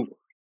which you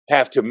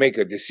have to make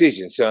a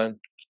decision, son.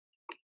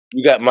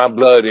 You got my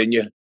blood in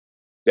you.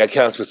 That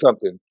counts for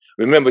something.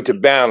 Remember to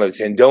balance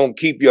and don't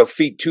keep your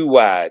feet too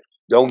wide.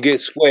 Don't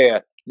get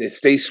square. And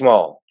stay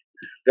small.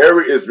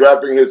 Harry is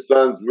wrapping his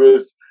son's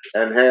wrists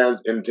and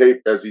hands in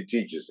tape as he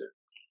teaches him.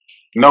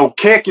 No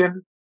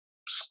kicking,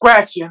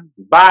 scratching,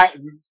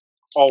 biting,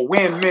 or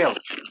windmilling.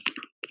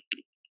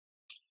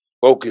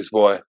 Focus,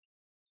 boy.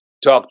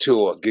 Talk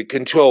to her. Get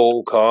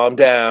control. Calm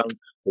down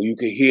so you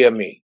can hear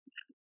me.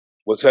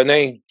 What's her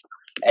name?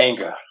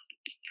 Anger.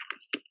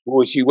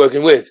 Who is she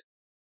working with?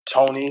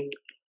 Tony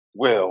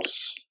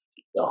Wills.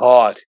 The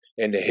heart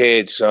and the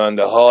head, son.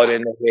 The heart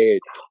and the head.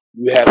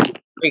 You have to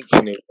think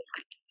in it.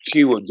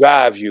 She will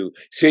drive you,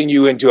 send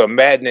you into a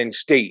maddening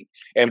state,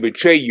 and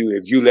betray you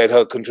if you let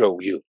her control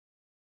you.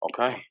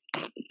 Okay.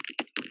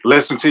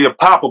 Listen to your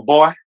papa,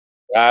 boy.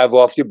 Drive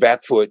off your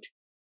back foot.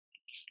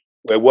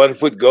 Where one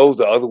foot goes,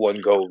 the other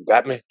one goes.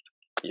 Got me?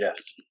 Yes.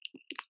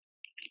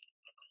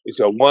 It's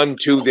a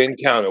 1-2, then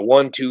counter.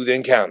 1-2,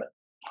 then counter.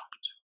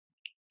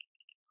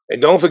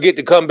 And don't forget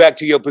to come back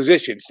to your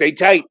position. Stay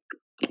tight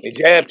and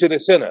jab to the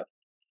center.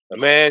 A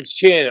man's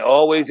chin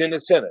always in the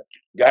center.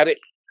 Got it?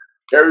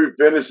 Harry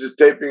finishes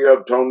taping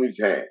up Tony's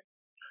hand.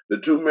 The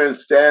two men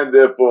stand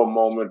there for a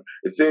moment.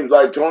 It seems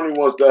like Tony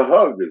wants to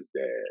hug his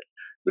dad.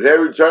 But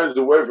Harry turns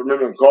away from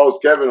him and calls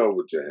Kevin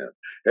over to him.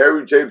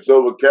 Harry tapes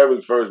over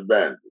Kevin's first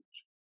bandage.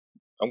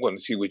 I'm going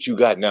to see what you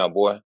got now,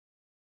 boy.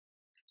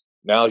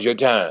 Now's your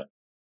time.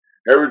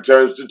 Harry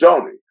turns to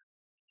Tony.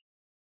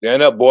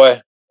 Stand up,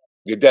 boy.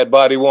 Get that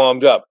body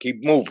warmed up.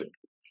 Keep moving.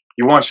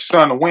 You want your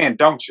son to win,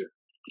 don't you?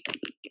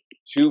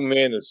 Two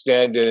men are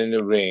standing in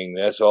the ring.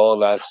 That's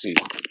all I see.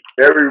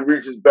 Harry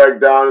reaches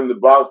back down in the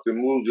box and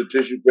moves the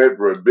tissue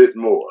paper a bit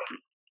more.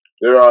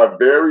 There are a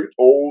very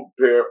old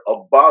pair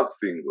of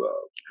boxing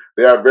gloves.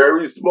 They are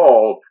very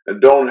small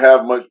and don't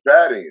have much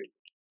padding in them.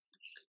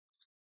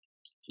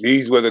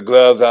 These were the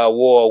gloves I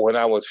wore when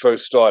I was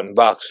first starting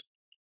boxing.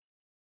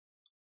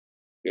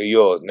 They're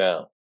yours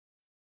now.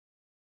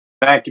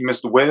 Thank you,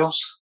 Mr.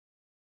 Wills.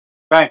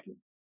 Thank you.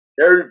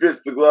 Harry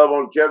fits the glove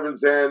on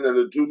Kevin's hand and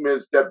the two men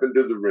step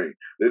into the ring.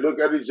 They look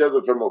at each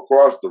other from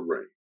across the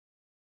ring.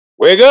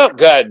 Wake up,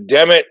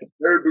 goddammit!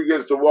 Harry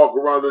begins to walk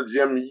around the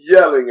gym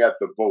yelling at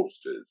the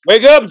posters.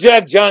 Wake up,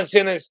 Jack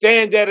Johnson, and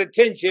stand at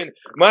attention.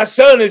 My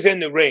son is in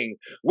the ring.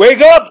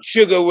 Wake up,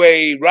 Sugar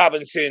Ray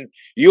Robinson.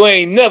 You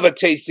ain't never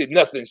tasted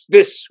nothing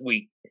this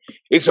sweet.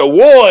 It's a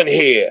war in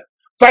here.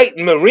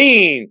 Fighting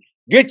Marine.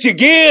 Get your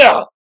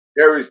gear.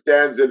 Harry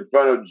stands in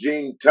front of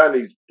Gene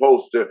Tunney's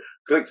poster,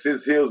 clicks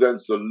his heels, and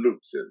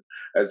salutes him.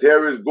 As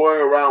Harry is going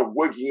around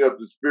waking up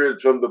the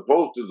spirits from the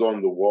posters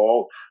on the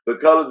wall, the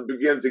colors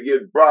begin to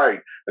get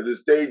bright, and the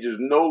stage is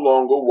no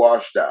longer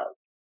washed out.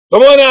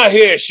 Come on out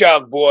here,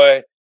 Shark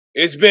Boy.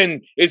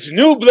 It's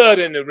new blood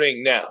in the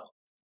ring now.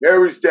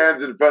 Harry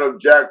stands in front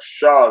of Jack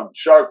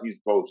Sharkey's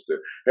poster.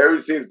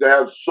 Harry seems to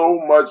have so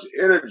much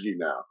energy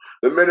now.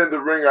 The men in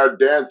the ring are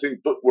dancing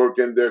footwork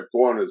in their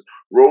corners,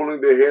 rolling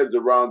their heads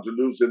around to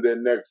loosen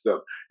their necks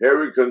up.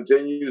 Harry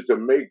continues to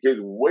make his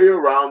way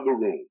around the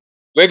room.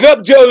 Wake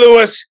up, Joe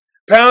Louis.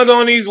 Pound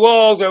on these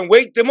walls and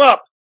wake them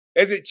up.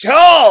 Is it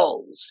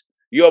Charles?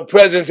 Your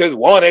presence is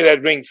wanted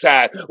at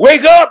ringside.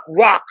 Wake up,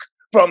 Rock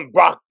from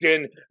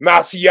Brockton,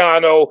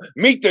 Marciano.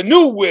 Meet the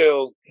new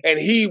Will, and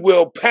he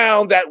will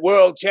pound that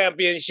world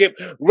championship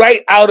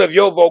right out of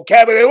your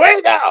vocabulary.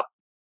 Wake up!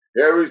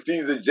 Harry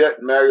sees a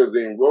Jet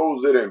magazine,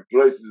 rolls it, and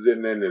places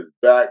it in his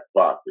back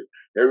pocket.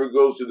 Harry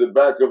goes to the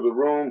back of the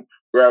room,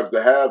 grabs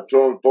the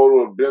half-torn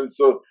photo of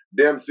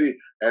Dempsey,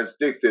 and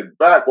sticks it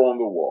back on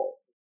the wall.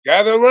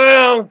 Gather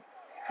round.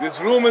 This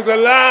room is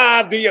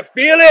alive. Do you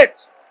feel it?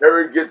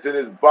 Harry gets in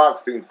his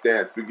boxing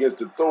stance, begins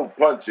to throw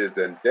punches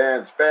and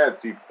dance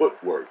fancy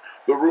footwork.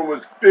 The room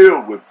is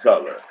filled with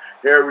color.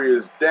 Harry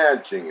is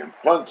dancing and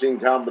punching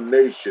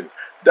combinations,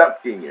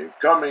 ducking and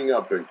coming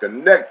up and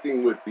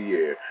connecting with the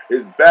air.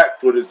 His back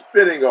foot is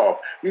spinning off.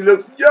 He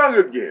looks young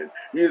again.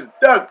 He is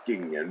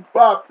ducking and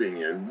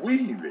bopping and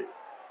weaving.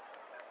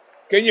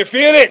 Can you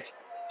feel it?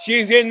 She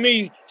is in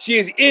me. She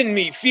is in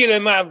me,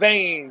 feeling my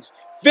veins,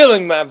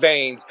 filling my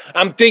veins.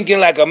 I'm thinking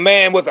like a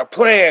man with a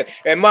plan,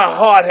 and my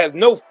heart has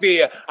no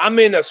fear. I'm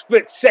in a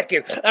split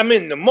second. I'm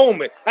in the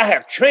moment. I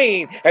have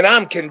trained, and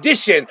I'm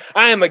conditioned.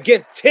 I am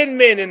against 10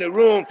 men in the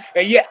room,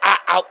 and yet I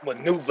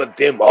outmaneuver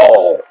them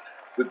all.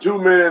 The two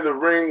men in the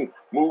ring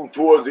move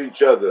towards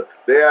each other.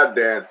 They are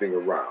dancing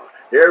around.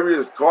 Harry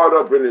is caught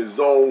up in his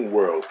own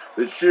world.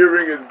 The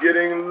cheering is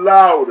getting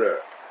louder.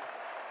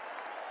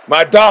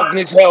 My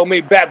darkness held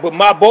me back, but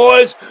my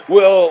boys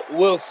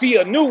will see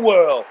a new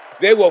world.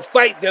 They will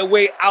fight their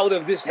way out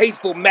of this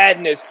hateful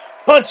madness.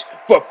 Punch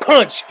for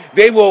punch,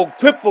 they will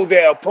cripple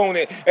their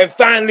opponent and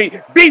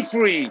finally be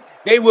free.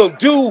 They will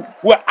do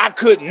what I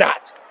could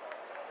not.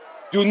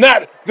 Do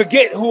not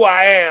forget who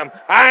I am.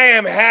 I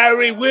am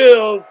Harry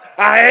Wills.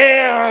 I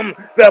am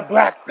the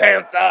Black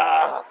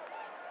Panther.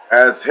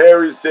 As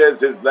Harry says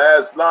his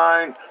last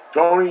line,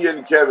 Tony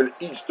and Kevin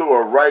each throw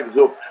a right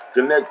hook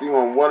connecting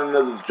on one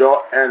another's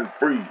jaw and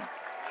freeze.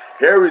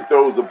 Harry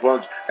throws a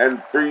punch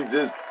and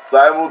freezes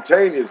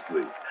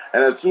simultaneously.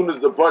 And as soon as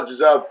the punches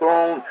are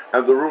thrown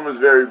and the room is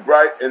very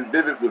bright and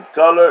vivid with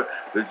color,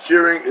 the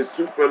cheering is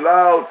super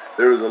loud.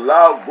 There is a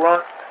loud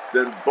grunt,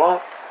 then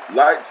bump,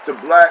 lights to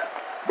black,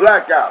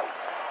 blackout.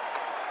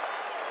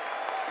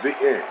 The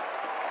end.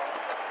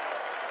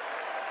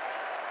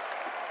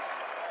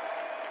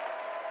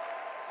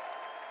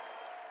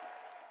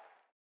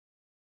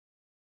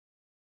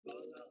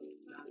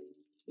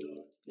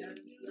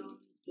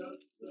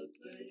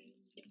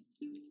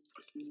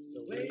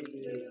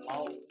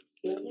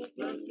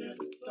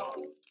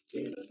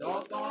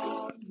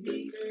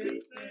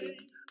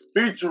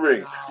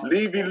 Featuring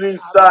Levy Lee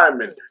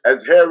Simon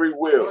as Harry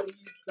Wills,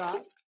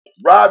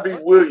 Robbie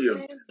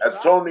Williams as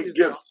Tony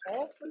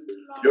Gibson,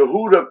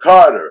 Yahuda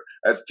Carter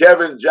as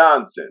Kevin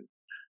Johnson,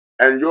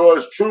 and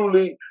yours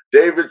truly,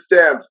 David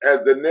Stamps, as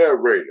the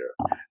narrator,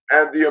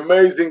 and the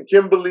amazing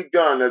Kimberly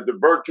Gunn as the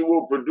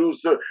virtual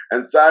producer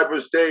and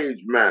cyber stage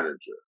manager.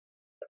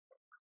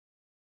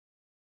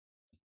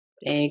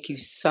 Thank you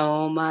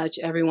so much,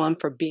 everyone,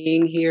 for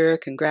being here.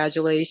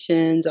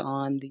 Congratulations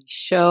on the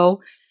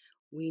show.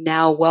 We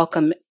now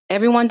welcome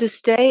everyone to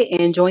stay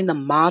and join the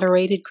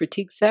moderated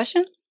critique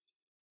session.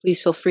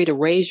 Please feel free to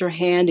raise your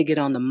hand to get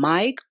on the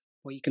mic,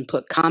 or you can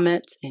put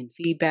comments and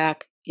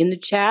feedback in the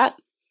chat.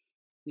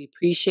 We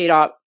appreciate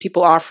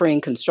people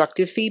offering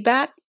constructive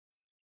feedback,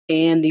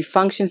 and the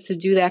functions to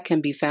do that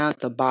can be found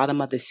at the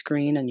bottom of the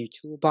screen on your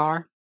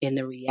toolbar in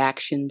the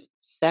reactions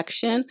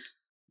section.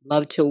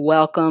 Love to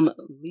welcome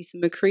Lisa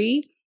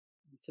McCree,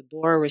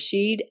 Sabura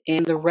Rashi,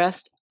 and the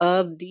rest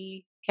of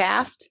the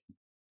cast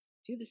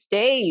to the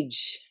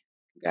stage.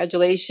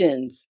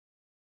 Congratulations.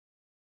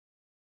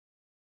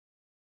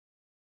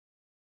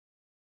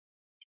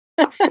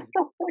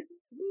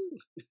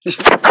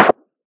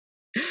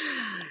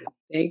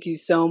 Thank you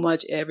so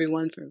much,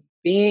 everyone, for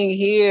being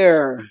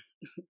here.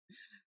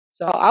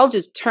 So I'll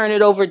just turn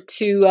it over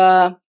to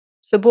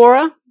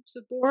Sabura.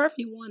 Sabura, if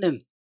you want to.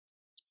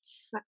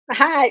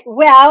 Hi.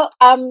 Well,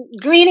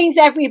 greetings,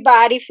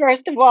 everybody.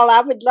 First of all,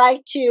 I would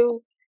like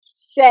to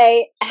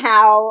say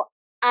how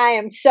I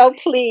am so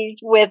pleased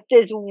with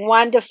this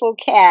wonderful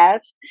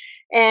cast.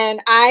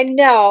 And I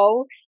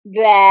know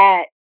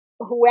that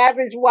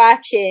whoever's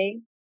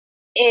watching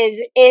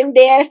is in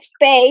their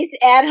space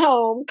at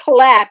home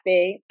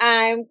clapping.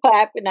 I'm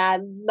clapping. I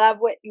love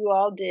what you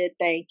all did.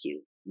 Thank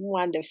you.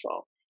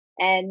 Wonderful.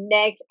 And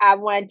next, I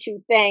want to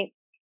thank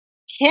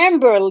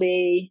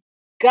Kimberly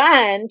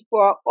Gunn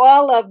for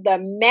all of the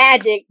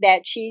magic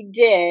that she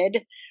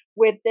did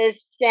with the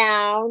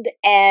sound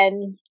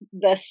and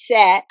the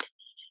set.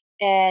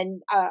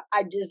 And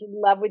I just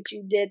love what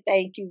you did.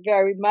 Thank you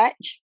very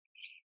much.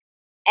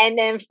 And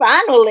then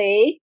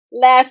finally,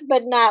 last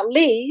but not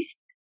least,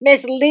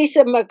 Miss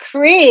Lisa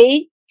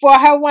McCree for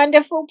her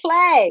wonderful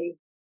play.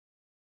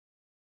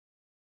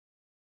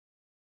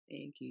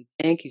 Thank you.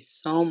 Thank you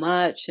so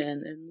much.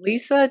 And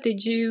Lisa,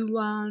 did you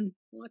want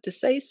to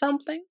say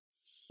something?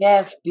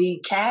 Yes,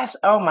 the cast.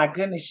 Oh my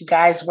goodness, you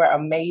guys were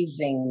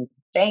amazing.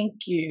 Thank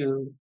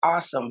you.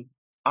 Awesome.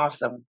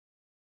 Awesome.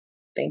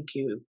 Thank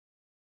you.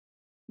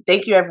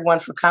 Thank you, everyone,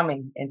 for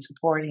coming and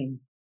supporting.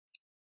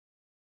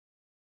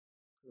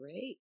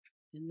 Great.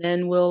 And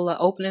then we'll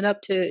open it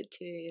up to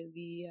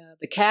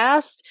the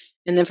cast.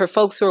 And then for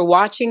folks who are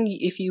watching,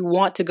 if you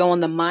want to go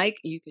on the mic,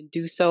 you can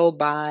do so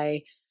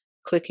by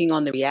clicking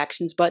on the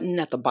reactions button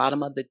at the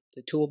bottom of the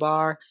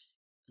toolbar.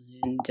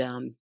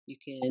 And you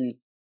can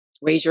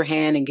raise your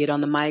hand and get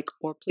on the mic,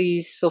 or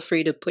please feel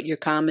free to put your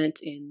comment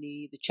in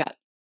the chat.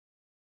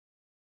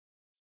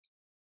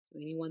 So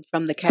anyone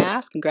from the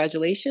cast,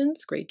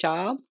 congratulations. Great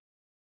job.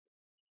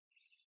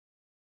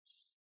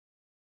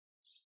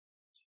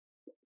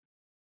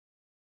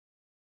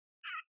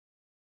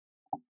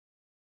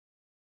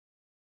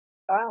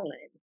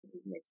 Garland.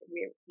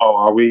 Oh,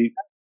 are we?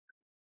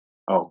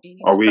 Oh,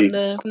 are Anyone we?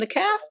 from the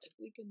cast?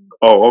 We can.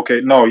 Oh,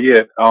 okay. No,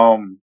 yeah.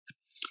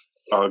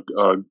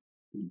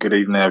 Good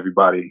evening,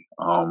 everybody.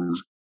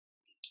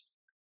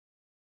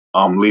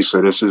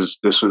 Lisa, this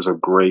was a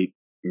great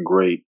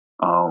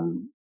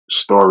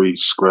story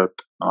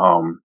script.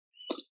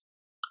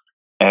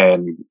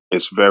 And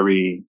it's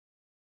very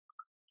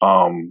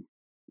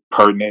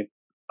pertinent.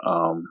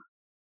 Um,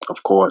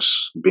 of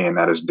course, being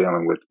that it's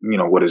dealing with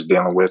what it's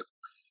dealing with.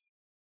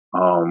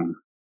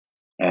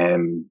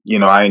 And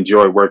I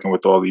enjoy working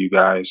with all of you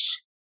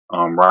guys.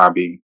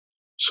 Robbie,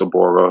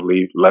 Sabura,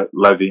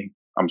 Levy.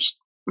 I'm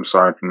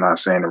sorry if I'm not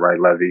saying it right,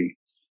 Levy.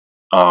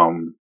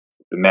 The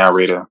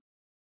narrator.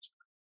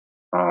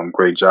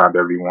 Great job,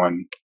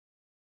 everyone.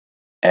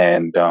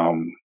 And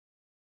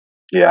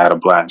yeah, I had a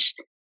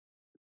blast.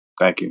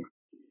 Thank you,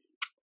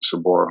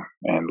 Sabura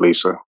and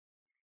Lisa.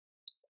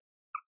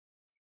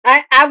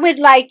 I would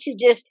like to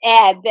just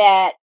add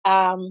that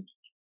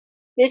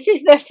this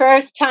is the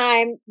first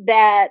time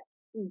that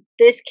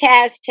this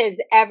cast has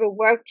ever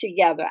worked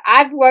together.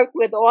 I've worked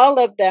with all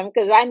of them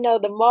because I know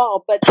them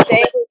all, but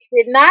they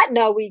did not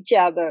know each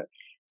other.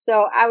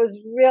 So I was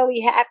really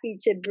happy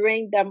to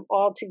bring them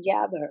all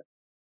together.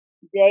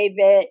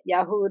 David,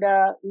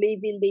 Yahuda,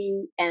 Levy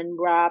Lee, and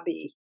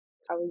Robbie.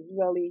 I was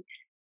really,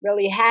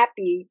 really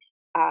happy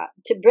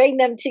to bring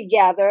them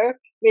together.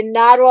 We're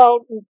not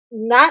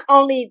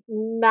only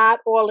not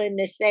all in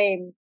the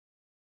same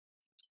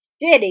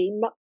city,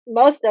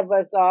 most of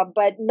us are,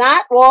 but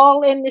not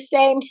all in the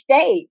same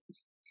state.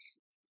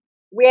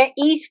 We're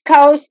East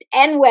Coast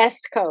and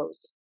West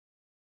Coast.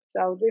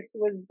 So this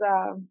was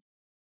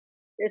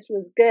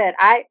good.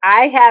 I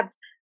have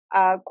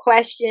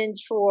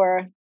questions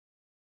for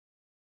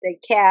the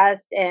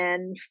cast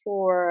and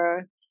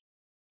for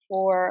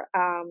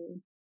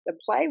the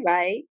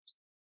playwright.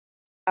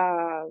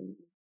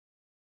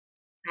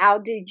 How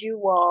did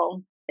you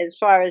all, as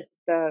far as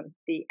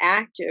the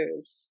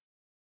actors?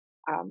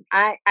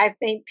 I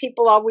think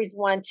people always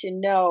want to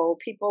know.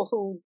 People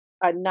who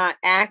are not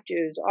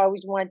actors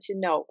always want to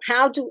know,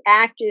 how do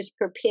actors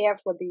prepare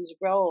for these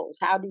roles?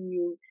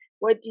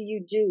 What do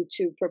you do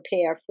to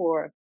prepare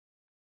for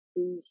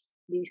these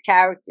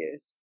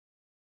characters?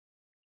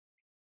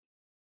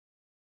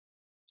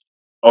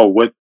 Oh,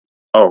 what?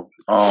 Oh,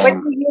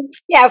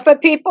 For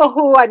people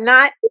who are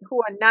not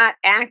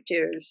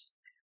actors,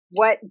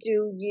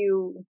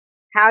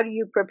 how do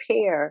you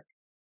prepare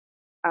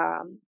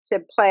to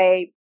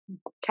play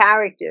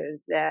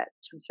characters that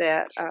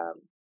are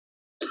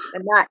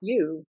not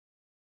you?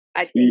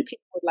 I think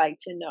people would like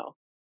to know.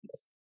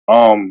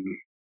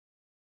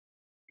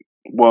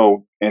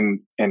 Well,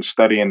 in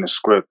studying the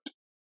script,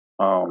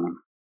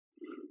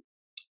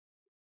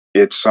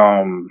 it's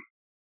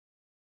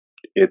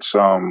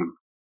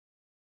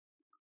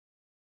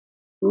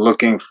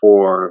looking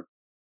for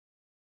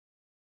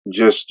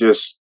just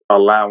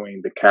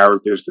allowing the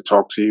characters to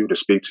talk to you, to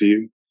speak to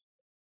you,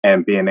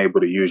 and being able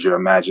to use your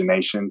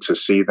imagination to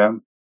see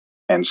them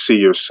and see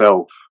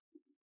yourself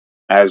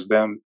as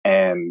them,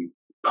 and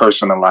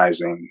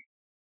personalizing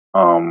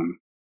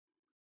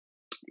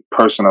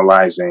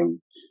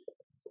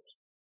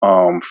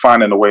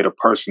finding a way to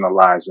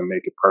personalize and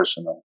make it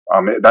personal.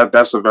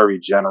 That's a very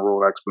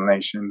general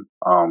explanation,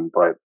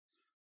 but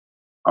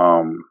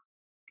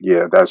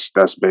yeah, that's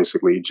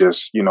basically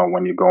just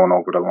when you're going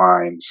over the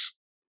lines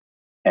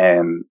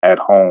and at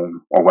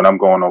home, or when I'm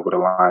going over the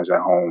lines at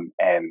home,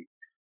 and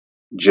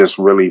just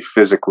really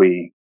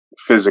physically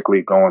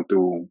going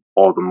through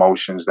all the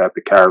motions that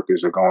the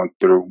characters are going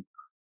through,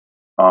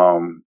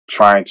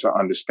 trying to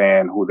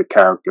understand who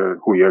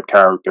your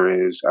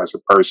character is as a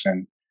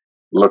person,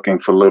 looking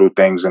for little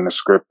things in the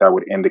script that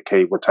would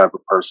indicate what type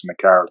of person the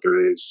character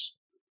is,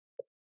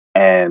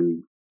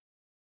 and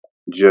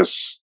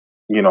just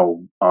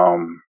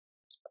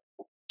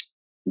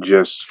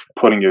just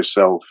putting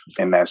yourself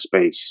in that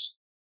space.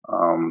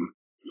 I'm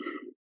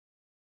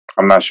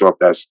not sure if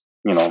that's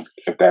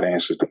if that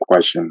answers the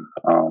question,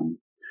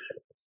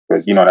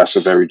 but that's a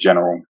very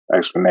general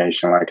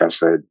explanation, like I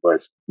said.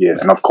 But yeah,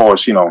 and of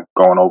course,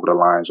 going over the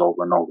lines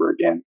over and over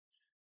again.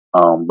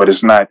 But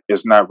it's not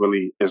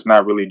really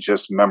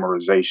just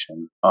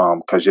memorization,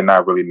 because you're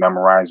not really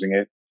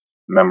memorizing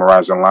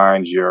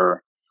lines.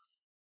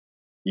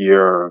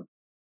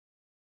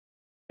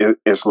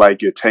 It's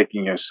like you're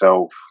taking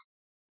yourself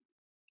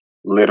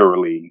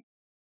literally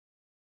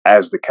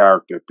as the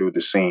character through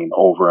the scene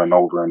over and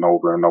over and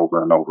over and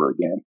over and over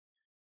again.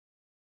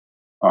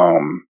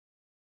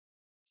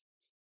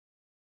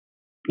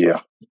 Yeah.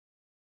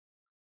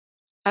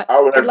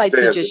 I'd like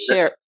to just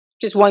share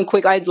just one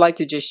quick. I'd like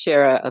to just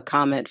share a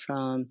comment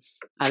from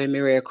Ivy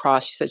Maria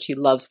Cross. She said she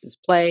loves this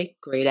play,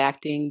 great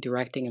acting,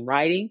 directing, and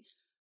writing.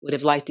 Would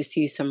have liked to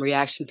see some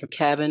reaction from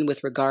Kevin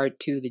with regard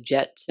to the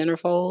Jet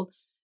centerfold.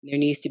 There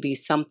needs to be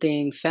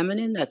something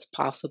feminine that's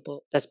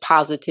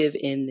positive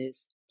in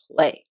this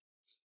play.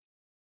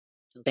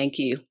 So thank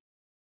you,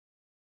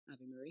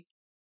 Ivy Marie.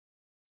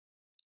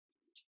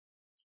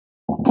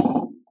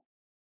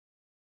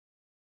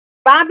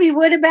 Bobby,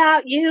 what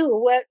about you?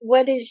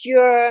 What is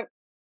your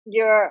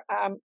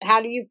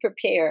how do you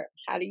prepare?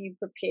 How do you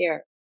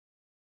prepare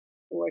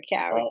for a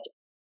character?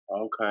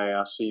 Okay,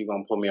 I see you're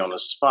gonna put me on the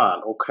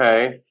spot.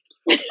 Okay.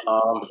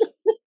 Um,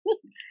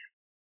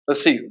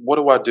 let's see. What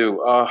do I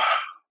do?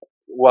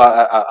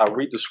 Well, I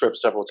read the script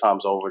several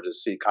times over to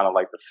see kind of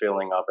like the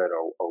feeling of it,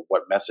 or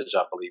what message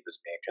I believe is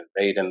being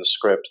conveyed in the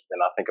script.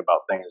 And I think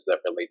about things that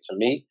relate to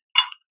me,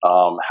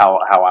 how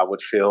I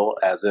would feel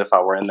as if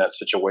I were in that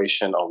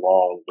situation,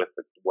 along with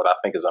what I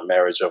think is a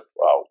marriage of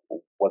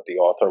what the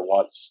author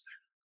wants.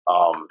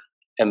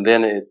 And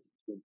then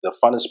the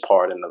funnest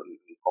part and the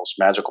most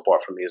magical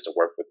part for me is to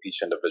work with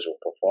each individual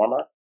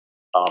performer.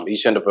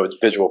 Each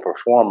individual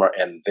performer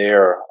and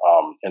their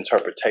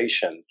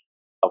interpretation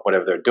of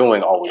whatever they're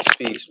doing always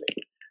feeds me.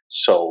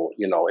 So,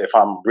 if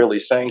I'm really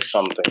saying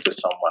something to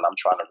someone, I'm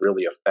trying to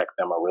really affect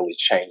them or really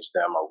change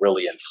them or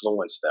really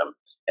influence them,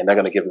 and they're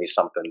going to give me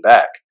something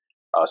back.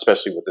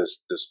 Especially with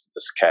this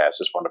cast,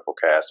 this wonderful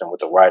cast, and with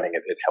the writing,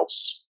 it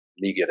helps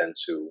me get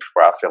into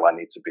where I feel I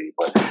need to be.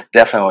 But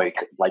definitely,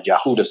 like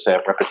Yahuda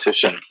said,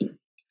 repetition,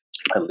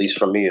 at least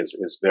for me,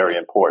 is very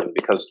important,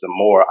 because the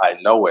more I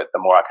know it,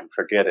 the more I can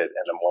forget it,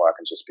 and the more I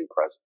can just be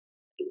present.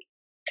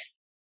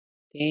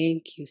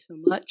 Thank you so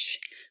much.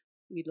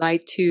 We'd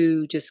like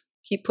to just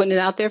keep putting it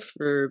out there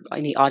for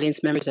any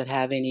audience members that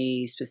have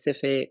any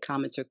specific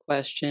comments or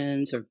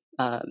questions or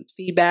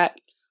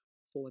feedback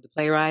for the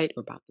playwright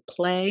or about the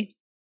play.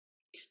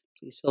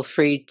 Please feel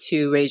free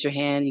to raise your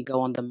hand. You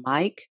go on the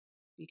mic.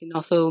 You can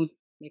also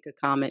make a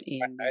comment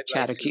in the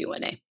chat or Q&A.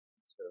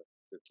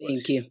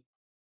 Thank you.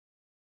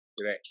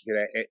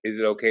 Is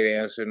it okay to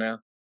answer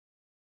now?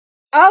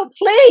 Oh,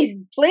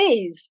 please,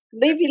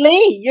 Levy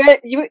Lee,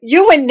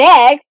 you were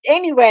next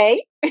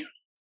anyway.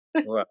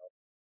 Well,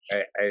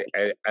 I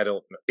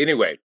don't know.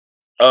 Anyway,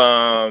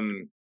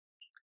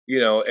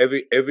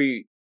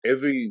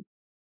 every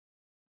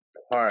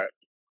part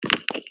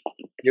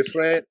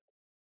different.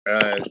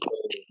 So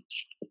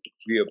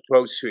the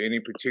approach to any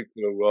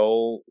particular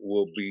role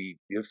will be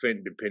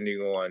different depending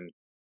on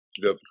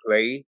the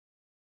play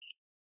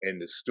and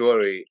the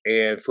story.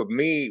 And for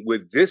me,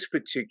 with this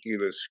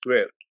particular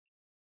script,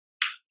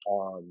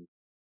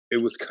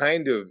 it was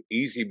kind of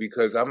easy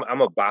because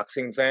I'm a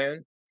boxing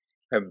fan.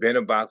 Have been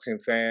a boxing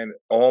fan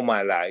all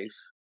my life.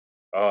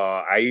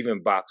 I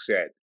even boxed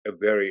at a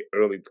very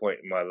early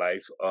point in my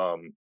life,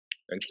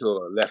 until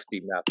a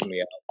lefty knocked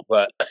me out.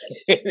 But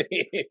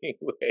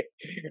anyway,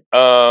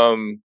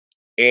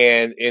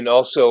 and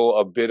also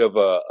a bit of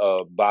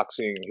a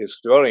boxing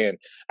historian.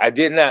 I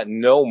did not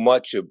know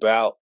much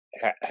about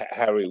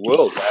Harry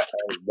Willis.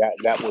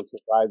 That was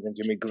surprising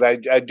to me, because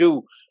I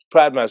do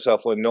pride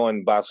myself on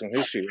knowing boxing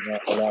history,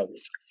 and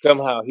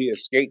somehow he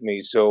escaped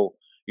me. So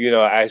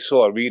I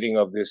saw a reading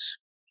of this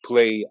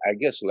play, I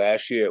guess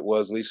last year it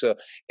was, Lisa,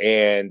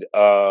 and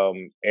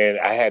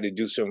I had to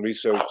do some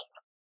research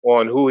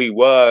on who he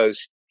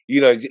was.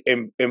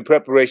 In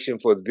preparation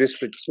for this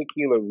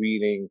particular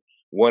reading,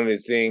 one of the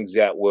things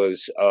that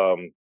was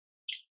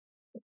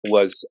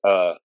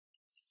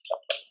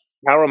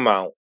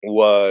paramount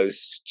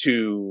was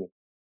to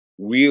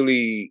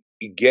really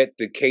get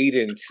the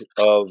cadence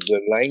of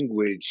the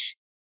language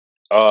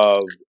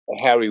of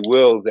Harry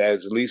Willis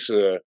as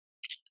Lisa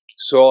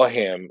saw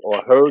him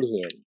or heard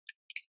him,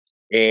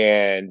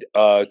 and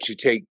to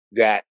take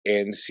that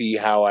and see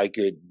how I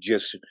could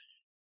just,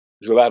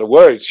 there's a lot of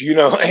words,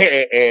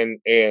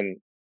 and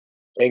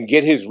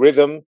get his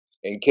rhythm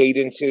and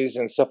cadences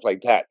and stuff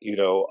like that.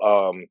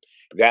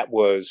 That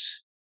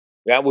was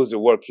the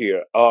work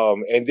here.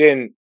 And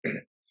then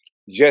I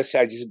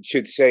just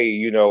should say,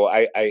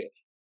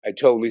 I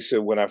told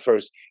Lisa when I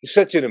first, it's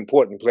such an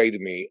important play to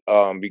me,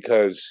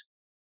 because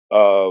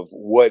of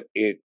what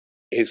it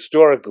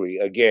historically,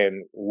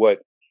 again,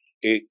 what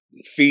it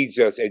feeds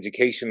us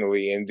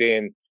educationally, and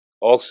then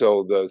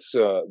also the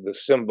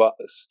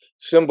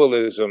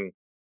symbolism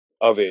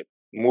of it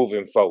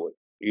moving forward.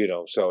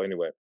 So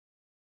anyway.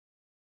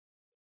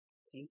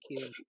 Thank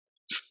you.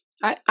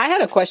 I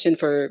had a question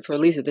for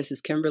Lisa. This is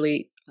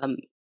Kimberly.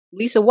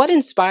 Lisa, what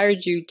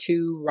inspired you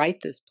to write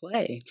this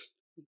play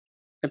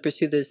and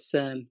pursue this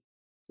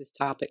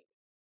topic?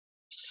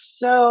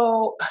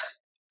 So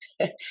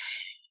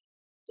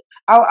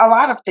a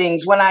lot of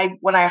things. When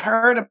I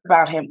heard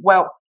about him,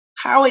 well,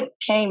 how it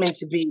came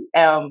into be,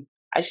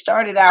 I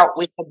started out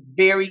with a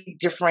very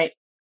different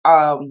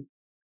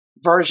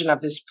version of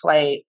this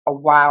play a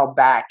while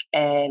back,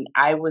 and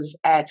I was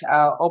at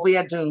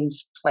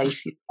Obiadun's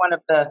place. He's one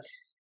of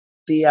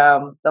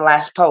the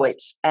last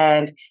poets,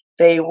 and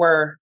they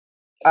were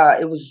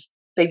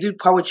they do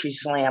poetry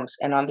slams,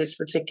 and on this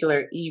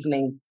particular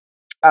evening,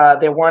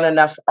 there weren't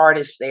enough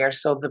artists there,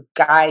 so the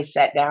guys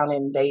sat down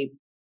and they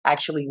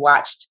actually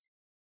watched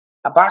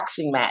a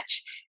boxing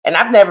match. And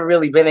I've never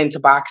really been into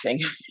boxing.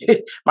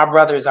 My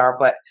brothers are,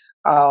 but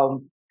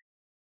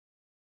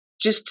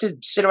just to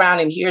sit around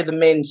and hear the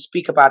men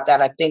speak about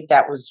that, I think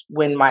that was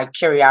when my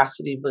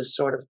curiosity was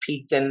sort of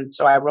piqued. And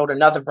so I wrote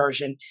another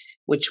version,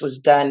 which was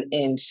done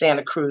in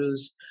Santa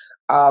Cruz.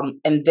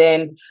 And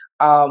then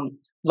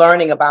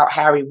learning about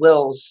Harry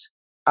Wills,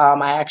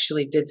 I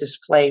actually did this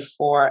play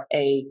for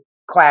a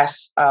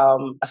class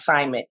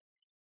assignment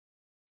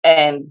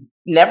and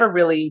never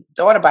really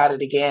thought about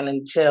it again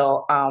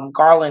until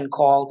Garland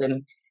called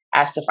and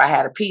asked if I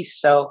had a piece.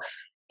 So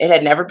it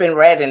had never been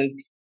read, and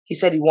he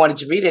said he wanted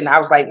to read it. And I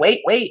was like,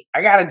 wait,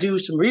 I got to do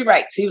some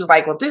rewrites. He was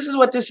like, well, this is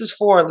what this is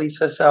for,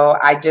 Lisa. So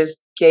I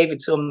just gave it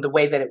to him the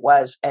way that it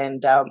was.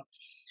 And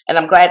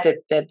I'm glad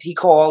that he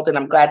called, and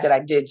I'm glad that I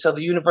did. So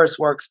the universe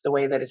works the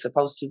way that it's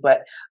supposed to.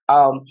 But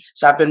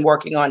so I've been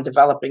working on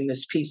developing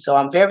this piece. So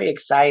I'm very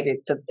excited.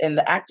 And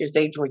the actors,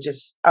 they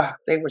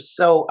were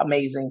so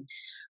amazing.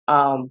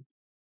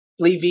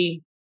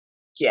 Levy,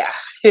 yeah,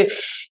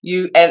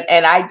 you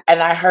and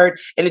I heard,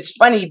 and it's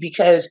funny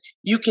because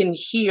you can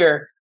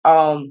hear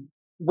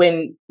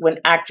when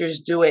actors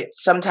do it.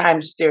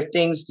 Sometimes there are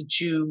things that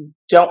you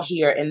don't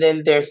hear, and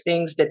then there are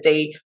things that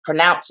they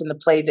pronounce in the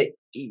play that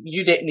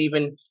you didn't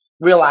even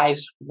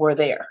realize were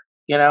there.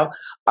 You know,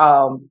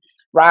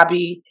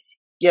 Robbie,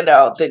 you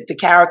know, the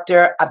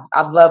character.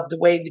 I love the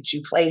way that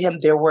you played him.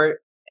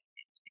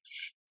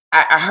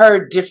 I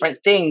heard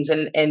different things,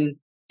 and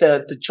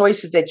the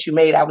choices that you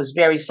made, I was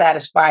very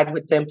satisfied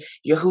with them.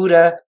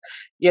 Yahuda,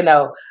 you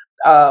know,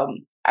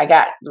 I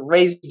got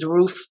Raise the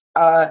Roof.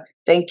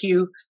 Thank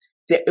you.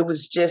 It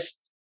was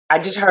just,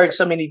 I just heard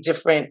so many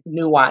different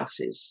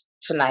nuances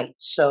tonight.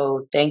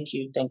 So thank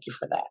you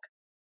for that.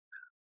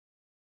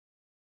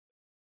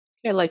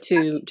 I'd like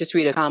to just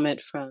read a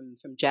comment from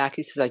Jack.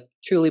 He says, I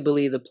truly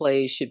believe the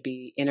play should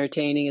be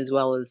entertaining as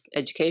well as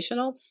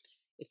educational.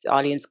 If the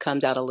audience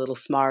comes out a little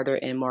smarter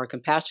and more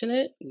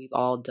compassionate, we've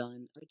all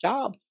done our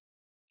job.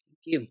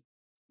 Thank you.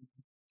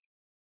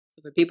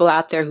 So for people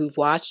out there who've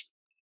watched,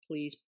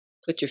 please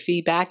put your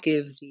feedback.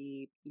 Give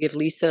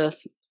Lisa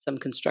some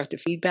constructive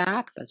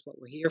feedback. That's what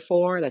we're here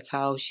for. That's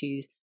how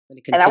she's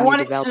going to continue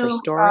to develop her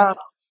story.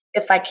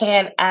 If I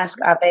can ask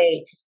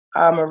Ave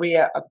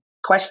Maria a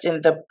question.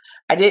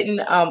 I didn't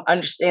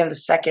understand the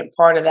second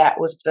part of that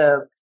with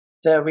the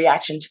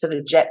reaction to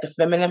the jet, the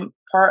feminine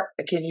part.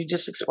 Can you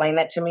just explain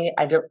that to me?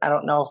 I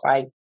don't know if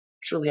I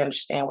truly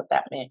understand what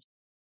that meant.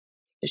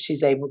 If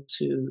she's able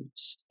to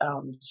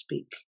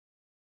speak.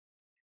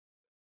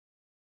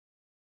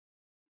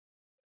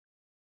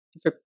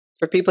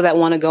 For people that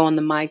want to go on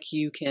the mic,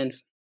 you can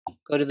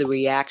go to the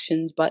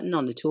reactions button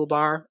on the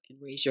toolbar and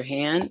raise your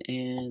hand,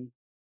 and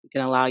we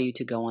can allow you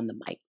to go on the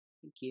mic.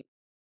 Thank you.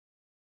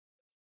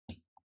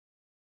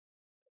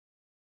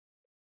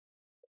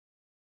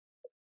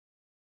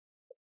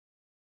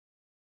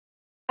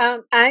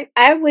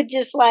 I would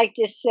just like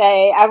to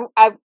say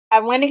I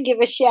want to give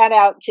a shout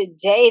out to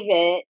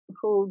David,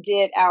 who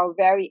did our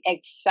very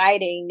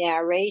exciting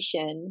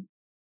narration.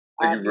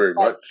 Thank you very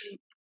much.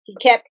 He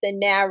kept the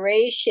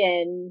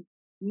narration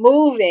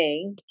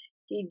moving.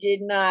 He did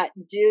not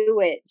do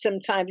it.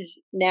 Sometimes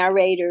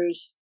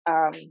narrators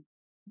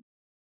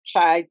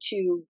try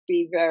to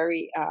be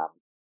very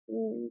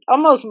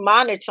almost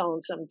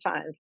monotone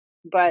sometimes,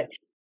 but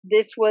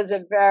this was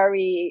a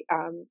very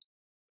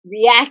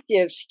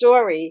reactive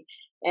story,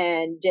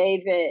 and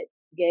David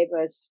gave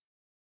us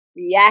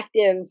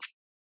reactive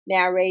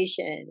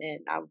narration, and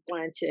I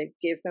want to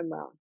give him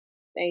a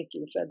thank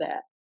you for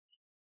that.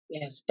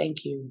 Yes,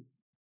 thank you.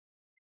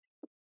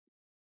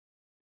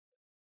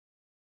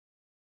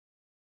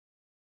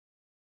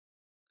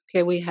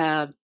 Okay, we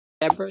have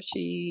Deborah.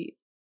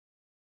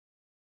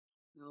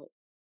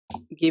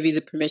 I'll give you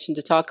the permission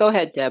to talk. Go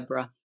ahead,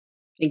 Deborah.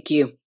 Thank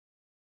you.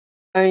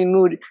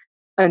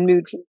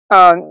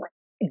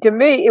 To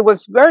me, it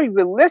was very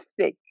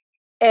realistic,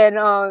 and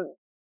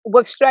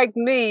what struck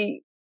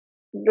me,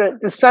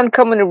 the sun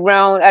coming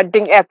around. I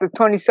think after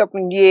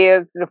 20-something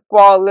years, the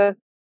falling.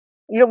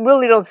 You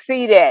really don't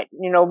see that.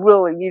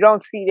 Really, you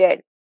don't see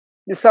that.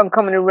 The sun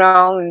coming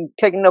around and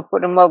taking up for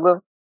the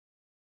mother.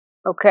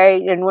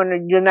 Okay, and when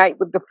they unite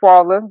with the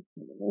father,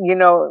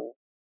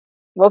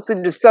 most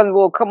of the sun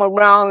will come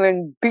around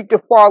and beat the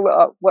father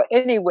up. Well,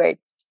 anyway,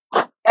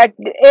 at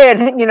the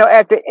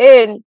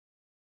end,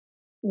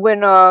 when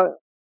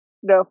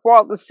the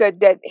father said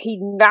that he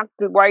knocked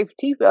the wife's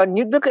teeth out, and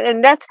you look at,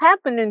 and that's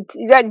happening.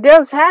 That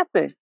does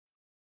happen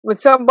when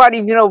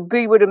somebody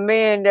be with a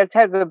man that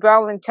has a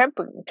violent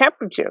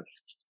temperature.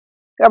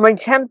 I mean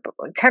temper.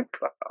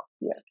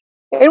 Yeah.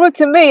 It was,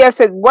 to me, I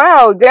said,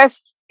 wow,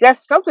 that's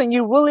something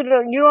you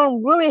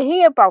don't really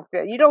hear about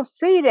that. You don't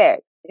see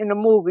that in the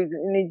movies,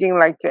 anything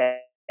like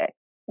that.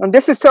 And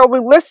this is so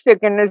realistic,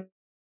 and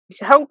it's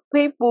helped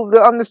people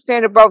to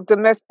understand about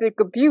domestic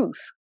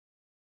abuse.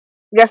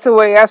 That's the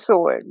way I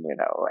saw it,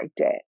 like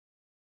that.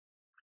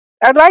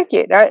 I like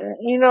it.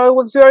 It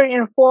was very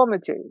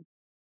informative.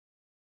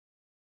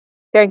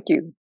 Thank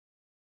you.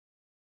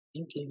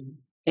 Thank you.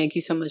 Thank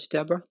you so much,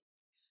 Deborah.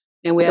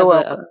 And we have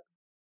a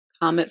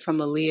comment from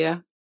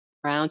Aaliyah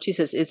Brown. She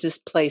says, is this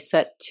play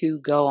set to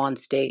go on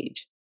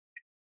stage?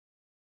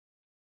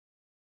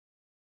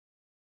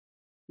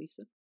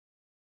 Lisa?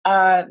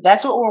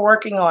 That's what we're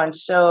working on.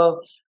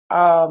 So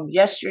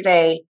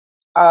yesterday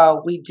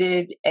we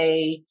did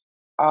a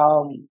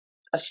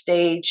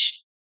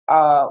stage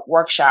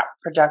workshop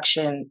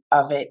production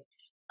of it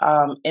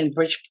in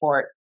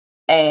Bridgeport.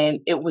 And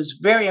it was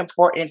very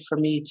important for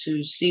me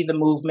to see the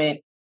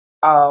movement,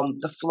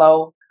 the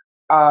flow,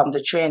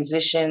 the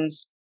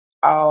transitions.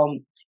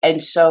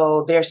 And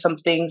so there's some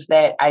things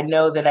that I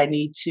know that I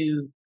need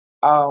to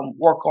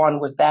work on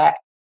with that.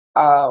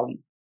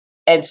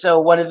 And so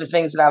one of the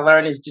things that I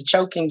learned is the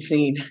choking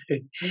scene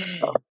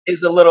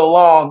is a little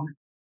long.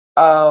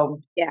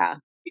 Yeah.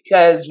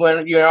 Because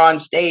when you're on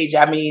stage,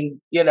 I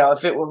mean,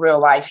 if it were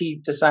real life,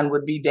 the son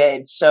would be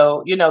dead.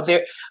 So,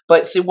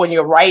 but see, when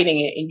you're writing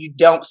it and you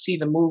don't see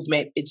the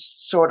movement,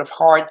 it's sort of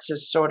hard to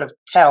sort of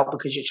tell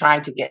because you're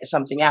trying to get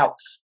something out.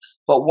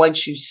 But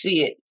once you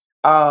see it,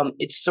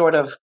 it sort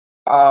of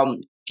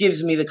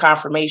gives me the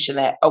confirmation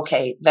that,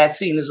 okay, that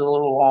scene is a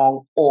little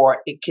long,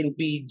 or it can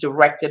be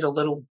directed a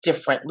little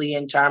differently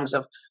in terms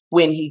of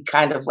when he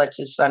kind of lets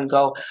his son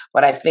go.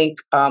 But I think,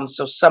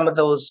 so some of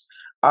those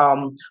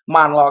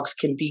monologues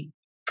can be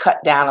cut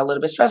down a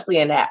little bit, especially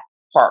in that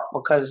part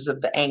because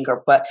of the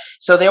anger. But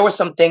so there were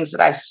some things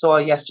that I saw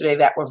yesterday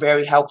that were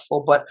very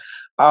helpful, but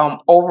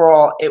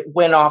overall it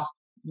went off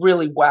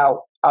really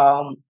well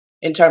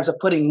in terms of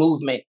putting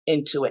movement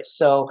into it.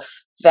 So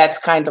that's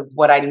kind of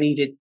what I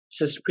needed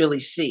to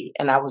really see.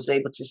 And I was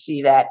able to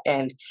see that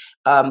and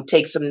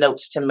take some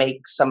notes to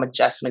make some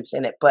adjustments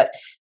in it. But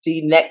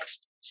the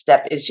next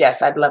step is,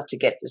 yes, I'd love to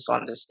get this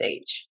on the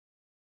stage,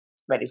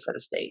 ready for the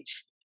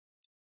stage.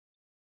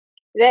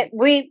 That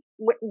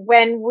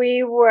when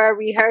we were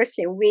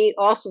rehearsing, we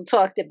also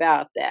talked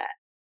about that.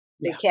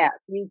 The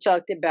cats. We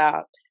talked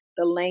about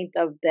the length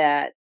of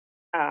that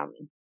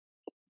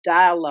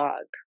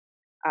dialogue,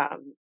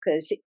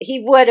 because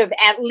he would have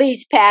at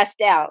least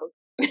passed out.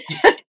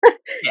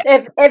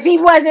 If he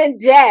wasn't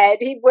dead,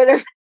 he would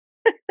have.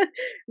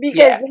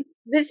 Because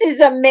this is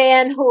a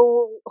man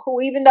who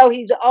even though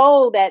he's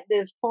old at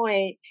this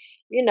point,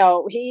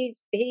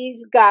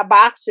 he's got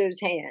boxer's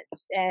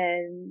hands,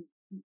 and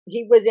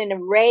he was in a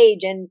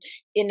rage and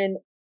in an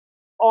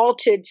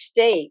altered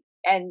state,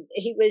 and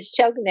he was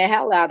choking the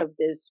hell out of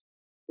this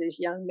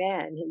young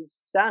man, his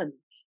son.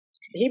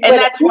 He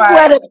would have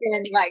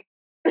been like,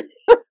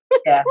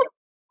 yeah.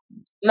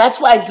 And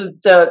that's why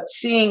the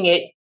seeing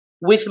it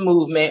with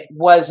movement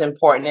was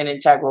important and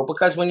integral,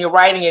 because when you're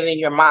writing it in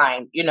your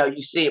mind,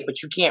 you see it,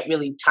 but you can't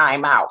really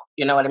time out.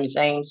 You know what I'm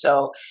saying?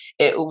 So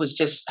it was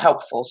just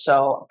helpful.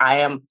 So I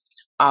am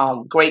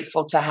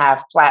grateful to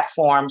have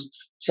platforms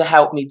to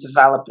help me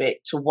develop it,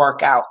 to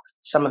work out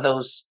some of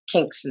those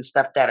kinks and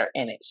stuff that are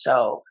in it.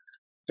 So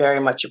very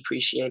much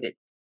appreciated.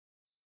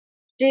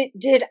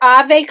 Did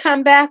Ave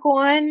come back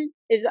on?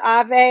 Was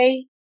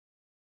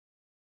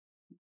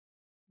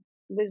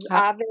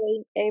Ave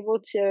able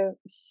to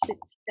say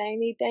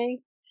anything?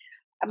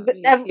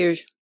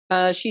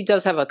 She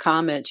does have a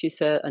comment. She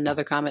said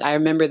another comment. I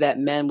remember that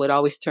men would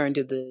always turn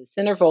to the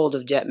centerfold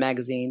of Jet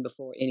magazine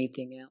before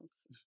anything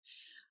else.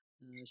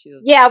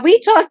 We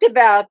talked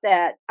about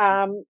that.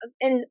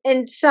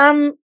 And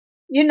some,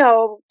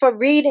 for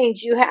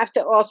readings, you have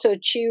to also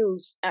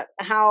choose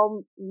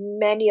how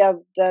many of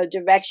the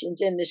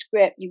directions in the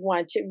script you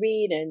want to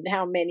read and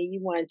how many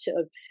you want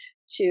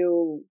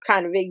to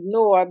kind of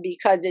ignore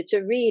because it's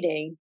a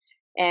reading,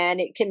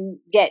 and it can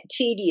get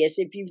tedious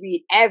if you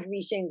read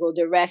every single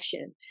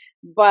direction.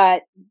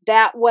 But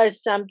that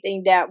was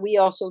something that we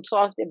also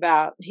talked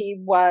about. He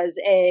was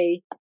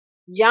a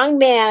young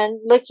man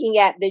looking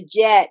at the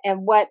jet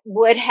and what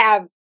would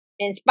have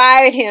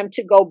inspired him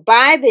to go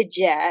buy the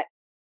jet,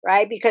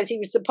 right? Because he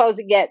was supposed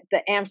to get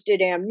the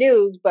Amsterdam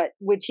News,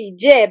 which he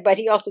did, but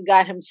he also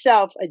got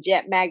himself a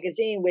Jet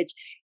magazine, which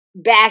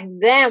back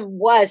then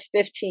was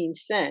 15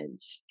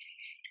 cents.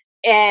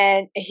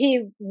 And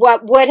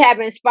what would have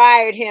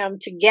inspired him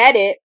to get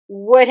it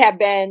would have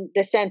been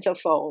the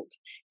centerfold.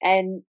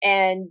 And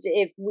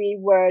if we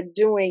were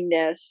doing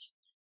this,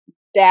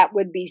 that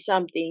would be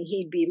something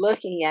he'd be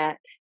looking at,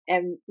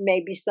 and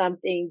maybe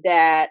something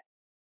that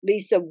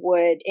Lisa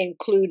would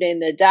include in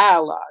the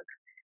dialogue.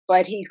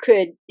 But he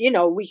could,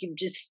 we could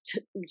just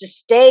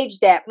stage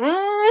that,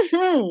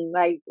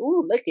 like,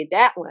 ooh, look at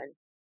that one,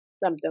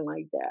 something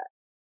like that.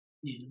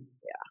 Yeah.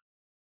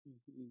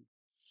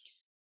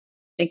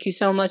 Thank you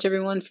so much,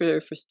 everyone, for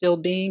still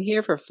being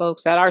here. For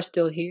folks that are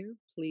still here,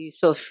 please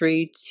feel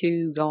free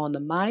to go on the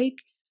mic,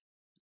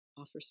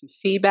 offer some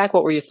feedback.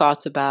 What were your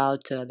thoughts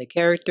about the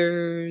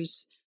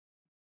characters,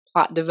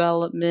 plot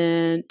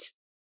development?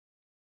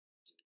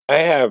 I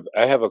have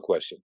a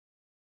question.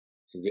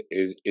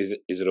 Is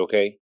it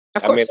okay?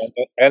 Of course. I mean,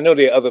 I know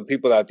there are other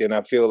people out there, and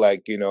I feel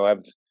like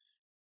I've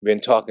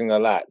been talking a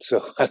lot,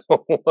 so I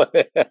don't want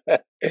to.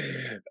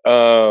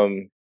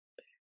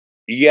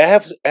 I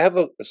have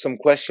some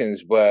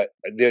questions, but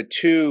there are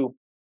two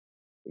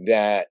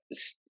that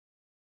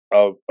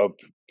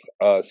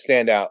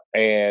stand out,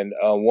 and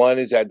one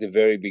is at the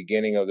very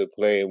beginning of the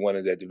play, and one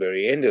is at the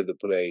very end of the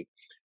play.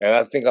 And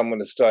I think I'm going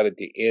to start at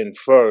the end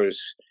first,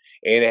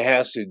 and it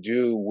has to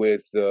do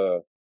with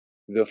the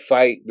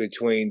fight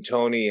between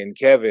Tony and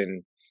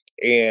Kevin.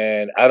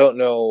 And I don't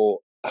know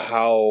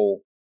how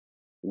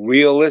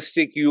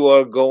realistic you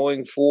are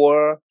going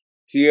for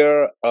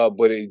here,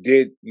 but it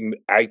did.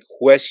 I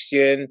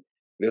question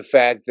the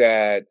fact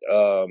that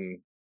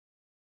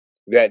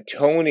that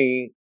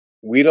Tony,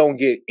 we don't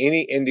get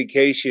any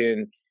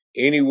indication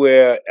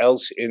anywhere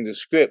else in the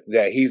script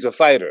that he's a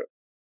fighter,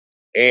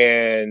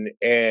 and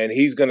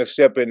he's going to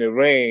step in the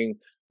ring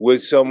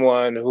with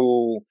someone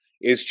who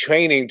is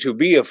training to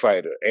be a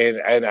fighter,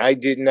 and I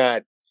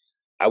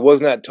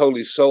was not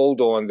totally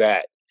sold on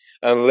that,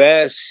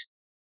 unless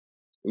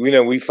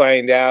we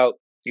find out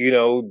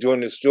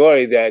during the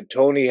story that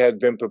Tony has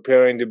been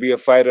preparing to be a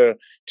fighter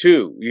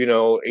too,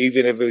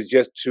 even if it's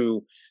just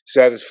to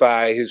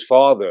satisfy his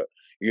father,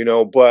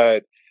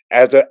 but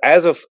as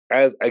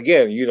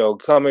again,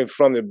 coming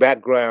from the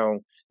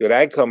background that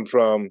I come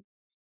from,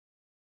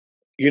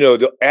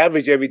 the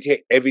average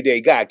everyday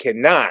guy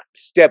cannot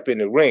step in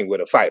the ring with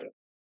a fighter.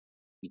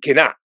 You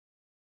cannot.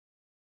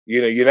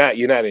 You're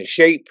not in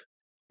shape,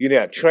 you're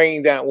not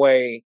trained that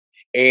way,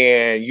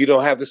 and you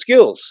don't have the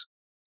skills.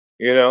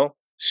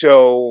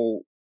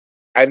 So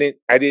I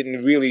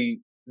didn't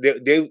really,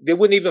 there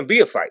wouldn't even be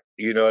a fight,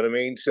 you know what I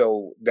mean?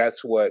 So that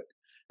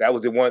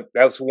was one,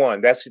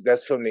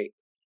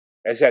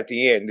 that's at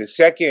the end. The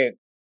second,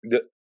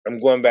 I'm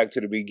going back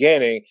to the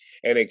beginning,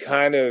 and it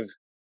kind of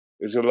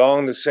is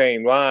along the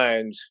same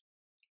lines.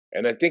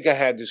 And I think I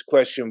had this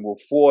question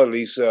before,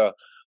 Lisa,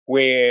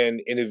 when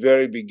in the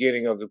very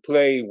beginning of the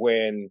play,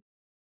 when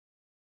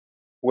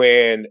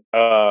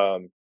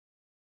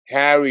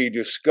Harry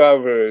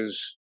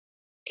discovers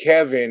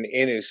Kevin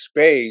in his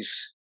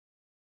space,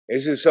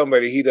 this is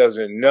somebody he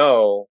doesn't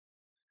know.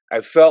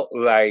 I felt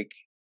like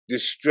the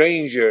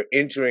stranger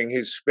entering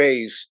his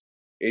space,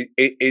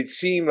 it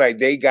seemed like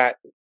they got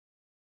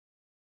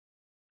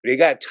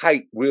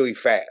tight really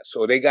fast.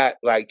 Or they got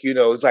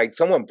it's like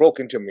someone broke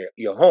into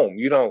your home.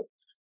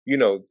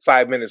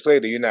 5 minutes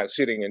later, you're not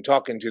sitting and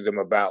talking to them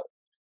about,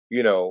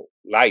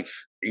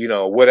 life,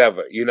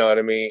 whatever, you know what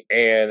I mean?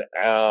 And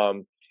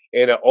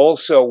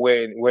also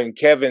when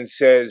Kevin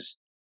says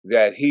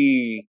that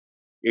he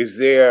is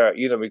there,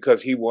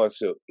 because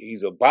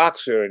he's a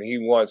boxer and he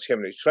wants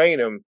him to train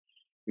him,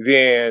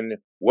 then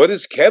what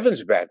is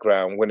Kevin's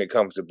background when it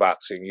comes to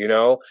boxing?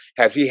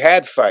 Has he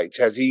had fights?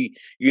 Has he,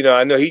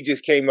 I know he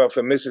just came up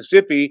from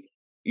Mississippi,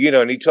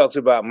 and he talks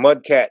about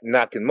Mudcat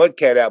knocking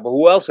Mudcat out, but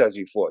who else has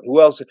he fought?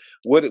 Who else?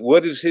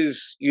 What is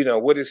his,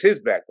 what is his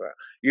background?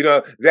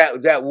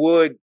 That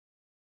would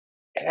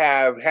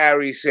have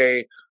Harry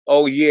say,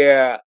 "Oh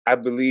yeah, I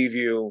believe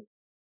you.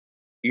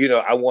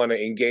 I want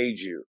to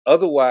engage you."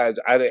 Otherwise,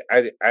 I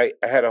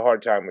had a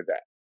hard time with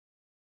that.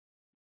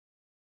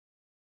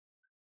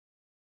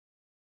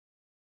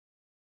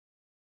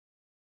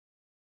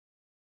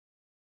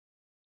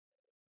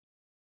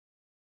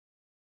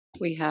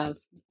 We have,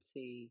 let's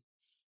see,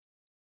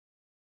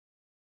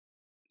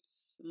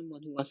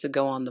 someone who wants to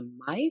go on the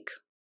mic.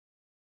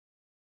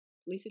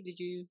 Lisa, did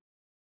you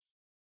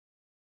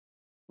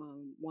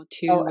want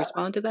to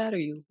respond to that? Or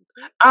you?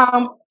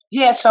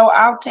 Yeah. So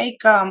I'll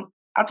take a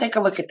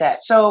look at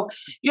that. So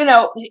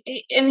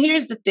and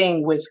here's the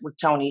thing with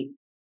Tony.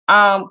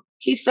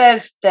 He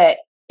says that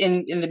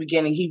in the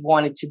beginning he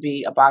wanted to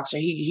be a boxer.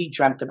 He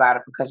dreamt about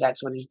it because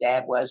that's what his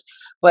dad was.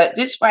 But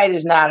this fight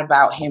is not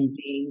about him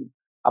being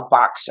a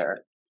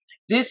boxer.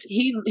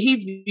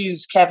 He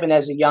views Kevin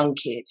as a young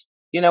kid.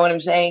 You know what I'm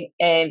saying?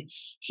 And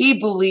he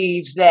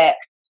believes that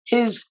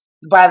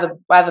by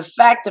the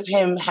fact of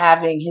him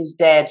having his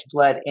dad's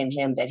blood in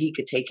him, that he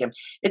could take him.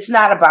 It's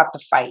not about the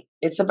fight.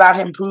 It's about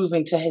him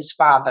proving to his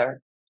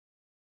father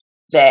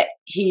that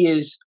he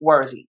is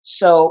worthy.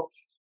 So,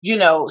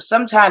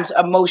 sometimes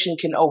emotion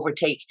can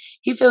overtake.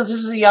 He feels this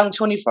is a young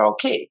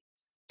 24-year-old kid.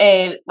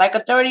 And like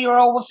a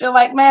 30-year-old will feel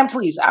like, man,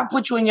 please, I'll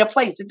put you in your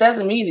place. It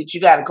doesn't mean that you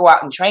got to go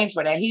out and train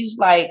for that.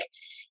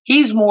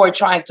 He's more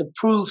trying to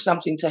prove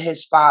something to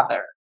his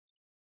father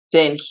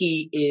than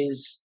he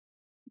is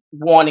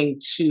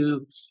wanting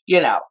to,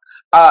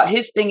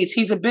 his thing is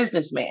he's a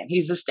businessman.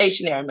 He's a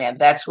stationary man.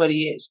 That's what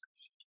he is.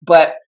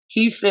 But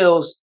he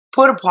feels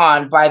put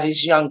upon by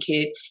this young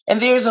kid.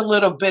 And there's a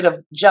little bit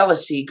of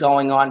jealousy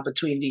going on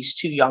between these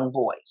two young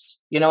boys.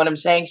 You know what I'm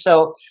saying?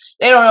 So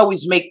they don't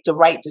always make the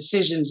right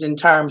decisions in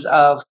terms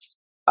of,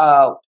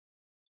 and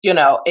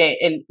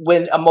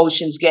when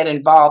emotions get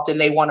involved and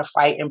they want to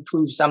fight and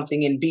prove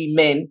something and be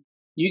men,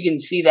 you can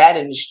see that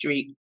in the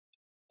street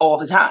all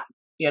the time.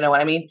 You know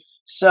what I mean?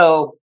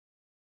 So,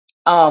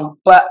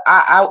 but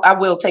I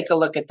will take a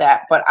look at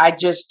that, but I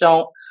just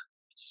don't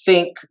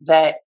think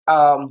that,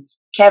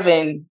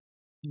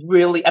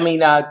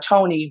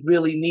 Tony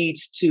really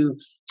needs to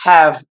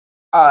have,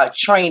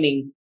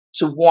 training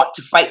to want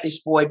to fight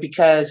this boy,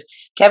 because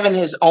Kevin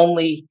has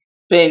only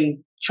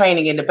been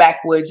training in the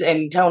backwoods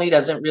and Tony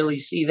doesn't really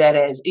see that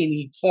as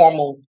any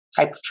formal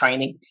type of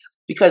training,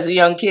 because the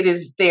young kid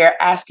is there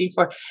asking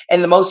for,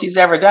 and the most he's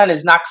ever done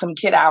is knock some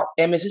kid out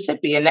in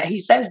Mississippi. And that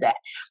he says that.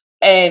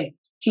 And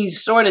he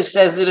sort of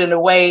says it in a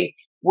way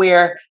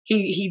where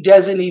he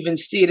doesn't even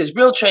see it as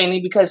real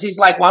training because he's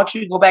like, why don't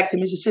you go back to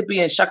Mississippi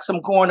and shuck some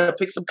corn or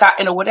pick some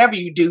cotton or whatever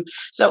you do?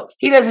 So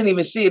he doesn't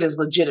even see it as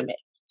legitimate.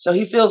 So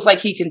he feels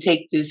like he can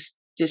take this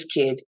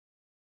kid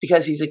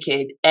because he's a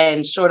kid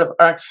and sort of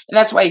earn. And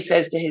that's why he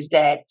says to his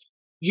dad,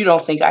 you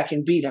don't think I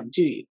can beat him,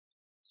 do you?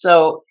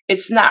 So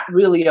it's not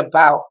really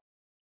about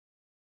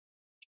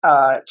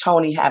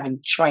Tony having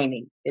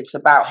training. It's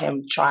about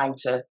him trying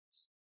to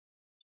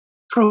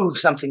prove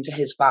something to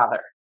his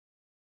father.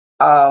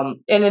 And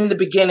in the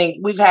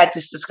beginning, we've had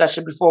this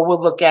discussion before. We'll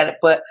look at it.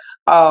 But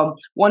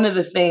one of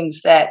the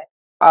things that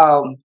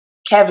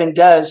Kevin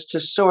does to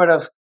sort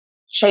of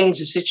change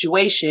the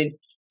situation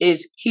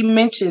is he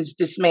mentions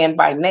this man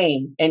by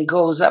name and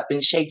goes up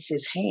and shakes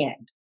his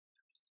hand.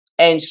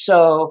 And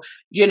so,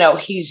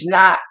 he's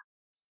not,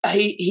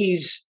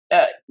 he's,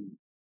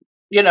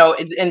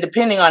 and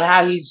depending on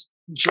how he's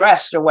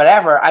dressed or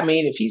whatever, I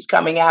mean, if he's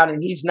coming out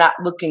and he's not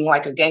looking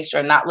like a gangster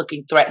and not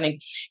looking threatening,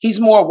 he's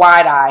more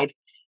wide-eyed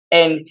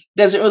and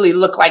doesn't really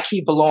look like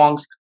he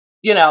belongs,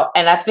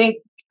 and I think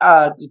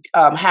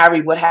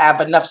Harry would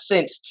have enough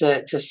sense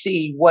to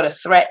see what a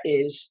threat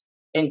is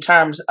in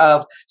terms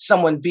of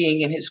someone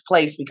being in his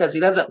place, because he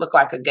doesn't look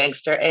like a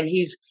gangster. And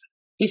he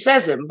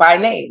says him by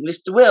name,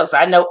 Mr. Wills,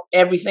 I know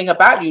everything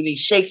about you. And he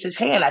shakes his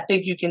hand. I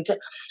think you can tell.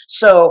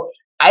 So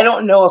I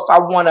don't know if I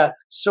want to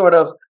sort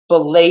of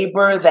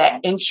belabor that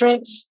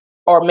entrance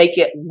or make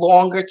it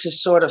longer to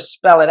sort of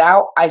spell it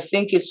out. I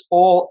think it's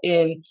all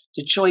in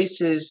the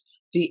choices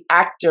the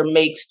actor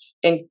makes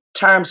in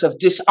terms of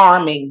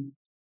disarming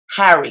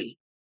Harry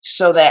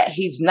so that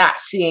he's not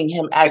seeing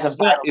him as a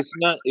violent.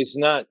 It's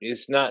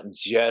not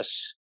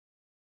just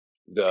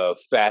the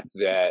fact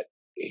that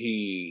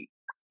he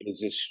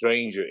is a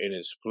stranger in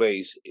his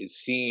place. It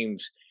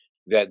seems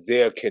that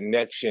their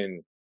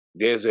connection,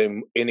 there's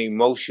an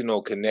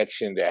emotional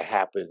connection that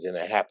happens, and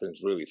it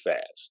happens really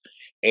fast.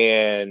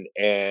 And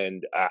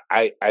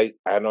I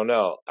don't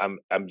know.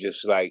 I'm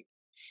just like,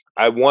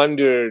 I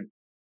wondered,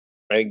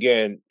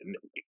 again,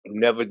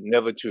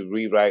 never to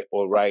rewrite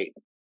or write,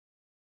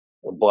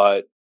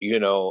 but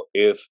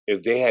if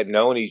they had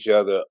known each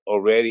other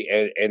already,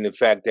 and the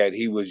fact that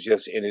he was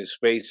just in his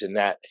space and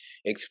not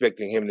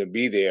expecting him to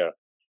be there,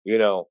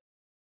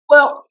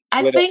 Well,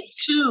 I think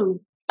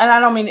too, and I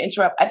don't mean to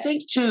interrupt, I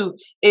think too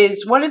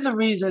is one of the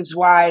reasons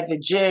why the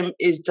gym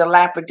is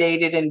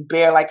dilapidated and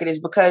bare like it is,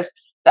 because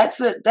that's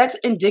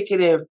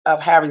indicative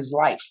of Harry's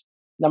life,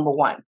 number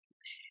one.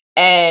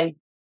 And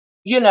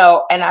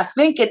and I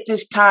think at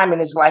this time in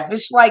his life,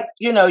 it's like,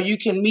 you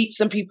can meet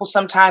some people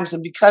sometimes,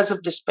 and because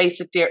of the space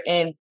that they're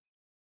in,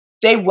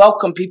 they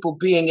welcome people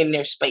being in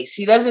their space.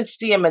 He doesn't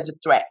see him as a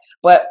threat,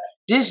 but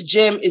this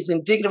gym is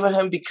indicative of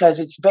him because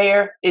it's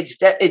bare. It's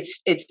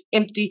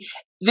empty.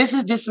 This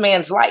is this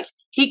man's life.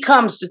 He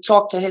comes to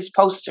talk to his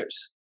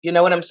posters. You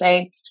know what I'm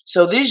saying?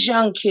 So this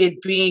young kid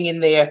being in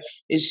there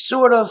is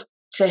sort of,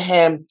 to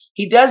him,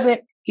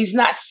 he's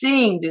not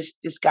seeing this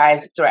guy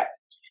as a threat.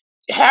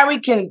 Harry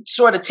can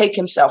sort of take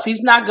himself.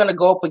 He's not going to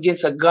go up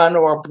against a gun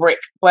or a brick,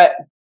 but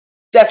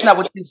that's not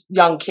what this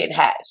young kid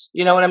has.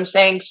 You know what I'm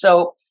saying?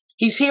 So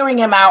he's hearing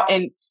him out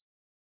and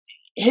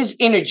his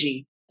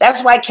energy.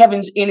 That's why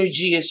Kevin's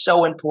energy is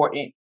so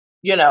important,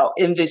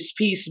 in this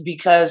piece,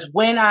 because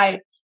when I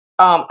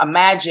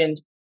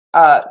imagined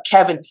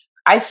Kevin,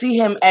 I see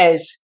him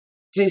as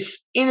this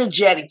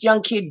energetic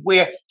young kid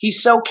where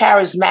he's so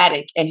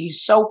charismatic and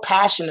he's so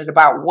passionate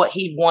about what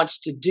he wants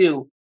to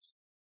do.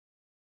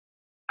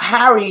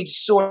 Harry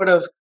sort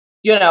of,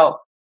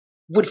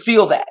 would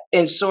feel that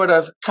and sort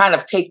of kind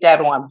of take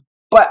that on.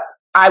 But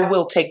I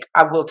will take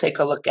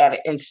a look at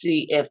it and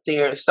see if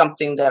there's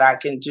something that I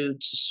can do to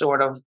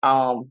sort of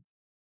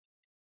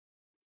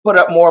put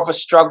up more of a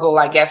struggle,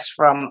 I guess,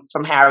 from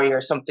Harry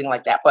or something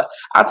like that. But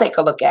I'll take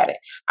a look at it.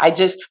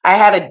 I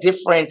had a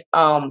different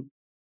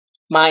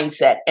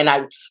mindset, and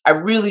I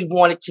really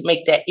wanted to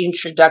make that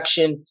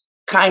introduction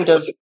kind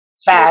of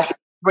fast,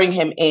 bring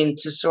him in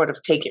to sort of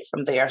take it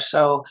from there.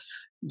 So,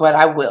 but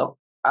I will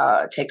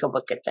take a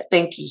look at that.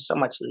 Thank you so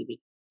much, Levy.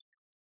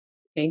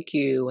 Thank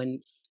you.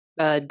 And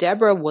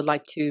Deborah would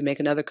like to make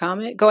another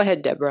comment. Go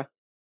ahead, Deborah.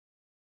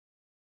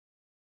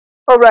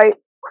 All right.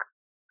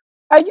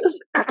 I used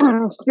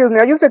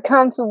to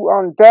counsel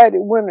on battered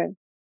women.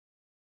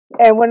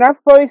 And when I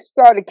first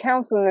started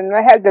counseling,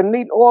 I had to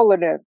meet all of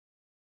them.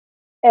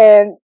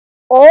 And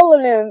all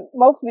of them,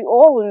 mostly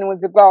all of them,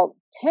 was about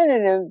 10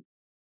 of them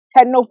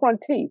had no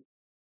front teeth.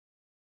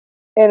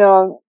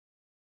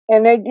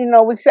 And they,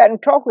 we sat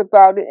and talked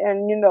about it,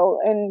 and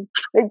and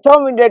they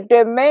told me that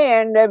their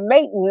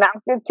mate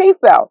knocked their teeth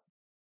out.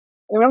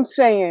 And I'm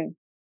saying,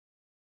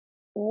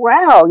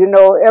 wow,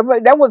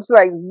 that was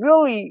like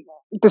really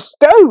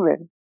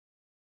disturbing.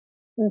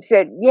 And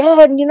said, yeah,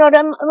 that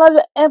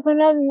mother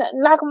effing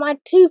knocked my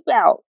teeth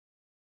out.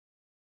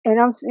 And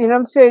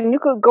I'm saying, you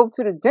could go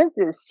to the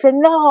dentist. Said,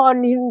 no,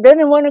 and they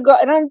didn't want to go.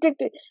 And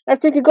I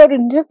think you go to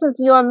the dentist,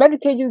 you're on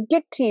Medicaid, you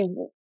get teeth.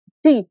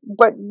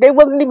 But they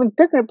wasn't even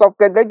thinking about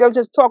that. They were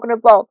just talking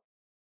about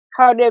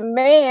how their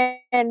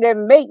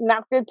mate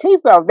knocked their teeth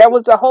out. That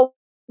was the whole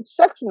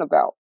section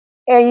about.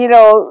 And,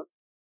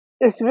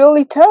 it's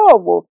really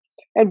terrible.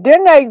 And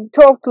then I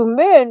talked to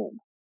men,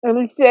 and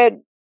we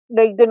said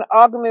they did an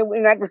argument,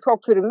 and I could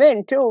talk to the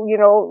men too,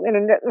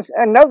 in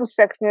another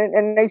section,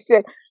 and they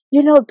said,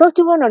 don't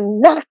you want to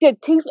knock their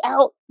teeth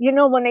out?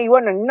 When they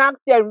want to knock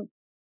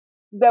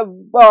the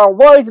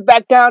words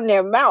back down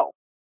their mouth.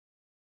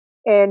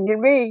 And to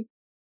me,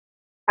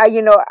 I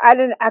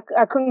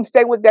couldn't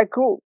stay with that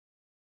group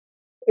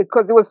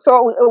because it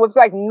was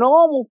like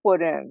normal for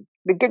them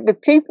to get the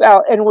teeth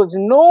out, and it was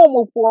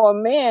normal for a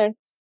man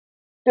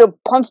to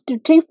punch the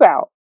teeth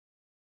out.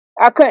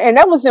 I couldn't, and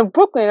that was in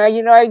Brooklyn.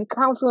 I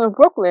counseled in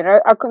Brooklyn.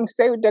 I couldn't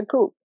stay with that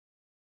group.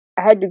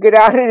 I had to get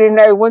out of it, and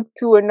I went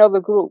to another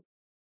group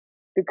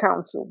to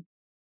counsel.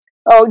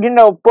 Oh,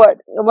 but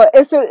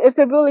it's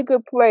a really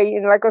good play,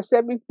 and like I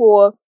said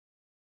before,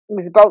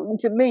 it's about,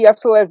 to me, I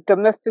feel like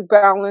domestic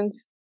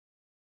violence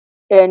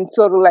and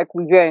sort of like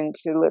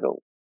revenge a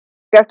little.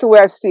 That's the way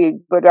I see it,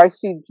 but I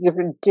see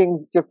different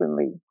things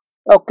differently.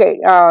 Okay,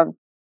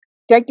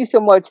 thank you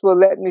so much for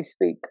letting me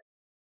speak.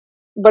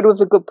 But it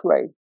was a good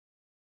play.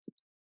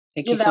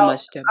 Thank you so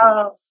much,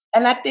 Deborah.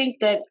 And I think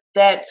that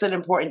that's an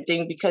important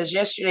thing, because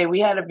yesterday we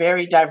had a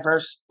very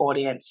diverse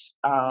audience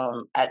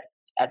at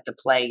the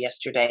play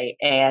yesterday,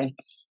 and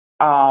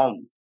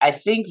I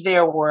think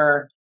there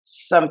were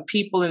some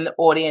people in the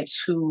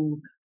audience who,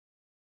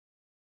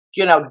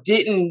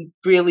 didn't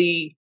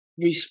really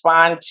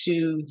respond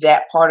to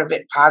that part of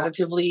it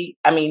positively.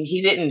 I mean,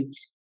 he didn't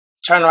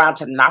turn around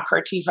to knock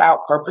her teeth out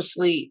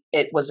purposely.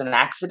 It was an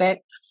accident.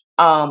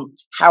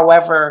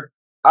 However,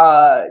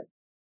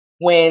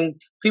 when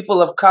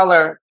people of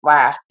color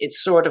laughed, it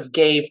sort of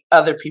gave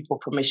other people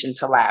permission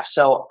to laugh.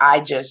 So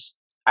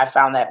I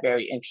found that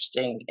very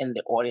interesting in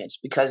the audience,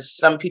 because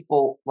some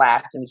people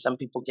laughed and some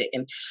people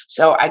didn't.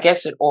 So I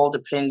guess it all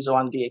depends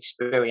on the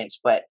experience,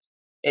 but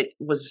it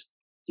was,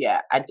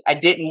 I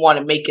didn't want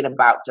to make it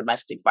about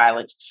domestic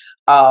violence.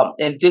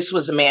 And this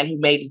was a man who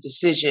made a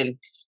decision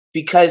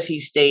because he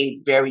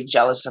stayed very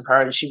jealous of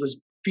her and she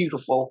was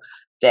beautiful,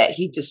 that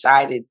he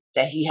decided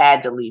that he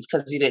had to leave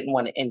because he didn't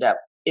want to end up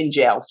in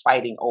jail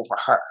fighting over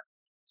her.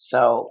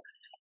 So,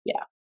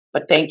 yeah.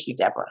 But thank you,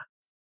 Deborah.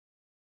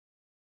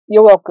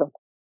 You're welcome.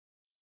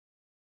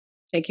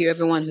 Thank you,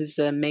 everyone who's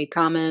made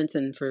comments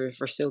and for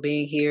still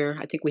being here.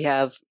 I think we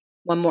have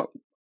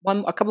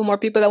a couple more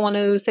people that want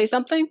to say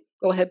something.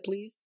 Go ahead,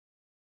 please.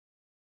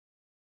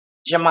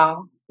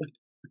 Jamal.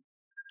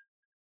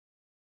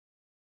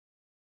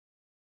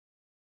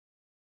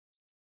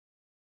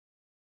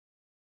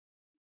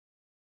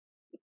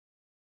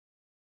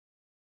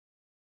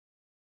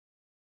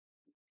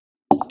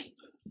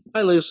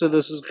 Hi, Lisa.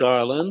 This is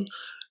Garland.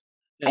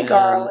 Hi,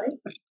 Garland.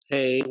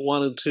 Hey,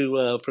 wanted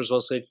to first of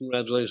all say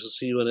congratulations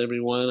to you and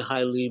everyone.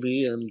 Hi,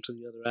 Levy, and to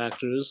the other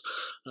actors,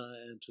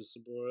 and to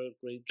Sabura.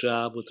 Great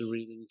job with the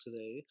reading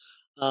today.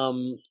 I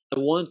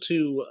want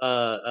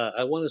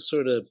to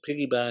sort of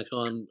piggyback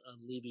on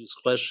Levy's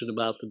question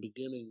about the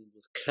beginning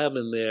with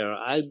Kevin there.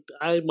 I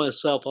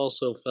myself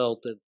also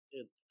felt that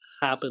it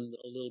happened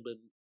a little bit.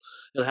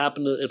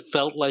 It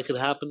felt like it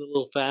happened a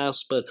little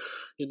fast, but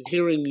in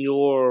hearing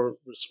your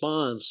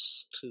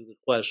response to the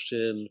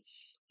question,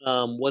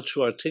 what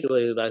you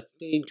articulated, I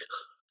think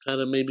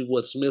kind of maybe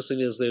what's missing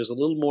is there's a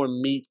little more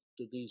meat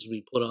that needs to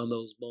be put on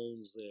those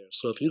bones there.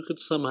 So if you could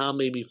somehow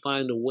maybe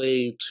find a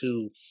way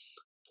to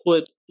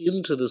put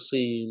into the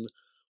scene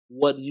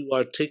what you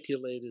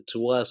articulated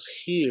to us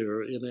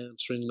here in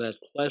answering that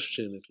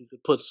question, if you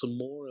could put some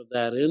more of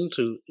that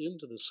into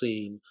the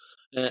scene.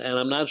 And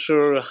I'm not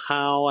sure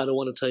how. I don't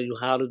want to tell you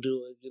how to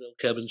do it.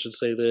 Kevin should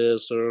say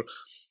this or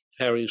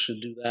Harry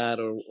should do that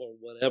or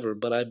whatever.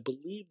 But I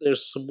believe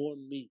there's some more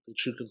meat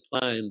that you can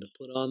find to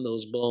put on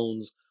those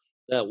bones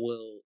that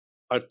will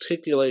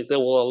articulate,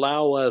 that will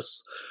allow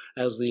us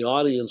as the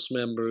audience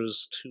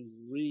members to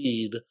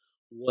read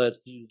what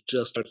you've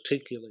just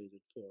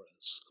articulated for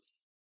us.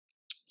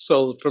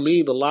 So for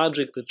me, the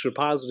logic that you're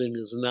positing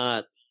is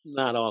not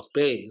off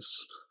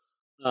base.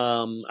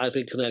 I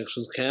think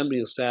connections can be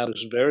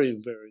established very,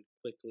 very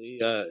quickly.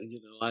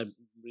 I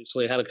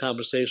recently had a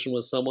conversation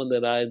with someone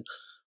that I'd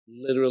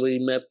literally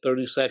met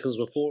 30 seconds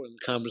before, and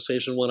the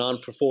conversation went on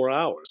for 4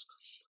 hours.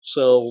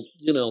 So,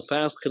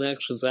 fast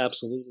connections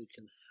absolutely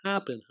can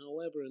happen.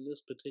 However, in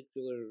this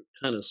particular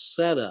kind of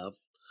setup,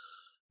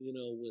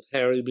 with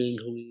Harry being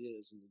who he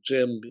is, and the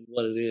gym being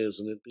what it is,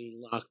 and it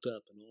being locked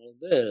up, and all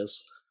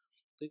this,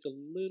 I think a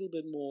little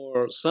bit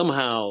more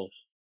somehow.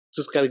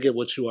 Just got to get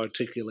what you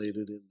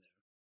articulated in there.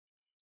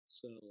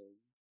 So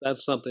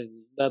that's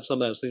something I was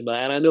thinking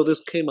about, and I know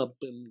this came up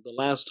in the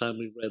last time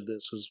we read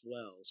this as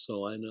well.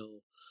 So I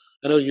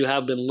know you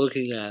have been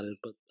looking at it,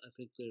 but I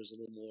think there's a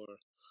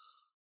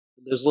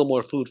little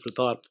more food for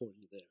thought for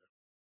you there.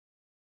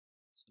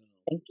 So,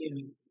 thank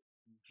you.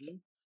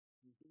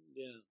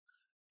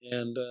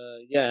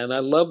 Yeah. And I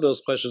love those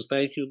questions.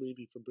 Thank you,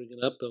 Levy, for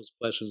bringing up those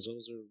questions.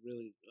 Those are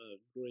really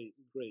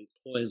great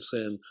points.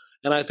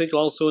 And I think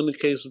also in the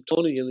case of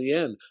Tony, in the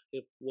end,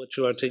 if what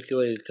you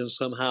articulated can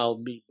somehow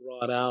be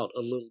brought out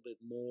a little bit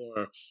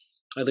more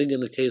I think in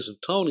the case of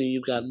Tony,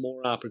 you've got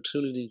more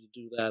opportunity to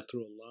do that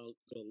through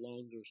a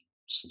longer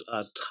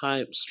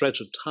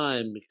stretch of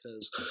time,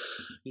 because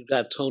you've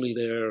got Tony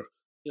there.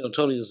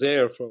 Tony is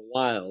there for a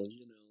while.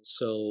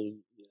 So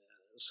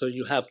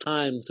you have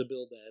time to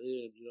build that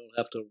in. You don't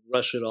have to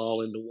rush it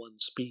all into one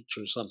speech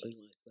or something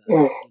like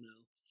that.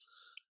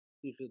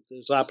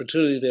 There's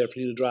opportunity there for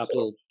you to drop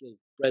little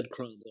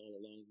breadcrumbs all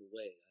along the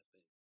way, I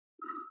think.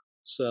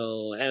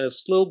 So, and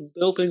it's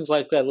little things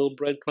like that, little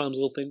breadcrumbs,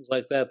 little things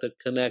like that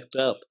connect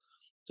up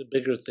to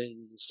bigger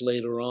things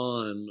later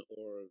on,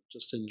 or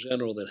just in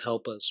general, that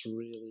help us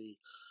really,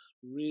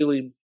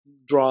 really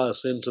draw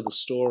us into the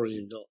story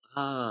and go,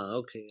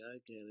 okay, I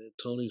get it.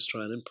 Tony's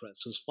trying to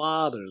impress his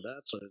father.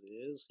 That's what it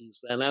is.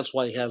 And that's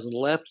why he hasn't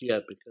left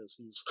yet, because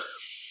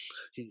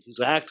he's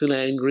acting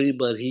angry,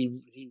 but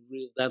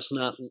that's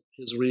not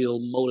his real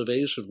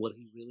motivation. What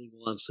he really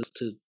wants is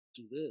to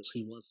do this.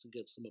 He wants to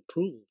get some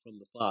approval from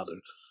the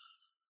father.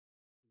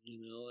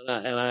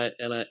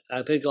 And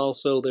I think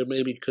also there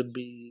maybe could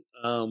be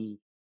a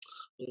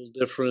little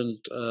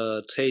different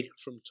take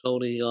from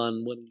Tony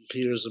on when he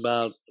hears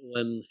about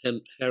when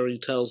Harry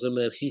tells him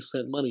that he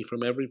sent money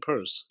from every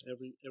purse.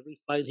 Every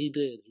fight he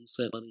did, he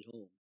sent money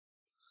home.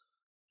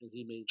 And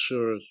he made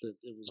sure that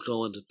it was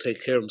going to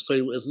take care of him. So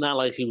it's not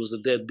like he was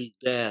a deadbeat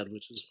dad,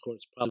 which is, of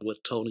course, probably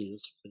what Tony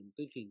has been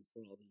thinking for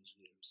all these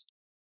years.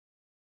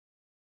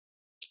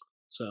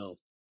 So,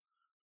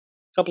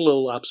 a couple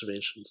little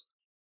observations.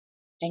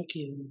 Thank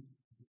you.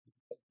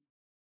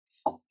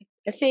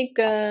 I think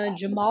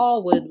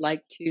Jamal would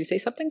like to say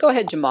something. Go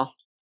ahead, Jamal.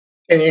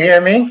 Can you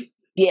hear me?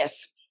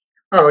 Yes.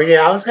 Oh,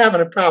 yeah, I was having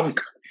a problem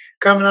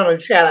coming on the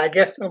chat. I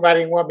guess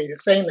nobody wanted me to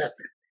say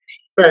nothing.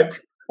 But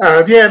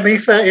yeah,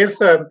 Lisa,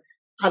 it's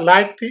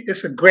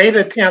a great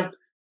attempt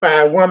by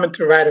a woman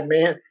to write an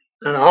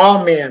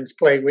all man's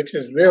play, which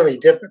is really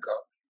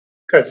difficult,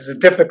 because it's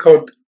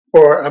difficult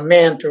for a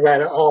man to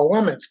write an all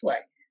woman's play.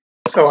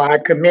 So I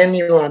commend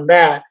you on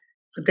that.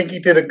 I think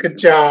you did a good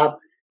job.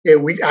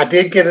 I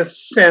did get a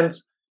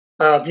sense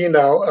of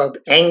of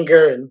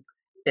anger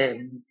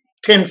and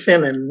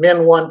tension and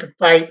men wanting to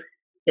fight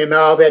and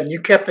all that, and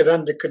you kept it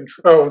under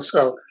control.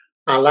 So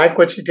I like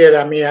what you did.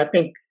 I mean, I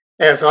think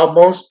as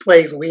most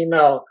plays we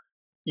know,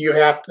 you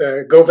have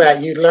to go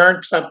back. You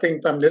learned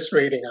something from this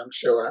reading, I'm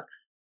sure.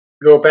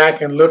 Go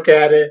back and look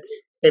at it,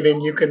 and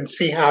then you can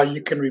see how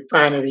you can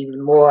refine it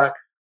even more,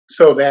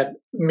 so that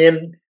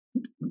men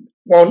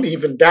won't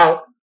even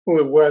doubt who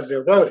it was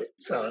that wrote it.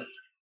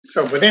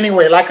 So, but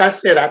anyway, like I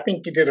said, I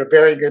think you did a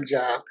very good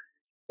job,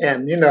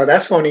 and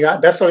that's the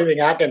only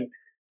thing I can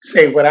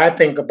say what I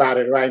think about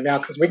it right now,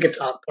 because we can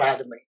talk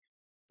privately.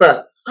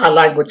 But I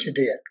like what you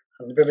did.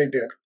 I really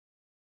do.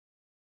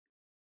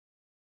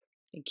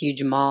 Thank you,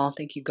 Jamal.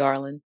 Thank you,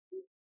 Garland.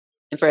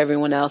 And for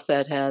everyone else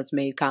that has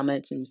made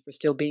comments and for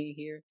still being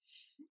here.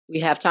 We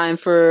have time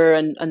for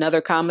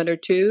another comment or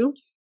two.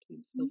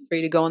 Feel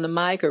free to go on the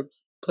mic or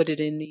put it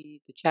in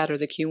the chat or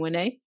the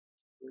Q&A.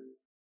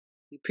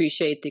 We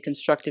appreciate the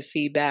constructive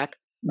feedback.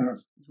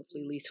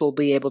 Hopefully Lisa will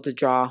be able to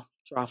draw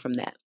from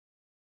that.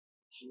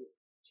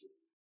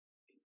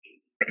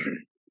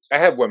 I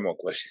have one more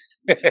question.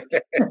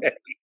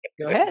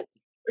 Go ahead.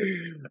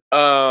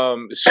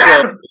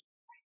 So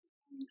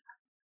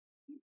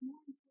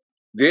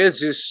there's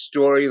this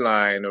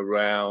storyline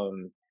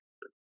around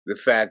the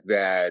fact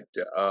that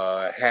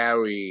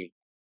Harry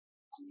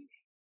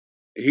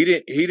he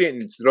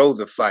didn't throw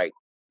the fight.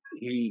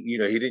 He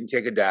didn't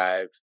take a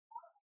dive,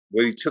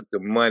 but he took the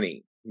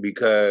money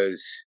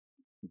because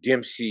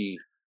Dempsey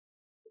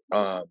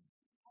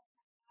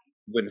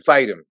wouldn't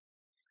fight him.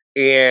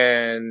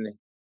 And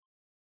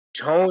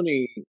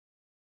Tony,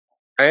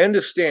 I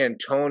understand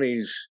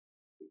Tony's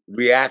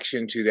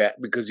reaction to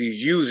that because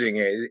he's using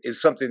it.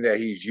 It's something that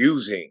he's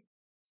using.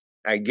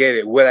 I get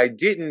it. What I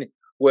didn't,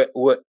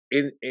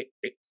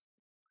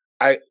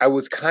 I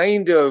was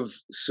kind of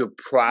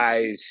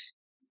surprised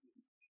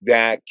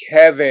that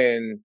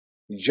Kevin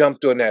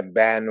jumped on that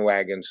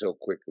bandwagon so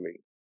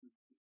quickly.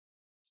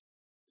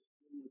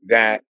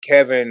 That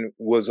Kevin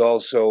was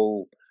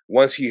also,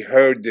 once he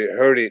heard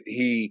it,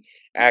 he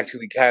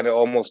actually kind of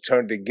almost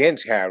turned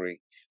against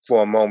Harry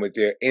for a moment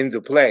there in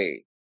the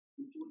play.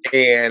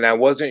 And I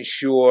wasn't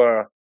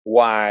sure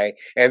why.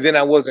 And then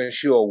I wasn't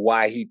sure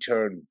why he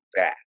turned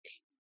back.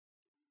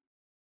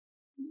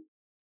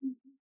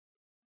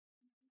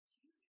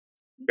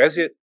 That's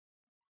it.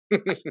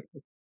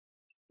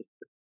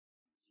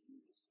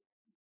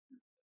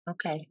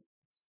 Okay.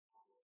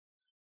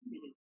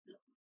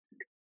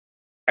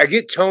 I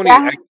get Tony.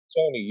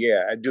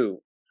 Yeah, I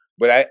do.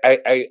 But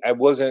I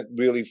wasn't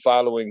really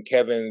following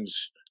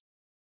Kevin's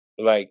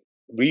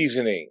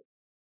reasoning.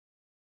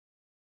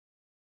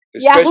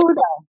 Yahuda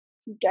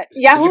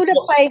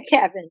played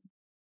Kevin.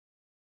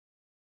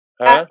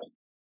 Huh?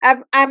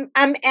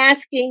 I'm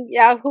asking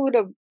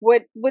Yahuda,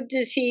 what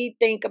does he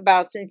think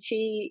about, since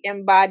he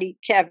embodied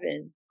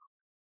Kevin?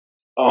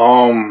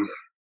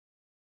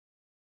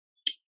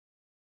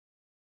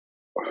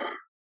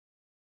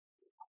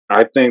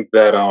 I think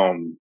that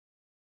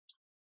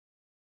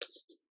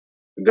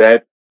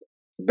that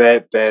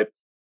that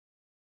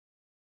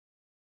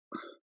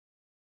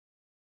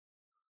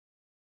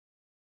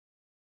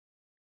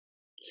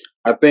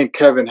I think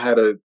Kevin had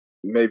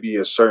maybe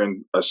a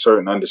certain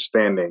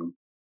understanding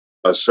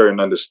of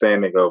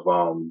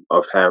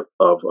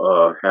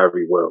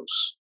Harry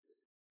Wills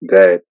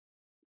that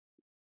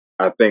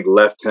I think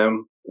left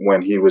him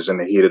when he was in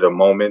the heat of the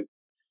moment,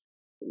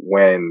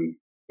 when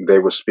they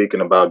were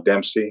speaking about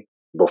Dempsey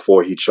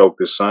before he choked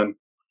his son,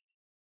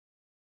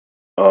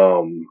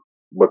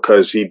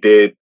 because he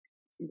did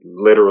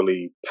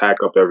literally pack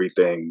up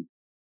everything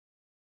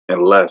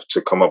and left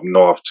to come up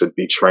north to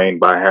be trained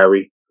by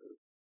Harry,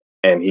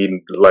 and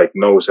he like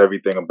knows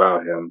everything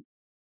about him.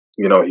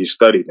 You know, he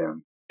studied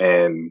him,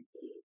 and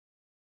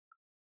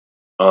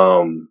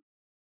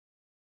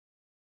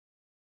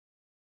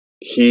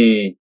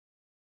he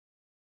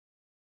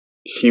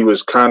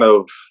was kind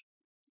of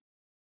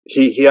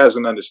he has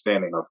an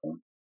understanding of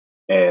him,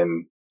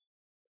 and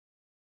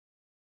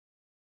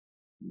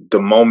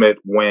the moment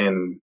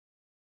when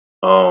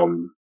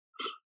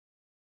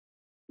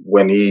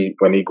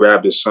he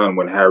grabbed his son,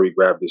 when Harry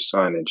grabbed his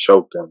son and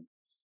choked him,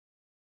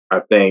 I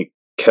think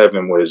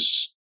Kevin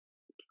was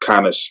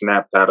kind of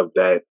snapped out of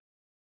that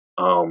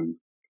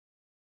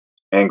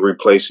angry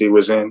place he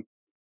was in,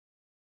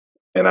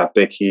 and I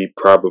think he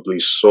probably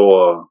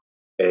saw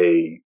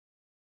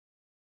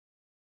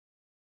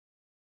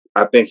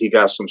I think he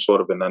got some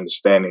sort of an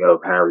understanding of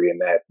Harry in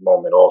that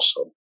moment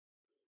also,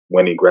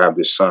 when he grabbed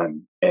his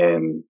son,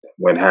 and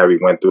when Harry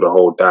went through the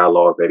whole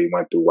dialogue that he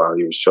went through while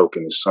he was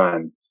choking his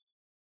son.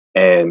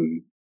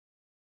 And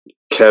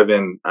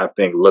Kevin, I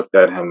think, looked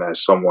at him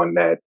as someone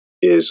that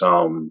is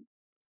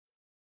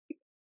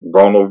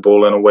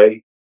vulnerable in a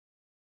way,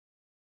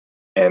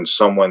 and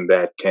someone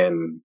that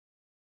can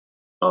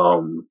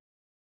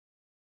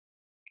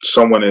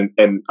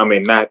and I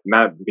mean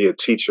not be a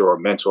teacher or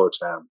mentor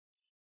to him,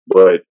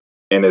 but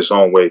in his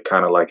own way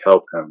kind of like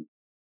help him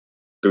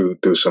through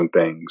some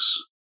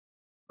things.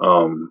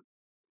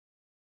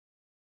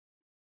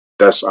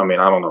 That's, I mean,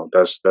 I don't know.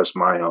 That's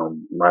my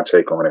my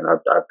take on it.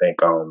 I think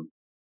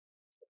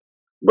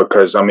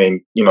because I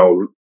mean, you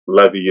know,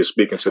 Levy, you're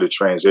speaking to the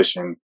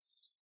transition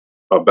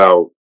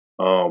about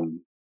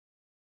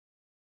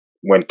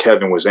when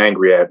Kevin was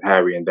angry at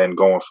Harry, and then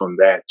going from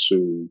that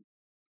to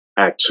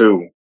Act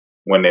 2,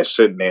 when they're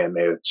sitting there and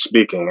they're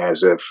speaking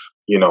as if,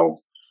 you know,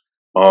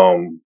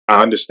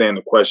 I understand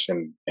the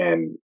question,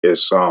 and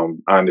it's I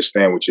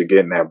understand what you're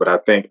getting at, but I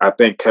think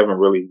Kevin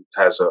really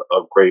has a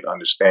great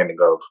understanding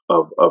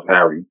of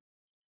Harry.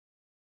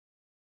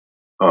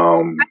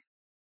 And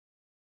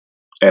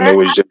it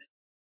was just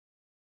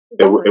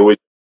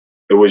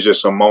it was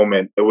just a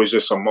moment. It was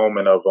just a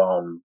moment of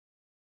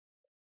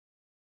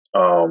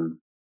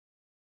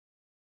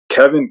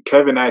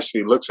Kevin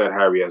actually looks at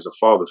Harry as a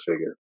father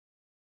figure,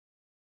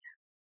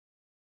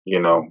 you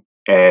know,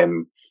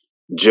 and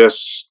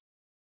just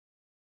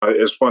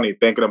it's funny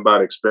thinking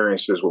about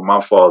experiences with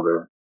my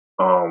father.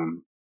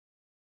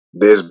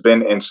 There's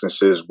been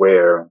instances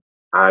where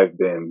I've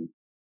been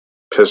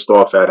pissed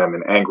off at him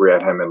and angry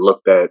at him and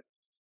looked at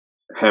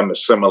him a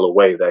similar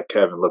way that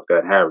Kevin looked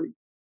at Harry.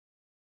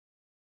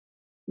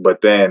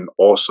 But then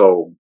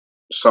also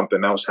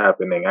something else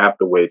happening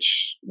after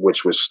which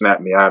would snap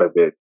me out of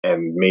it,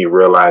 and me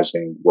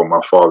realizing what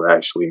my father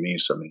actually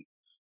means to me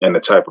and the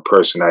type of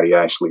person that he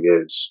actually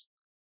is.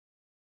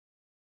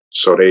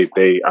 So I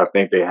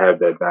think they have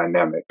that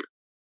dynamic.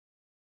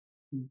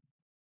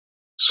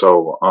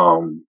 So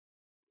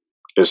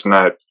it's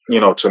not, you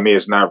know, to me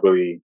it's not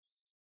really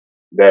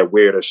that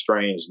weird or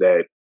strange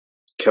that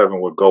Kevin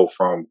would go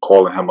from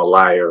calling him a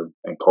liar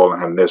and calling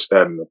him this,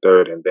 that, and the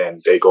third, and then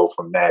they go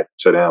from that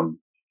to them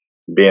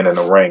being in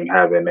the ring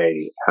having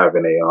a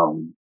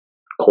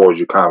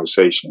cordial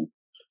conversation.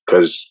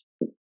 Because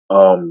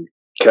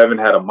Kevin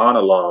had a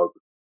monologue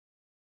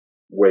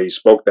where he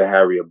spoke to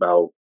Harry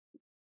about,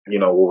 you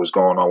know, what was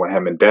going on with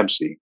him and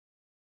Dempsey.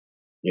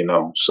 You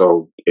know,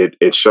 so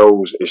it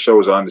shows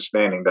an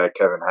understanding that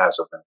Kevin has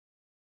of him,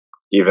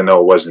 even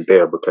though it wasn't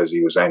there because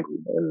he was angry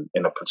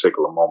in a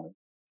particular moment.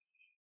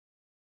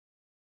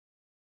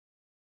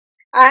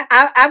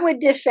 I would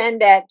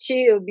defend that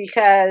too,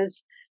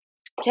 because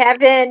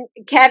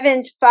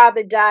Kevin's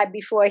father died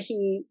before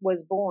he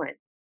was born,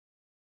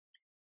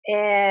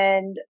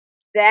 and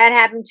that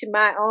happened to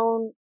my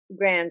own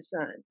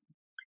grandson.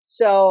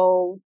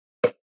 So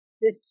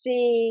to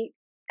see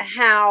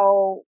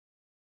how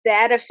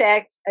that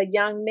affects a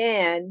young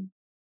man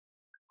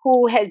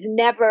who has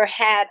never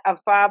had a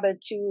father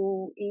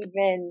to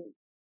even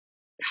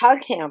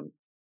hug him,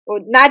 or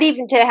not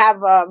even to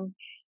have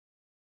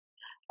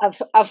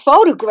a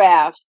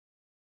photograph.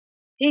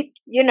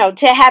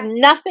 To have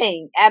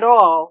nothing at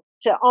all,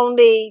 to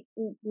only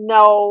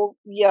know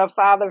your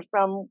father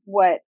from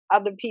what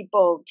other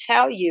people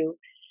tell you.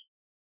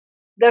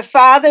 The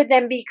father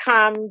then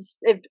becomes,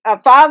 a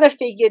father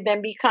figure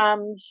then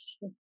becomes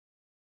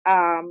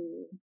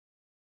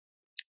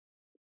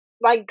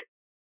like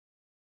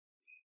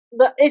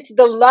it's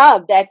the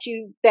love that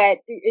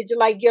it's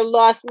like your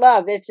lost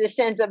love. It's a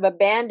sense of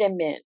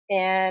abandonment.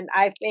 And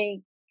I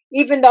think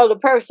even though the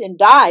person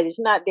died, it's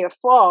not their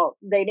fault.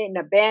 They didn't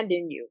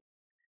abandon you.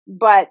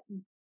 But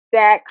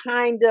that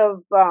kind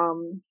of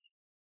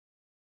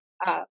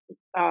uh,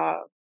 uh,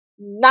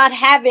 not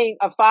having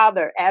a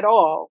father at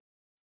all,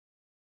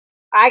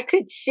 I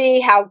could see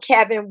how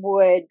Kevin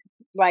would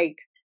like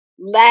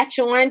latch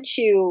on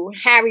to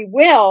Harry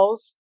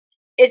Wills.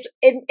 It's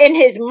in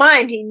his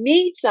mind. He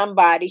needs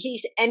somebody.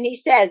 He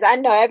says, "I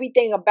know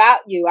everything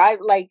about you." I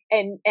like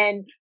and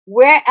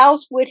where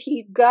else would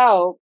he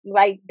go?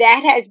 Like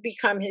that has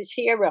become his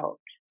hero.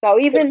 So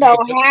even though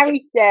Harry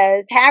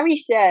says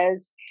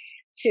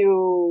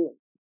to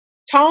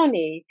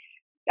Tony,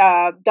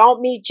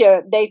 "Don't meet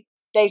your," they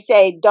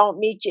say, "Don't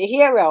meet your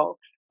hero,"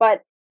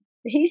 but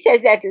he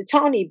says that to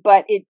Tony,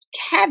 but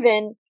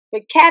Kevin,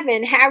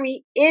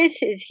 Harry is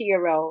his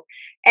hero.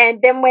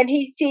 And then when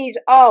he sees,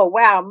 oh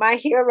wow, my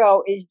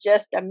hero is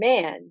just a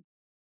man.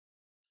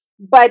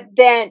 But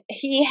then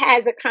he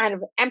has a kind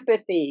of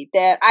empathy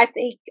that I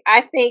think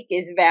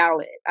is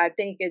valid. I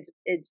think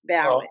it's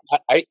valid.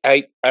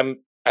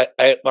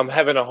 I'm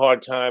having a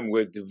hard time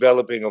with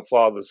developing a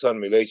father-son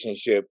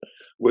relationship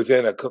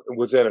within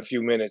a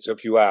few minutes, a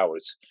few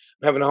hours.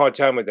 I'm having a hard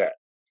time with that.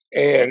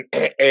 And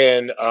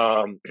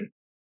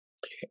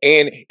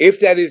if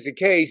that is the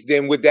case,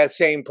 then would that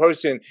same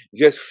person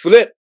just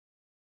flip,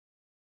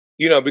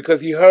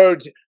 because he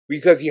heard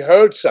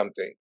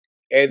something,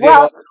 and then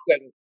all of a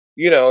sudden,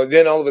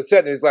 then all of a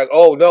sudden it's like,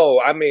 oh no,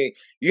 I mean,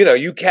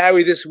 you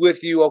carry this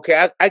with you.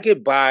 Okay, I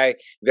get by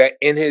that.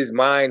 In his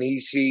mind, he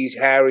sees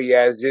Harry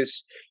as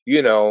this,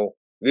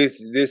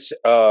 this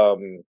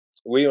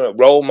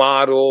role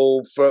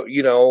model for,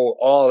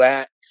 all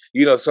that,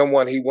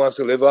 someone he wants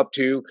to live up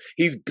to.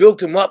 He's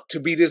built him up to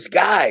be this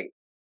guy.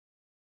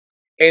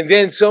 And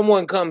then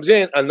someone comes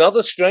in,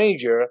 another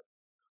stranger,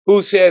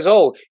 who says,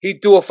 oh, he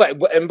threw a fight.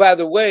 And by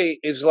the way,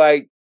 it's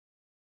like,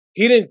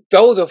 he didn't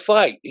throw the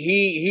fight.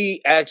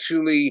 He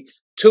actually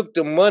took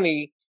the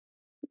money,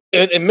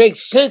 and it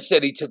makes sense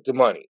that he took the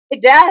money.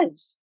 It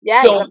does.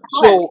 Yes, of course.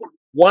 So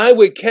why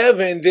would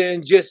Kevin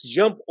then just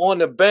jump on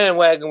the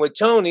bandwagon with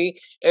Tony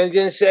and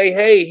then say,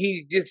 hey,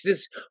 he's just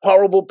this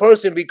horrible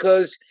person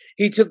because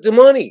he took the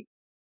money?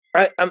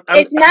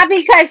 It's not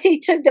because he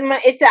took the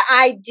money. It's the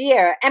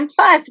idea. And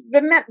plus,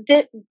 remember,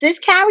 this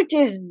character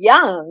is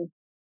young,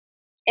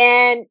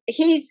 and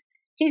he's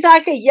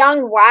like a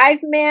young wise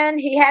man.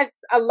 He has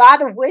a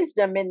lot of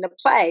wisdom in the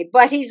play,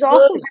 but he's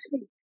also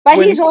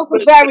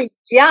very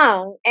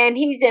young, and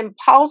he's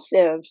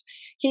impulsive.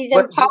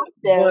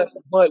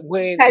 But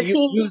when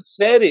you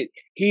said it,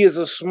 he is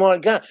a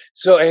smart guy.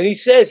 So, and he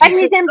says,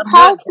 he's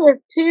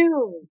impulsive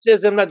too. He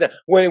says, I'm not done.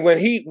 When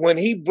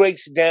he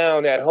breaks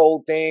down that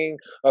whole thing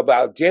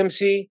about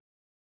Dempsey,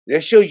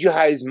 that shows you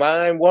how his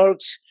mind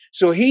works.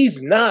 So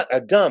he's not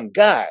a dumb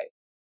guy.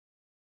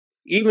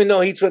 Even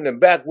though he's from the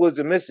backwoods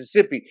of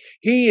Mississippi,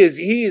 he's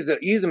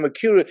a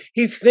mercurial.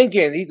 He's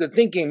a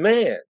thinking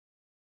man.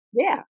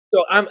 Yeah.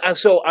 So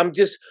I'm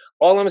just,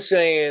 all I'm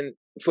saying,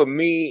 for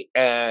me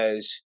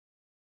as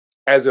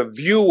a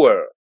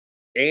viewer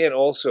and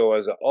also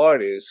as an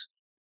artist,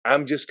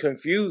 I'm just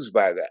confused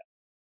by that.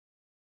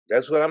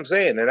 That's what I'm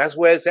saying, and that's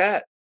where it's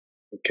at.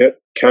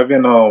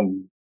 Kevin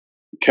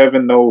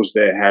knows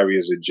that Harry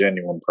is a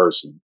genuine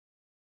person.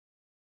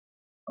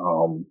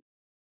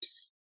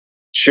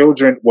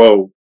 Children,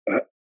 well,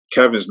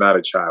 Kevin's not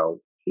a child.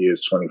 He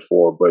is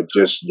 24, but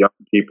just young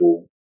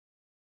people,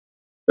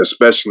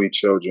 especially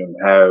children,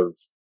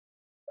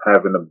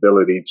 have an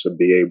ability to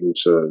be able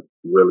to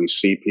really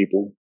see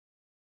people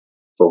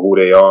for who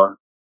they are.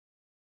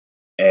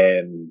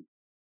 And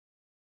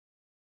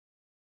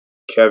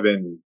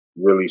Kevin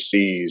really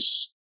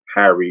sees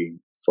Harry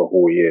for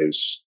who he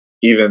is,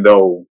 even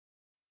though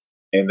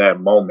in that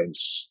moment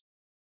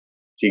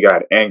he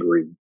got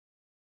angry.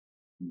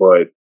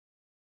 But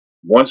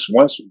once,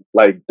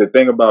 like, the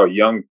thing about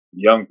young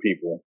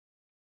people,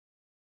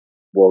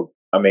 well,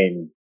 I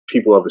mean,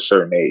 people of a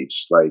certain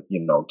age, like,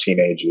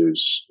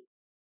 teenagers,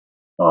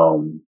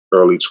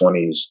 early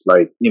 20s,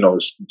 like,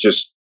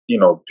 just,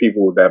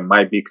 people that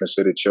might be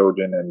considered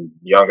children and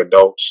young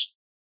adults,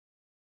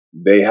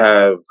 they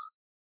have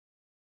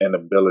an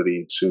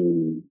ability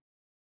to,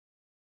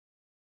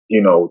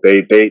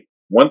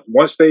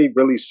 once they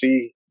really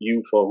see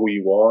you for who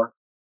you are,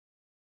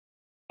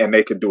 and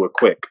they could do it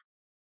quick.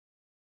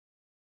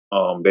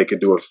 They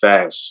could do it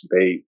fast.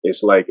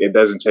 It's like, it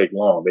doesn't take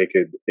long.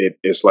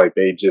 It's like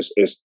I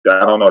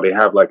don't know, they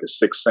have like a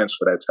sixth sense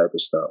for that type of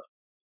stuff.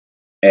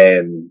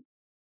 And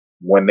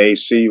when they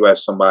see you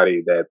as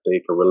somebody that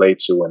they can relate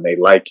to and they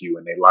like you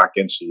and they lock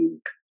into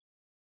you,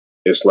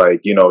 it's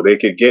like, they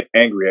could get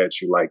angry at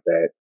you like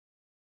that.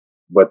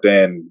 But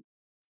then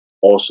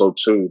also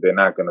too, they're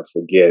not going to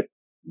forget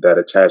that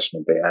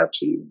attachment they have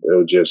to you.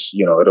 It'll just,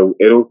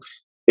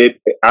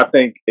 I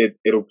think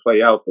it'll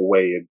play out the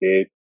way it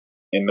did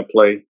in the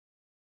play,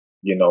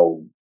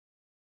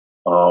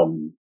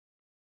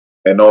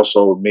 and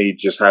also me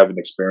just having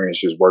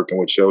experiences working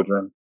with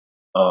children,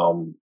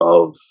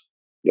 of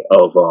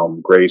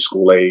grade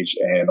school age,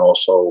 and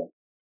also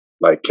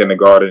like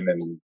kindergarten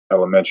and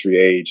elementary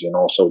age and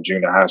also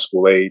junior high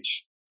school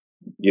age.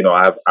 You know,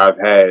 I've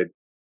had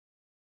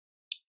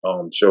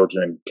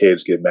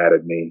kids get mad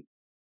at me,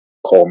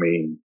 call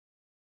me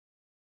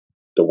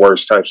the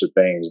worst types of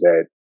things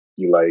that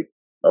you like,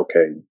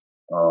 okay.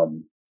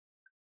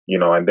 You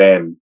know, and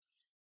then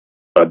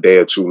a day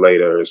or two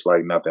later, it's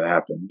like nothing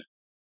happened.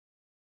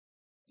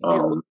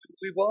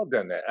 We've all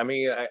done that. I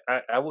mean,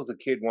 I was a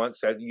kid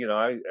once. I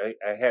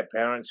had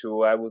parents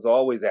who I was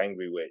always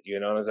angry with. You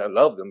know, I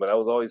loved them, but I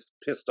was always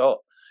pissed off.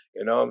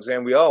 You know what I'm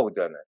saying? We all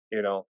done that.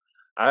 You know,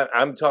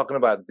 I'm talking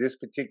about this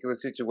particular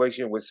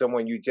situation with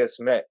someone you just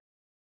met.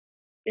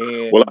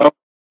 And well,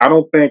 I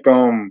don't think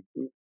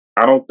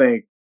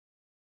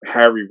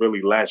Harry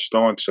really latched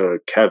on to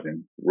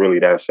Kevin really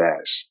that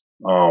fast.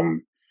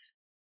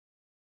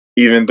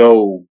 Even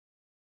though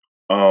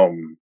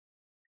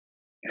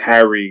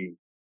Harry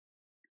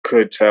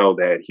could tell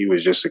that he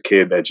was just a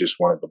kid that just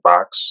wanted to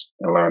box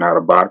and learn how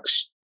to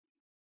box.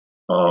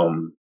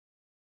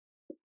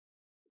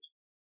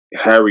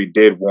 Harry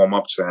did warm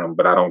up to him,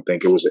 but I don't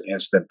think it was an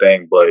instant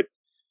thing. But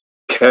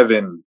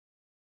Kevin,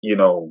 you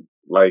know,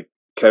 like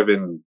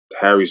Kevin,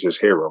 Harry's his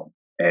hero.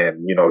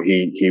 And, you know,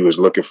 he was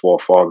looking for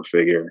a father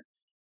figure,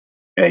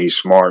 and he's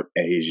smart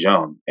and he's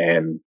young.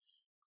 And,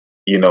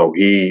 you know,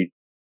 he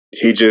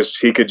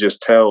could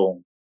just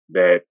tell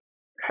that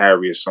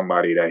Harry is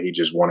somebody that he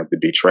just wanted to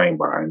be trained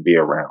by and be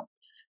around.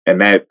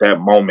 And that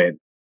moment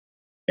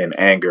in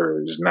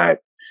anger is not,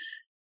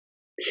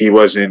 he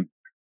wasn't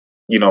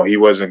going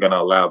to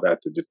allow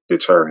that to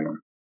deter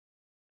him.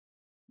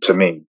 To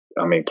me,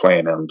 I mean,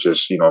 playing him,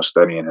 just, you know,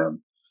 studying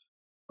him.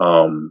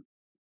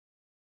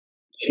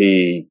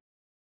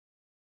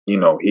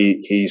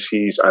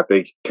 I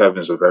think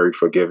Kevin's a very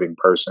forgiving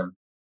person,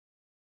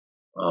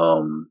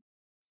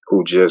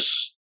 who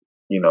just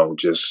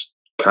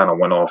kind of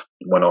went off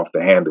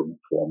the handle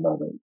for a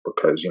moment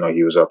because, you know,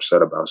 he was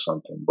upset about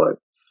something. But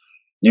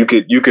you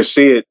could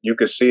see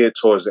it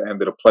towards the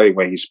end of the play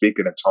when he's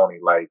speaking to Tony,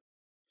 like,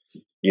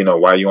 you know,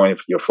 why you on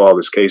your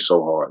father's case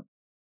so hard?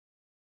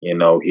 You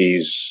know,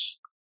 he's,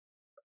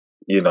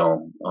 you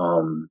know,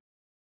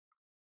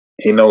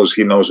 he knows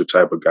what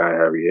type of guy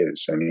Harry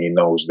is, and he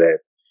knows that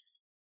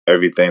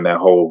everything, that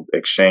whole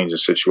exchange and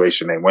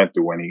situation they went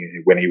through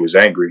when he was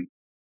angry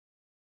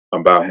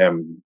about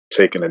him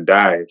taking a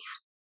dive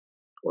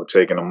or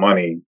taking the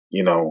money,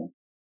 you know,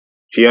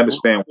 he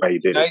understands why he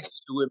did it.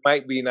 It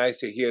might be nice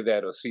to hear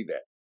that or see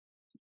that.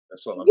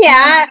 That's all.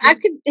 Yeah, I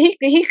could.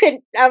 He could.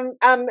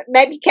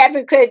 Maybe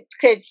Kevin could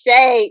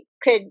say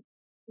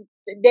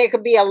there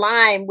could be a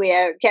line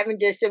where Kevin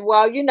just said,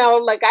 "Well, you know,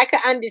 like I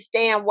could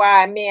understand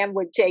why a man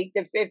would take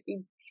the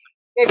 50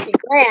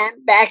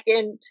 grand back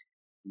in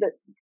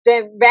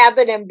then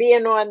rather than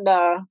being on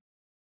the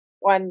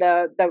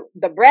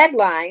bread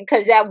line,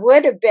 because that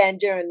would have been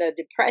during the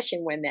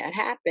Depression when that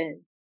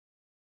happened.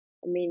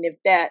 I mean, if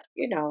that,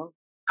 you know."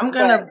 I'm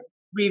gonna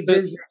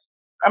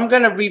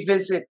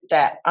revisit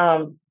that.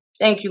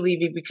 Thank you,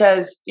 Levy,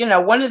 because, you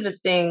know, one of the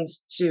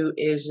things too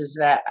is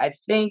that I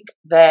think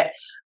that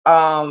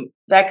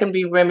that can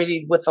be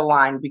remedied with a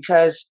line,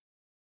 because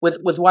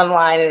with one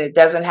line, and it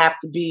doesn't have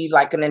to be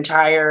like an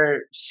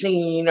entire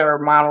scene or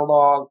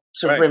monologue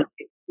to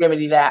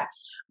remedy that.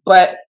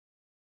 But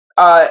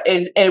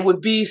it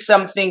would be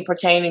something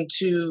pertaining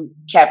to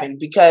Kevin,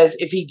 because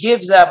if he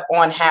gives up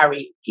on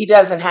Harry, he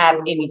doesn't have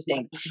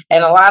anything.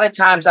 And a lot of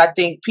times I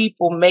think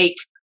people make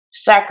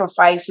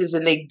sacrifices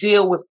and they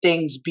deal with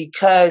things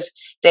because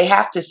they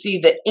have to see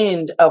the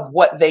end of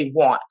what they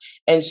want.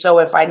 And so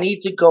if I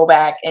need to go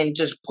back and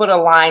just put a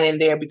line in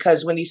there,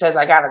 because when he says,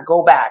 I got to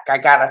go back, I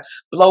got to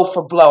blow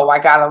for blow, I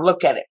got to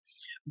look at it,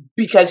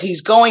 because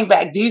he's going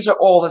back. These are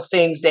all the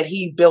things that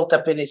he built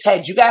up in his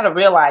head. You got to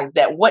realize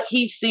that what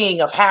he's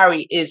seeing of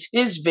Harry is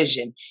his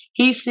vision.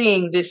 He's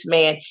seeing this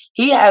man.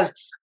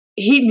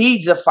 He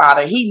needs a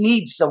father. He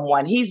needs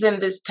someone. He's in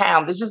this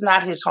town. This is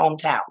not his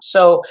hometown.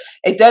 So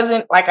it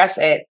doesn't, like I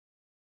said,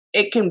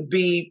 it can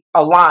be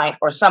a line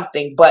or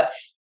something, but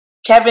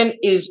Kevin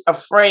is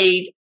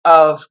afraid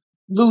of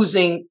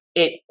losing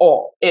it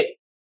all.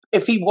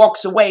 If he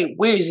walks away,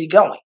 where is he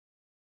going?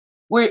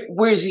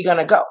 Where is he going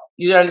to go?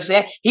 You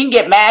understand? He can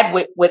get mad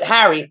with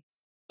Harry,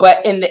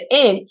 but in the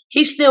end,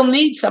 he still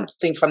needs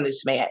something from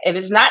this man. And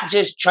it's not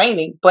just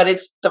training, but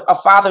it's a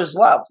father's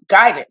love,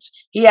 guidance.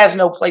 He has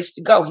no place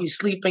to go. He's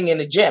sleeping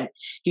in a gym.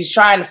 He's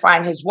trying to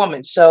find his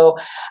woman. So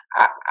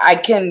I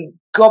can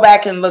go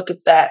back and look at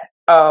that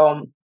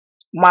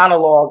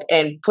monologue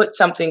and put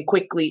something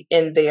quickly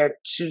in there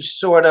to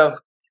sort of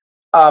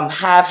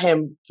have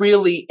him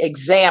really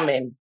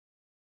examine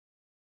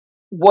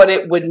what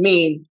it would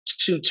mean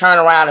to turn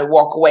around and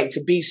walk away,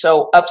 to be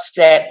so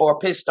upset or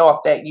pissed off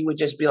that you would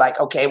just be like,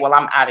 okay, well,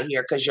 I'm out of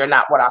here because you're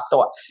not what I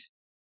thought,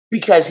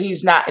 because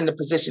he's not in the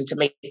position to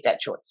make that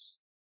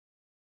choice.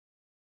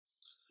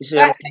 You see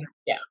what I'm saying?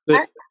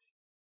 Yeah.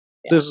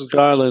 This is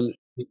Garland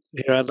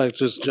here. I'd like to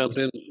just jump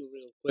in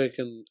real quick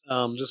and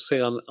just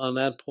say on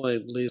that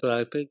point, Lisa,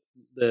 I think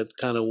that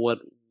kind of what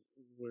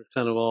we're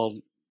kind of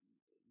all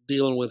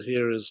dealing with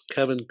here is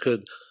Kevin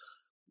could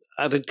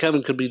I think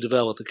Kevin could be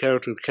developed. The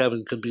character of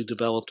Kevin could be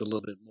developed a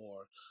little bit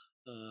more.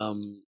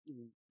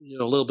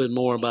 A little bit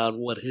more about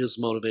what his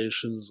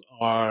motivations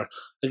are.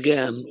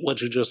 Again, what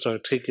you just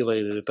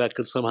articulated, if that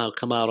could somehow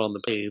come out on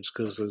the page,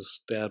 because as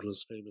Dad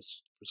was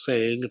famous for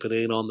saying, if it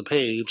ain't on the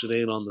page, it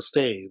ain't on the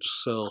stage.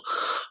 So,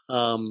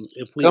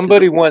 if we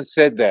Somebody once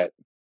said that.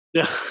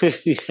 yeah,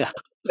 yeah.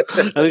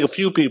 I think a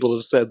few people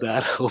have said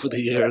that over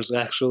the years,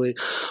 actually,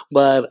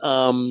 but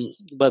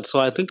so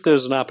I think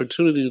there's an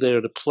opportunity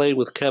there to play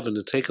with Kevin,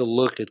 to take a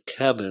look at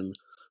Kevin,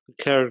 the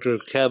character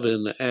of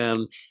Kevin,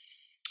 and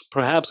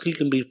perhaps he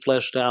can be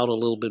fleshed out a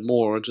little bit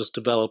more, just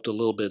developed a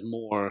little bit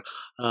more,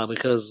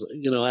 because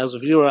as a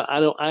viewer,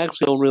 I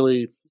actually don't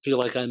really feel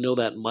like I know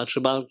that much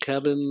about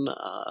Kevin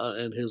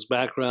and his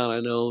background. I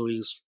know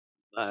he's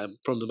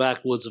from the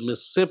backwoods of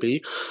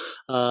Mississippi,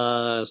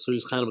 so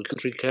he's kind of a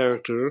country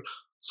character,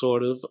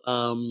 sort of,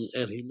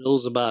 and he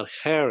knows about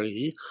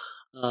Harry.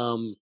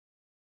 Um,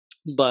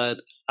 but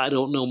I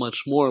don't know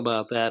much more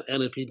about that.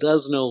 And if he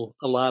does know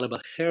a lot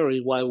about Harry,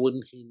 why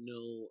wouldn't he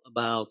know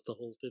about the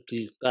whole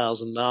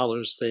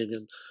 $50,000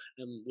 thing?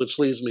 And which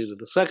leads me to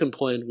the second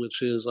point,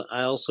 which is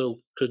I also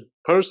could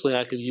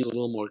use a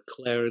little more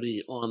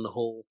clarity on the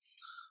whole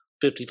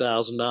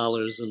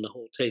 $50,000 and the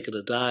whole taking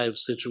a dive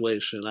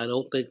situation. I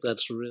don't think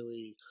that's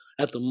really,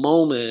 at the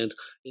moment,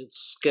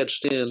 it's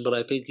sketched in, but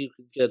I think you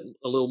could get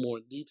a little more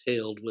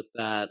detailed with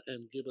that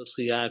and give us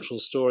the actual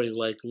story,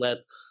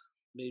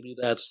 maybe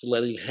that's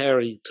letting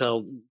Harry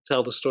tell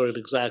the story of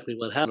exactly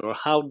what happened, or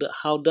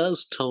how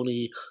does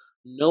Tony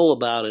know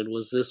about it?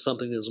 Was this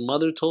something his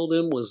mother told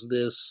him? Was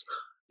this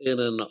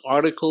in an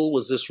article?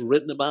 Was this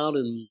written about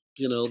in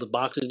the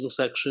boxing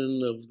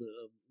section of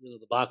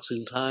the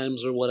Boxing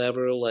Times or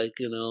whatever?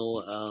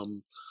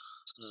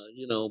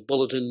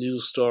 Bulletin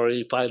news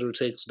story: fighter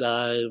takes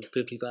dive,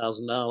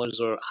 $50,000,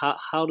 or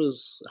how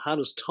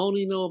does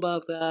Tony know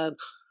about that?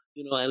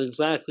 And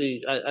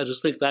exactly, I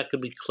just think that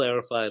could be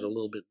clarified a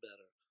little bit better.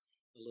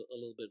 A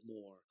little bit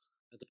more.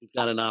 I think we've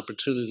got an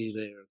opportunity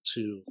there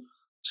to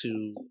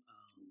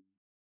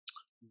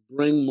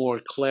bring more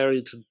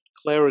clarity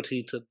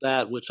to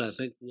that, which I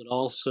think would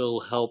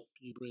also help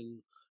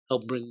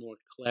bring more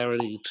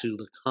clarity to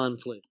the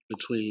conflict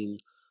between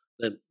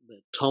that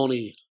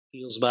Tony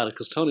feels about it,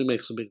 because Tony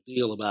makes a big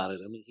deal about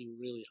it. I mean, he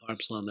really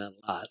harps on that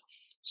a lot.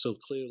 So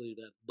clearly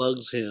that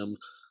bugs him,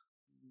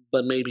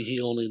 but maybe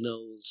he only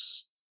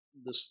knows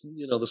this,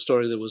 the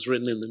story that was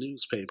written in the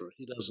newspaper.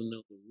 He doesn't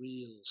know the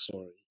real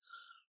story,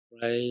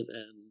 right?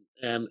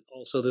 And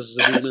also, this is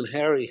a demon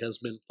Harry has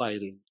been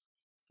fighting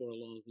for a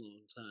long,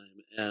 long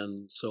time.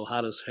 And so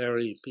how does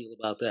Harry feel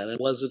about that? And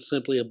was it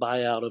simply a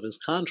buyout of his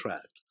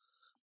contract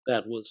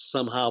that was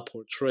somehow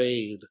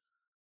portrayed,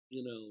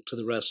 to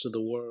the rest of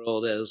the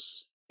world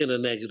as in a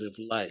negative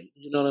light?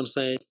 You know what I'm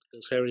saying?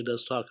 Because Harry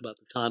does talk about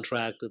the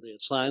contract that they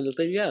had signed,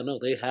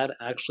 they had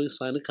actually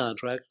signed a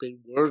contract. They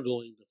were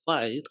going to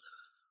fight,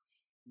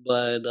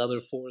 but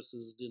other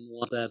forces didn't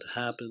want that to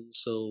happen,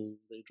 so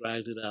they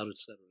dragged it out, et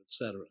cetera, et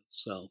cetera.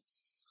 So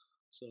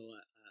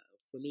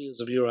for me as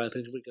a viewer, I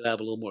think if we could have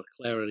a little more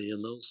clarity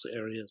in those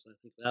areas, I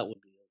think that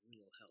would be a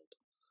real help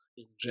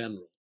in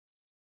general.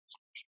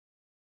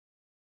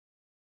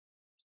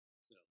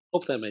 So,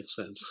 hope that makes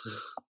sense.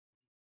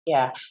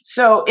 Yeah.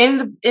 So in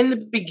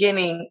the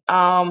beginning,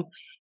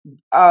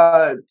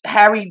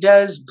 Harry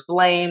does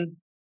blame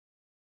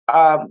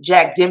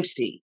Jack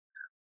Dempsey.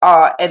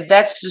 And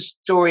that's the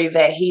story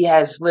that he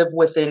has lived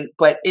within.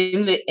 But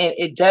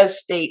it does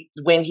state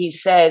when he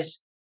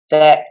says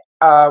that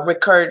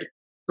Rickard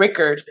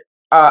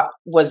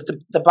was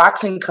the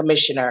boxing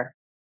commissioner,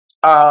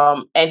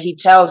 and he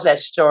tells that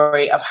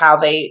story of how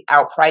they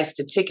outpriced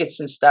the tickets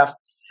and stuff.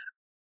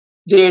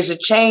 There's a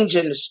change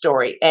in the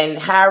story, and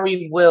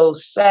Harry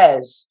Wills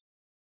says,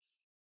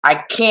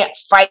 I can't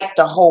fight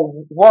the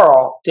whole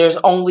world. There's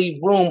only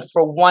room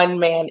for one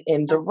man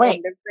in the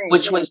ring,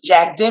 which was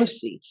Jack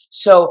Dempsey.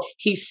 So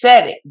he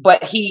said it,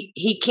 but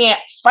he can't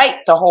fight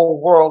the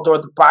whole world or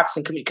the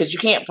boxing community, because you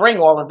can't bring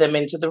all of them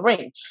into the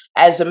ring.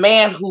 As a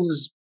man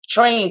who's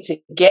trained to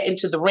get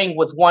into the ring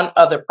with one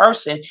other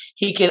person,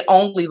 he can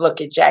only look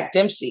at Jack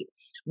Dempsey.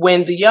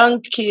 When the young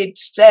kid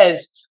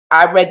says,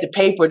 I read the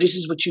paper, this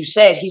is what you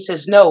said, he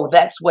says, no,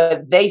 that's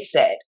what they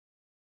said.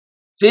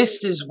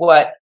 This is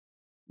what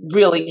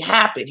really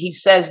happened. He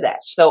says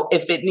that. So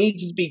if it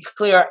needs to be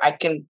clear, I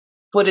can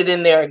put it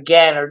in there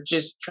again or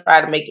just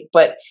try to make it.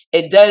 But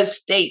it does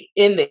state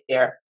in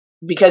there,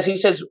 because he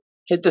says,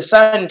 the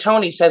son,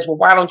 Tony, says, well,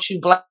 why don't you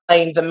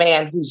blame the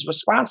man who's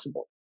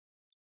responsible?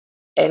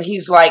 And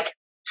he's like,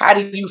 how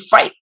do you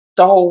fight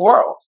the whole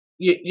world?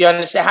 You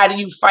understand? How do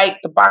you fight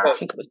the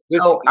boxing?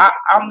 So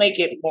I'll make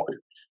it more.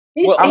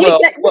 He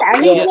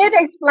did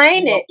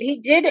explain it. He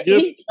did it.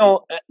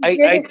 I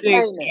think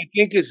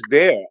it's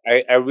there.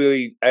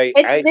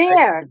 It's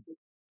there.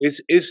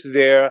 It's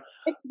there.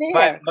 It's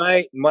there.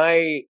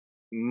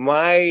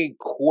 My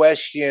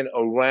question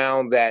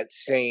around that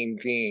same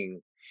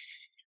thing,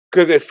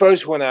 because at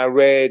first when I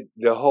read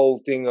the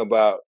whole thing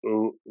about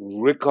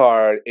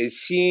Rickard, it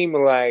seemed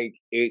like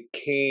it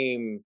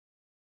came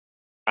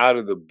out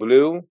of the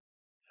blue.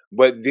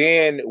 But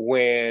then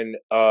when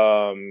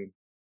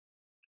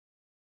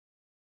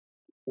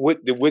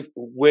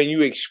when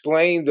you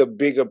explain the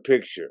bigger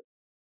picture,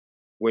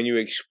 when you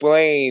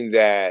explain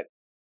that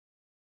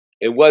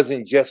it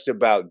wasn't just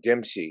about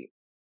Dempsey,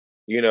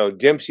 you know,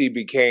 Dempsey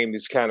became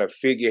this kind of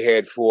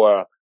figurehead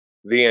for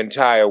the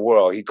entire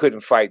world. He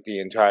couldn't fight the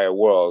entire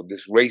world,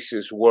 this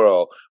racist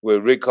world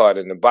with Rickard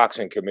and the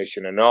boxing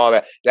commission and all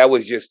that. That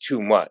was just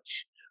too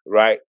much,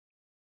 right?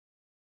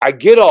 I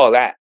get all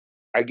that.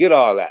 I get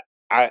all that.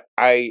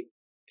 And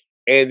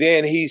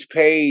then he's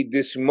paid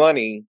this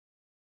money,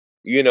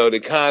 you know, to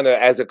kind of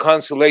as a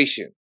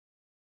consolation,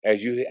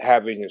 as you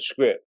have in your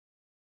script.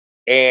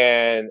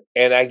 And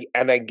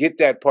I get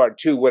that part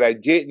too. What I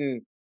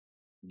didn't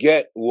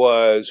get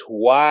was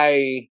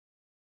why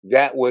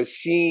that was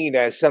seen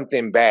as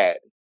something bad.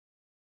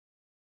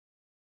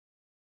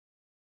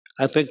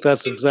 I think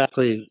that's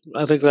exactly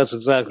right.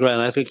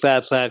 And I think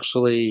that's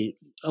actually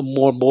a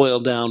more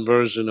boiled down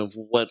version of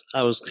what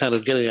I was kind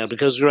of getting at,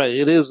 because you're right,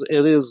 it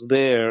is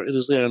there,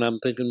 and I'm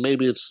thinking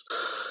maybe it's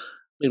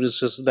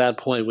just that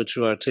point which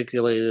you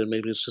articulated,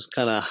 maybe it's just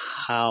kind of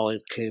how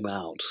it came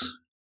out.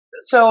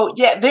 So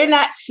yeah, they're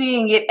not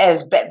seeing it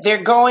as bad.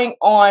 They're going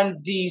on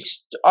the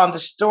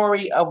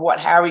story of what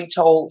Harry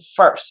told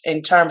first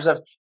in terms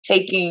of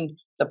taking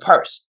the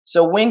purse.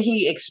 So when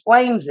he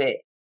explains it,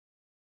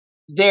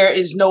 there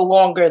is no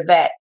longer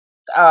that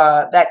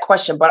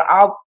question. But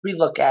I'll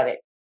relook at it.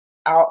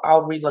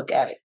 I'll relook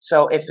at it.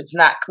 So if it's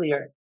not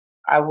clear,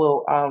 I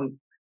will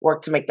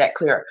work to make that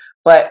clear.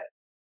 But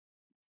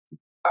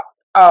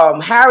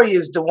Harry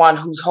is the one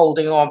who's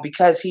holding on,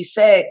 because he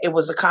said it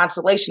was a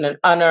consolation, an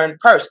unearned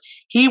purse.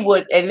 He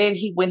would, and then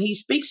when he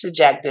speaks to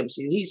Jack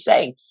Dempsey, he's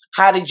saying,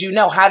 "How did you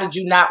know? How did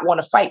you not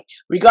want to fight?"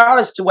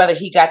 Regardless to whether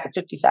he got the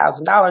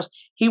 $50,000,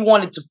 he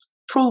wanted to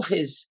prove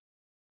his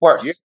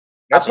worth. Yeah,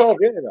 that's all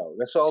there, though.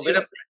 That's all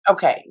there.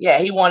 Okay, yeah,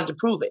 he wanted to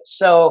prove it.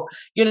 So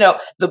you know,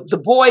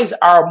 the boys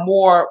are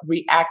more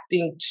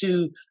reacting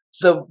to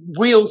the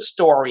real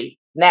story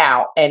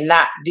now, and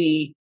not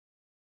the,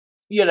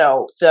 you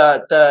know,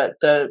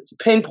 the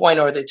pinpoint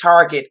or the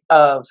target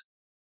of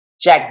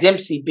Jack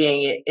Dempsey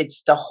being it.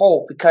 It's the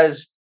whole,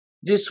 because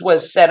this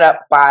was set up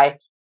by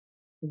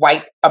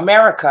white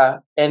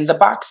America and the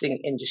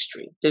boxing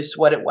industry. This is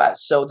what it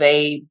was. So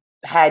they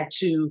had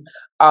to,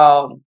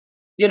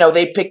 you know,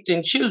 they picked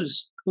and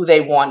choose who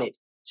they wanted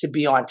to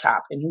be on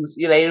top, and who,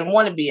 you know, they didn't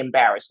want to be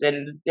embarrassed,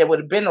 and there would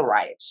have been a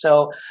riot.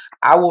 So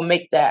I will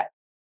make that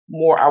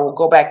more. I will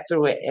go back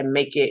through it and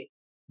make it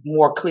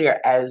more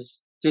clear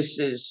as this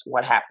is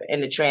what happened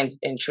in the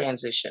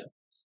transition.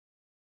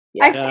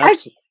 Yeah.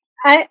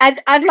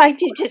 I'd like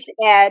to just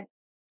add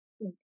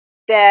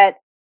that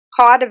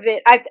part of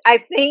it. I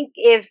think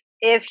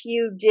if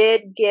you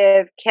did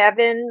give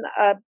Kevin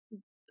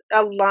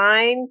a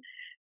line,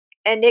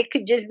 and it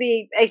could just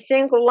be a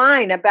single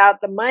line about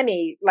the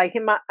money, like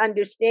him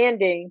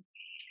understanding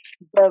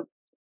the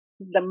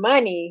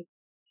money,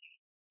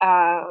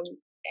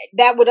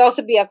 that would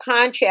also be a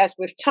contrast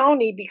with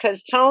Tony,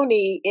 because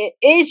Tony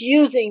is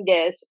using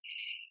this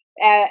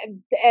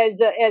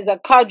as a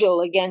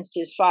cudgel against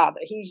his father.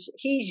 He's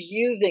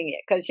using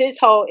it because his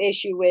whole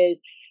issue is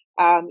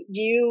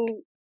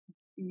you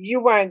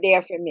weren't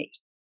there for me.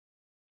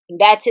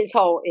 That's his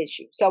whole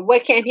issue. So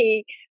what can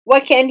he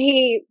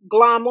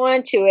glom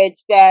onto?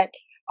 It's that,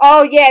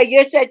 oh yeah,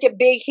 you're such a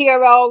big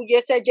hero.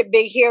 You're such a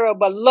big hero,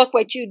 but look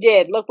what you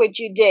did. Look what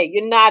you did.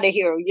 You're not a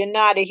hero. You're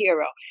not a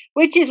hero.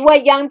 Which is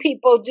what young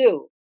people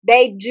do.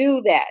 They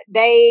do that.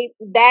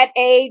 That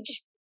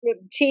age,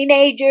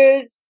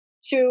 teenagers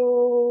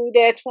to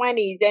their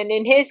 20s, and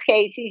in his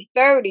case, he's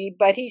 30,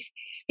 but he's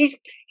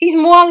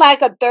more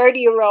like a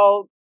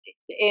 30-year-old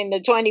in the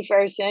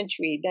 21st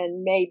century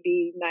than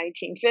maybe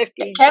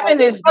 1950s.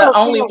 Kevin is the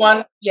only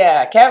one.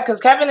 Yeah,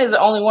 because Kevin is the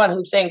only one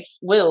who thinks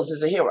Wills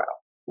is a hero.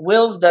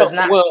 Wills does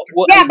not.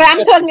 Yeah, but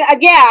I'm talking.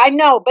 Yeah, I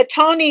know. But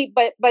Tony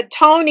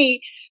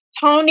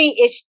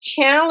is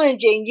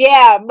challenging.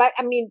 Yeah, but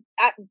I mean,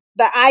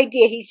 the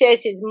idea, he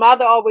says his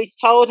mother always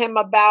told him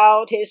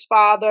about his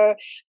father,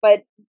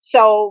 but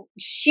so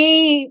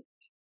she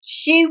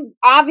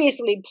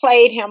obviously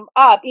played him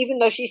up, even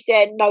though she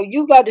said, no,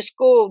 you go to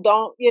school.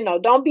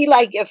 Don't be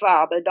like your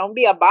father. Don't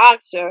be a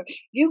boxer.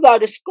 You go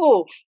to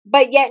school.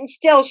 But yet and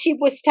still, she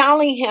was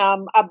telling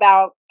him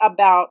about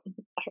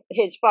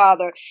his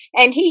father.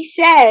 And he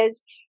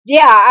says,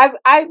 yeah,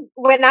 I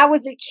when I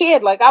was a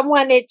kid, like I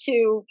wanted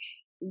to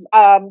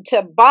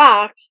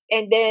box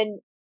and then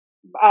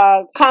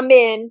come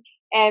in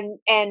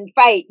and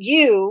fight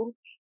you,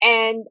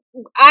 and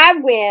I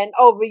win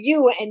over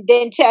you and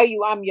then tell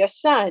you I'm your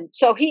son.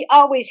 So he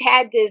always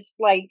had this,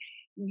 like,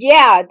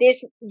 yeah,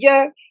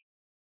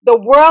 the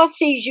world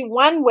sees you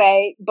one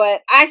way,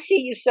 but I see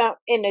you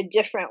in a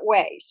different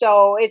way.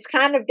 So it's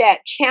kind of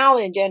that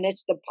challenge, and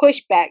it's the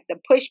pushback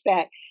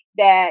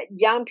that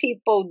young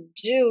people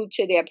do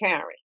to their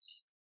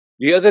parents.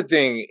 The other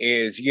thing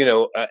is,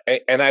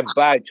 and I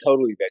buy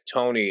totally that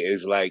Tony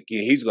is like,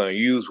 he's going to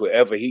use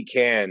whatever he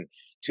can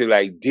to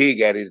like dig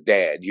at his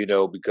dad, you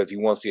know, because he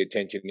wants the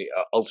attention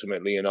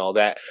ultimately and all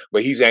that.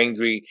 But he's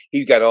angry.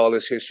 He's got all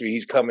this history.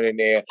 He's coming in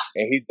there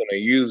and he's going to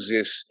use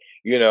this,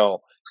 you know.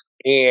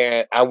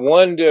 And I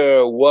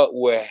wonder what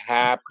would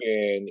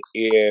happen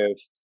if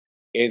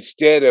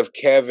instead of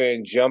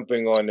Kevin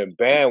jumping on the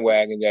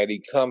bandwagon that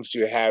he comes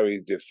to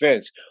Harry's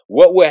defense,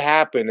 what would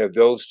happen if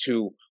those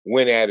two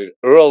went at it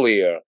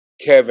earlier,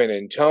 Kevin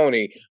and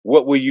Tony?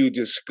 What will you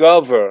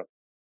discover?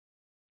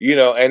 You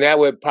know, and that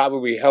would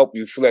probably help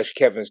you flesh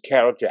Kevin's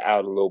character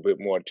out a little bit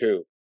more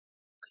too.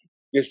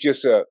 It's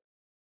just a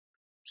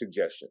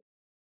suggestion.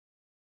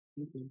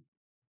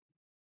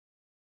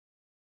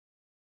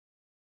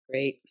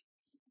 Great.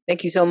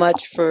 Thank you so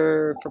much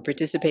for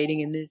participating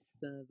in this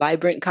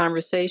vibrant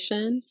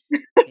conversation.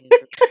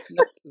 It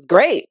was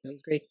great. It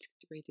was great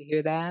to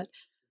hear that.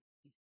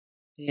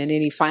 And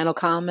any final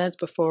comments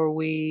before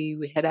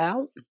we head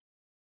out?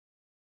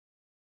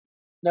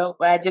 No,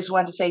 but I just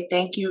wanted to say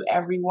thank you,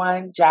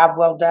 everyone. Job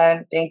well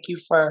done. Thank you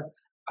for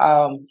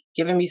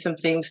giving me some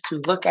things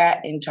to look at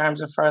in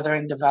terms of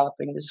furthering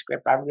developing the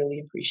script. I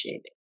really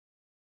appreciate it.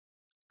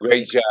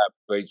 Great job.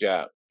 Great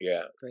job.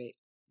 Yeah. Great.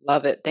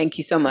 Love it. Thank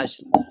you so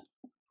much.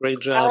 Great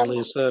job,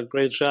 Lisa.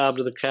 Great job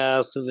to the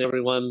cast and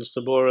everyone.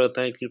 Sabura,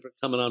 thank you for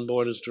coming on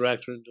board as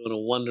director and doing a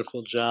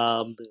wonderful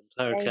job. The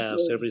entire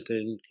cast,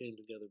 everything came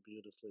together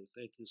beautifully.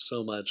 Thank you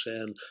so much.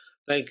 And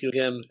thank you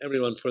again,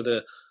 everyone,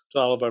 to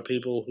all of our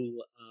people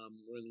who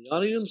were in the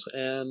audience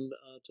and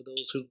to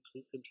those who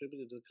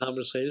contributed to the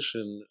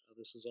conversation.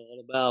 This is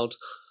all about,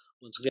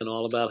 once again,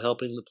 all about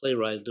helping the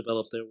playwright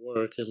develop their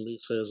work. And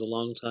Lisa is a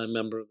longtime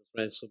member of the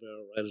Frank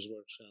Silvera Writers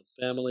Workshop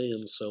family,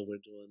 and so we're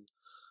doing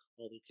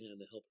all we can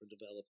to help her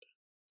develop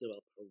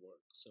her work.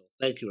 So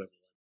thank you,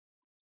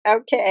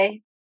 everyone.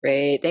 Okay.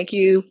 Great. Thank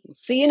you.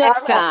 See you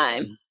next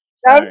time.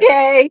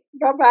 Okay.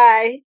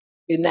 Bye-bye.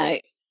 Good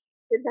night.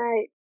 Good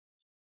night.